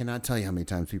 I cannot tell you how many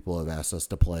times people have asked us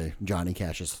to play Johnny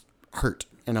Cash's "Hurt,"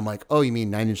 and I'm like, oh, you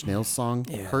mean Nine Inch Nails song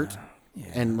 "Hurt"? Yeah.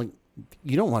 And like,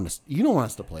 you don't want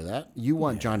us to play that. You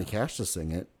want Johnny Cash to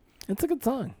sing it. It's a good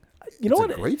song. You know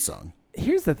what? It's a great song.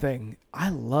 Here's the thing. I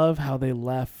love how they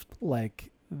left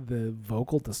like the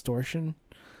vocal distortion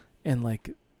and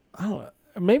like I don't know.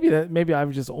 Maybe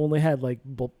I've just only had like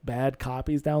bad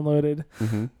copies downloaded.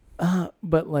 Mm-hmm.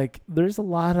 But like there's a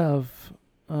lot of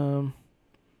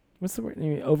what's the word?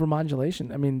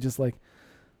 Overmodulation. I mean, just like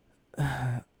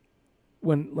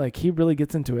when like he really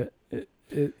gets into it.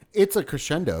 It's a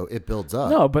crescendo. It builds up.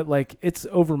 No, but like it's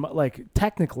over. Like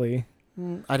technically.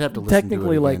 I'd have to listen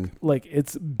to it again. like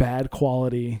it's bad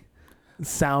quality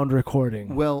sound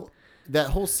recording. Well, that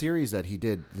whole series that he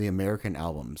did, the American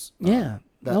albums. Yeah,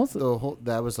 that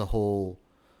was a whole.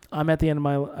 I'm at the end of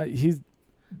my.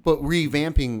 But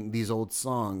revamping these old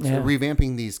songs, Yeah. or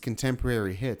revamping these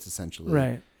contemporary hits, essentially,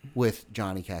 Right. with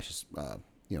Johnny Cash's,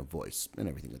 voice and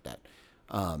everything like that.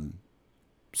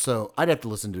 So I'd have to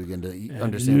listen to it again to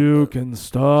understand. You can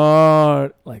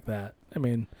start like that. I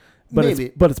mean, but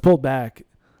Maybe. it's pulled back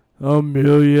a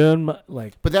million.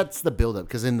 Like, But that's the buildup,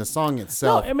 because in the song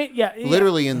itself, no, I mean, yeah,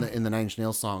 literally in the Nine Inch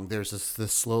Nails song, there's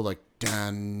this slow like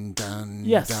dun dun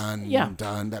Yes. dun Yeah.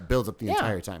 dun that builds up the Yeah.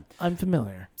 entire time. I'm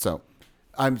familiar. So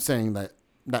I'm saying that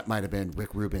might have been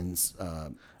Rick Rubin's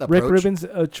approach. Rick Rubin's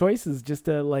choices just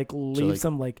to like leave like,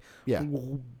 some like yeah.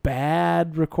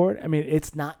 bad record. I mean,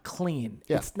 it's not clean.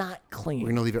 Yeah. It's not clean. We're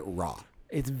gonna leave it raw.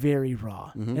 It's very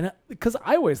raw, and because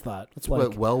I always thought It's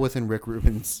like, well within Rick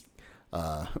Rubin's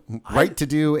right to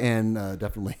do, and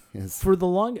definitely is. for the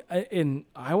long and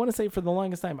I want to say for the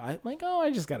longest time, I like, oh,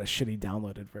 I just got a shitty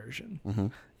downloaded version. Mm-hmm.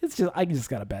 It's just I just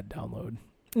got a bad download,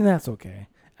 and that's okay.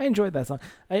 I enjoyed that song.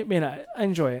 I mean, I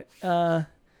enjoy it.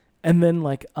 And then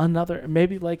like another,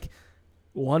 maybe like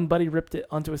one buddy ripped it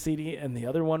onto a CD, and the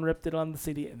other one ripped it on the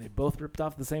CD, and they both ripped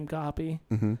off the same copy,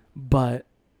 Mm-hmm. but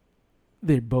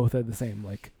they both had the same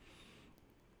like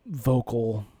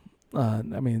vocal. I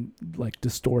mean, like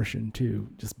distortion too,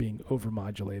 just being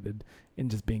overmodulated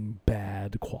and just being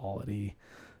bad quality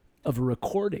of a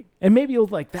recording. And maybe it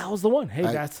was like that was the one. Hey,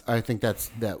 guys. I think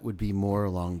that would be more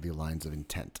along the lines of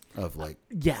intent of like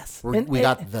Yes, we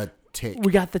got the take,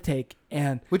 we got the take,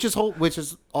 and which is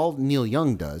all Neil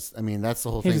Young does. I mean, that's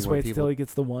the whole he thing. just where waits people, till he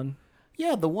gets the one.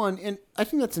 yeah, the one, and I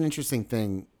think that's an interesting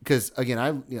thing because again,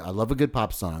 I love a good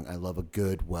pop song. I love a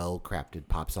good, well crafted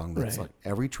pop song that's Right. like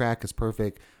every track is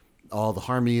perfect, all the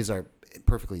harmonies are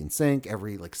perfectly in sync,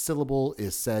 every like syllable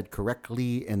is said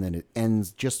correctly, and then it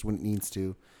ends just when it needs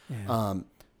to. Yeah.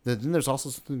 Then there's also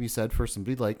something to be said for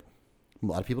somebody like a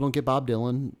lot of people don't get Bob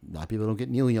Dylan, a lot of people don't get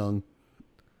Neil Young,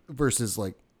 versus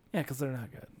like Yeah, because they're not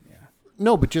good. Yeah.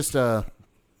 no, but just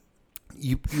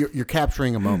you're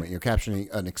capturing a moment, you're capturing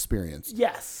an experience.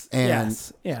 Yes. And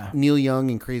yes. Yeah. Neil Young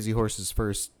and Crazy Horse's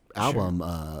first album,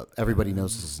 Everybody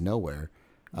Knows This Is Nowhere.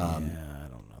 Yeah, I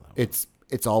don't know that.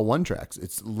 It's all one tracks.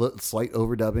 It's slight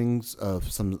overdubbings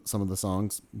of some of the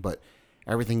songs, but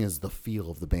everything is the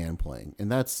feel of the band playing,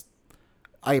 and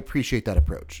I appreciate that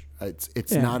approach.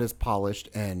 It's not as polished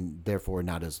and therefore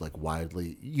not as like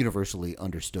widely universally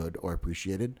understood or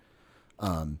appreciated.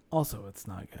 Also, it's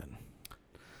not good.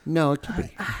 No, it could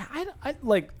be. I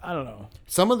don't know.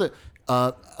 Some of the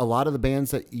a lot of the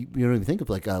bands that you don't even think of,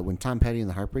 like when Tom Petty and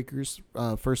the Heartbreakers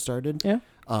first started, Yeah.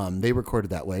 They recorded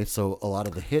that way. So a lot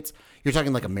of the hits, you're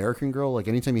talking like American Girl, like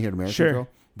anytime you hear American Sure. Girl,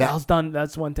 That was done.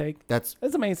 That's one take. that's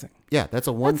That's amazing. yeah, that's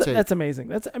a one take. That's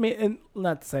amazing. I mean, and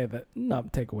not to say that,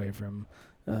 not take away from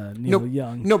Neil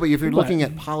Young. No, but if you're looking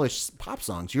at polished pop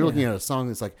songs, you're looking at a song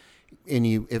that's like, and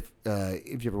if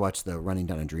you ever watched the Running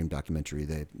Down a Dream documentary,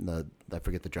 I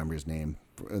forget the drummer's name,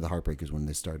 the Heartbreakers when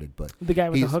they started, but the guy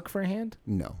with the hook for a hand.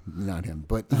 No, not him.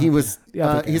 But he was.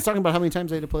 He's talking about how many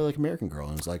times they had to play like American Girl,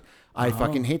 and it's like I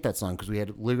fucking hate that song because we had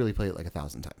to literally play it like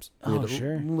 1,000 times. We had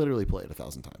to literally play it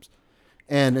 1,000 times,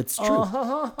 and it's true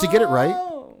to get it right.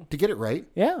 To get it right,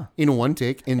 in one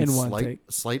take, in slight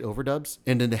overdubs,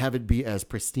 and then to have it be as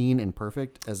pristine and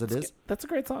perfect as it is. That's a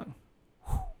great song.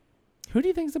 Who do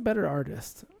you think is a better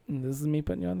artist? And this is me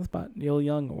putting you on the spot. Neil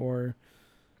Young or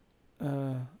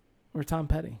Tom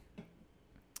Petty?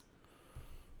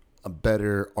 A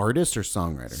better artist or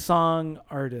songwriter? Song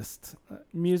artist,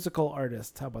 musical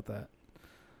artist. How about that?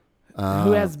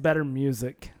 Who has better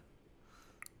music?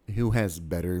 Who has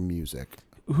better music?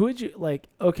 Who would you like?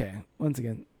 Okay, once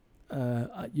again.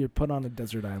 You're put on a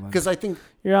desert island. Because I think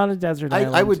you're on a desert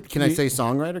island. I would. Can I say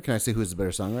songwriter? Can I say who's a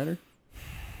better songwriter?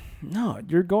 No,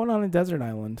 you're going on a desert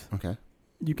island. Okay.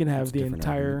 You can have the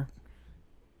entire,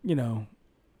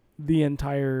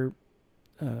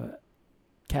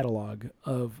 catalog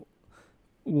of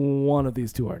one of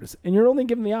these two artists, and you're only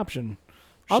given the option.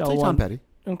 I'll take Tom Petty.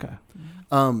 Okay.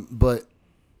 But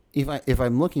if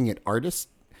I'm looking at artists.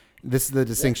 This is the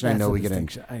distinction I know we get in.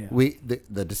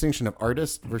 The distinction of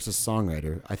artist versus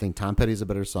songwriter. I think Tom Petty's a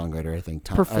better songwriter.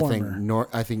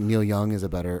 I think Neil Young is a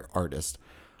better artist.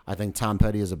 I think Tom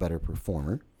Petty is a better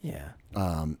performer. Yeah.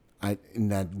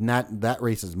 That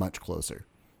race is much closer.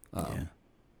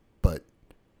 But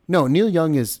no, Neil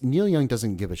Young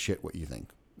doesn't give a shit what you think,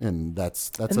 and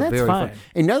that's very fun.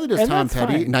 And neither does Tom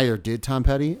Petty. Fine. Neither did Tom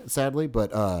Petty, sadly.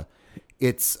 But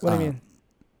it's what do you mean?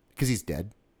 Because he's dead.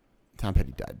 Tom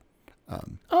Petty died.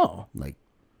 Like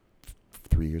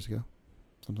 3 years ago,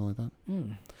 something like that.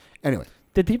 Anyway,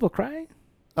 did people cry?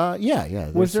 Yeah.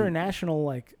 Was there a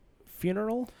national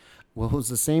funeral? Well, it was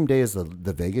the same day as the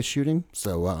Vegas shooting,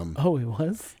 so it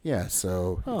was. Yeah,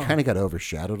 so it kind of got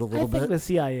overshadowed a little bit. I think the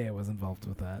CIA was involved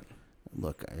with that.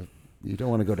 Look, you don't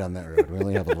want to go down that road. We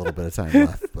only have a little bit of time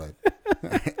left, but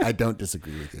I don't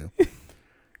disagree with you.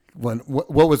 What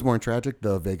was more tragic,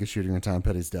 the Vegas shooting or Tom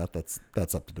Petty's death?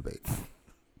 That's up to debate.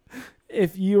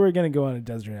 If you were going to go on a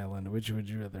desert island, which would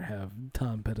you rather have,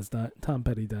 Tom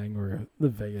Petty dying or the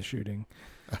Vegas shooting?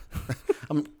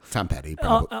 Tom Petty,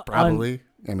 probably.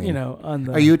 I mean,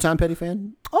 are you a Tom Petty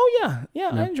fan? Oh yeah.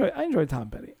 I enjoy Tom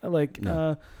Petty.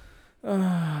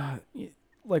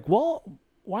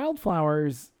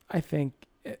 Wildflowers. I think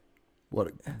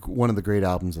one of the great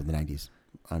albums of the '90s.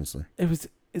 Honestly,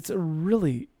 it's a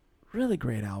really, really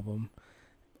great album.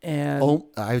 And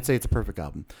I would say it's a perfect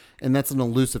album, and that's an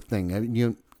elusive thing.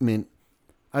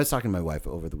 I was talking to my wife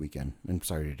over the weekend. I'm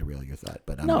sorry to derail your thought,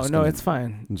 but it's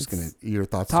fine. I'm just gonna your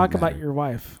thoughts. Talk about your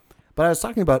wife. But I was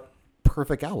talking about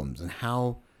perfect albums and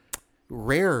how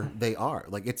rare they are.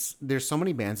 Like there's so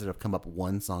many bands that have come up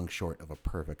one song short of a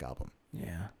perfect album.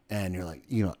 Yeah, and you're like,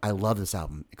 I love this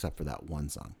album except for that one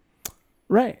song.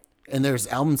 Right. And there's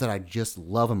albums that I just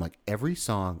love. I'm like, every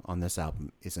song on this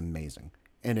album is amazing.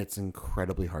 And it's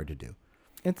incredibly hard to do.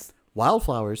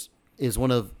 Wildflowers is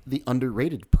one of the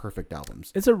underrated perfect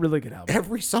albums. It's a really good album.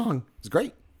 Every song is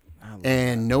great.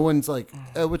 And no one's like,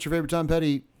 what's your favorite Tom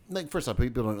Petty? Like, first off,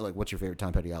 people don't know, like, what's your favorite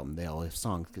Tom Petty album? They all have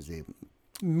songs because they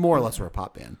more or less are a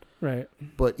pop band. Right.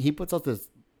 But he puts out this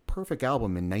perfect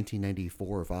album in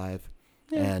 1994 or 5.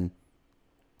 Yeah. And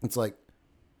it's like,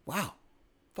 wow,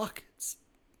 fuck.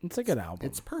 It's a good album.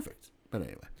 It's perfect. But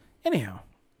anyway. Anyhow,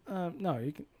 no,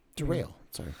 you can... Derail.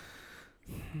 Sorry.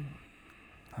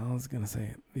 I was going to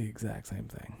say the exact same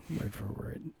thing, word for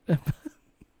word.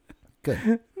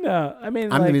 Good. No, I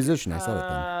mean, I'm the musician. I said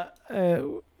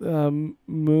it then.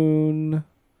 Moon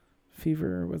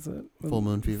Fever, was it? Full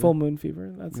Moon Fever. Full Moon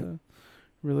Fever. That's a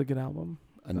really good album.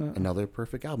 Another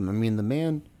perfect album. I mean, the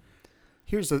man.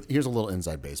 Here's a little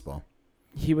inside baseball.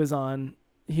 He was in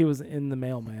The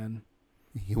Mailman.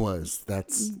 He was.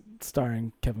 That's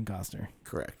starring Kevin Costner.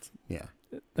 Correct. Yeah.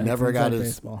 That's never got his.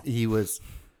 Baseball. He was.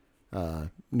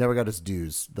 Never got his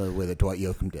dues the way that Dwight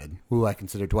Yoakam did. Who I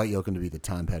consider Dwight Yoakam to be the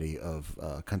Tom Petty of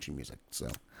country music. So,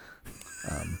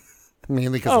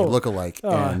 mainly because they look alike,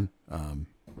 and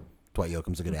Dwight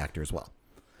Yoakam's a good actor as well.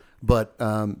 But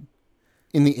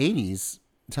in the '80s,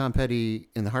 Tom Petty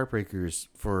and the Heartbreakers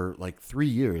for like 3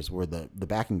 years were the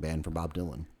backing band for Bob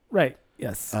Dylan. Right.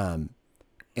 Yes.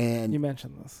 And you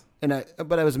mentioned this,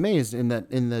 but I was amazed in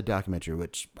the documentary,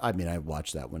 which I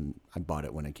watched that when I bought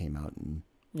it when it came out in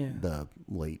the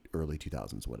early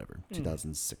 2000s, whatever,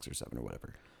 2006 or 7 or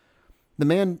whatever. The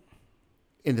man,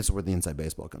 and this is where the inside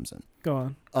baseball comes in. Go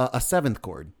on. A seventh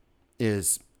chord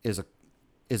is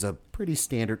is a pretty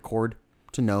standard chord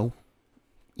to know.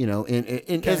 You know,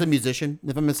 as a musician,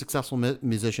 if I'm a successful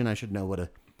musician, I should know what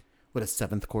a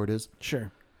seventh chord is.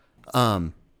 Sure.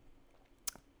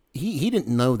 He didn't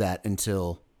know that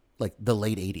until like the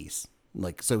late 80s.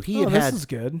 Like, so this is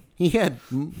good. He had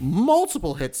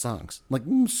multiple hit songs, like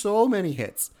so many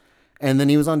hits. And then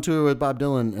he was on tour with Bob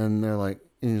Dylan, and they're like,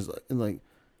 and he's like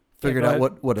figured out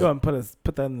what go and put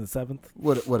that in the seventh.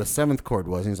 What a seventh chord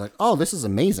was. And he's like, oh, this is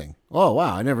amazing. Oh,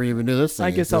 wow, I never even knew this thing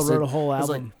I guess existed. I wrote a whole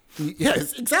album. Like,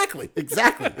 yes, exactly. It's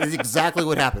exactly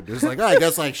what happened. It was like, oh, I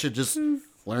guess I should just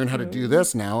learn how to do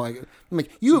this now. I'm like,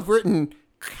 you have written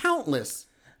countless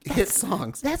hit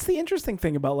songs. That's the interesting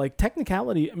thing about like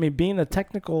technicality. I mean, being a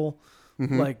technical,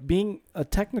 like being a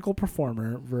technical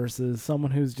performer versus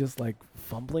someone who's just like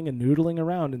fumbling and noodling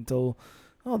around until,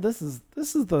 oh, this is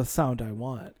the sound I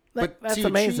want. That's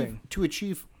amazing. To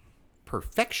achieve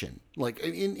perfection, like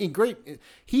in great,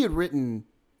 he had written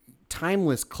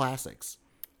timeless classics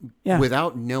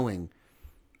without knowing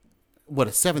what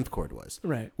a seventh chord was,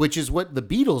 right? Which is what the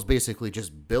Beatles basically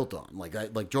just built on.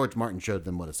 Like George Martin showed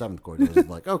them what a seventh chord was.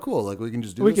 Like, oh, cool! Like we can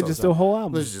just do. We could just do a whole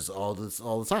album. This is just all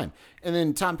the time. And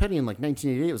then Tom Petty in like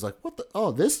 1988 was like, what the?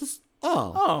 Oh, this is.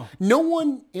 Oh. No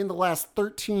one in the last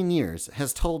 13 years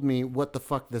has told me what the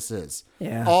fuck this is.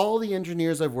 Yeah. All the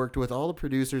engineers I've worked with, all the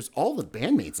producers, all the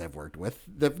bandmates I've worked with,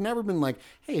 they've never been like,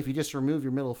 hey, if you just remove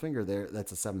your middle finger there,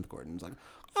 that's a seventh chord. And it's like,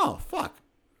 oh, fuck.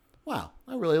 Wow.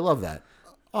 I really love that.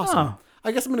 Awesome. Oh.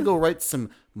 I guess I'm going to go write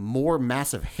some more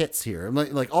massive hits here.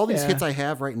 Like all these hits I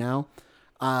have right now,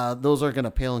 those are going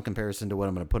to pale in comparison to what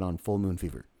I'm going to put on Full Moon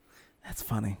Fever. That's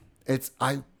funny.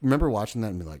 I remember watching that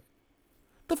and be like,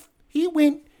 he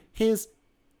went his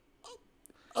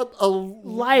a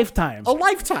lifetime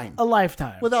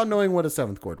without knowing what a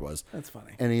seventh chord was. That's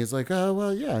funny. And he's like, oh,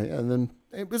 well, yeah. And then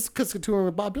it was because of touring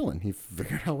with Bob Dylan. He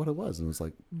figured out what it was and was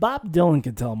like, Bob Dylan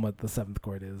can tell him what the seventh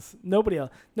chord is. Nobody else,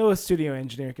 no studio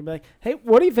engineer can be like, hey,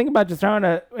 what do you think about just throwing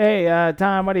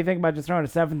Tom, what do you think about just throwing a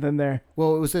seventh in there?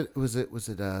 Well, was it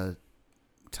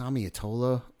Tommy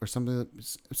Attola or something?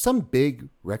 Some big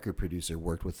record producer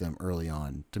worked with them early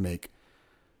on to make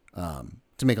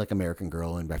like American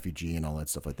Girl and Refugee and all that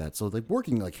stuff like that. So like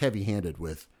working like heavy handed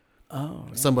with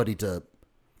somebody to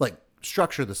like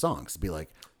structure the songs, to be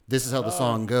like, this is how the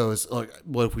song goes. Like,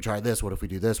 what if we try this? What if we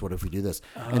do this? What if we do this?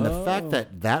 And the fact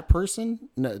that person,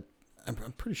 no, I'm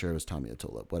pretty sure it was Tommy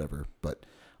Attola, whatever. But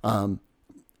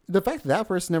the fact that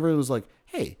person never was like,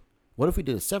 hey, what if we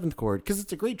did a seventh chord? Because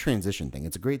it's a great transition thing.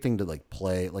 It's a great thing to like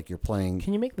play, like you're playing.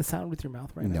 Can you make the sound with your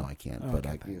mouth right now? No, I can't. But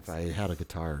if I had a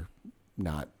guitar,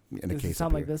 not in a Does case. It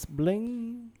sound like this?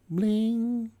 Bling,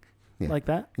 bling, like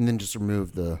that. And then just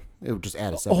remove it would just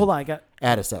add a seventh. Hold on,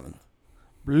 add a seventh.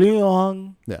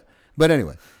 Bling. Yeah, but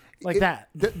anyway, like that.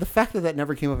 The fact that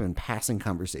never came up in passing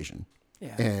conversation.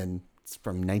 Yeah, and it's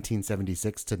from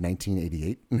 1976 to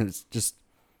 1988, and it's just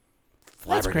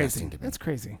that's crazy. To me. That's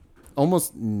crazy.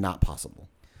 Almost not possible.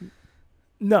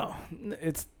 No,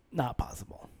 it's not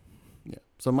possible. Yeah.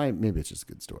 So maybe it's just a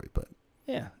good story, but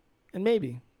yeah, and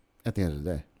maybe at the end of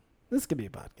the day, this could be a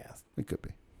podcast. It could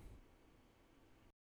be.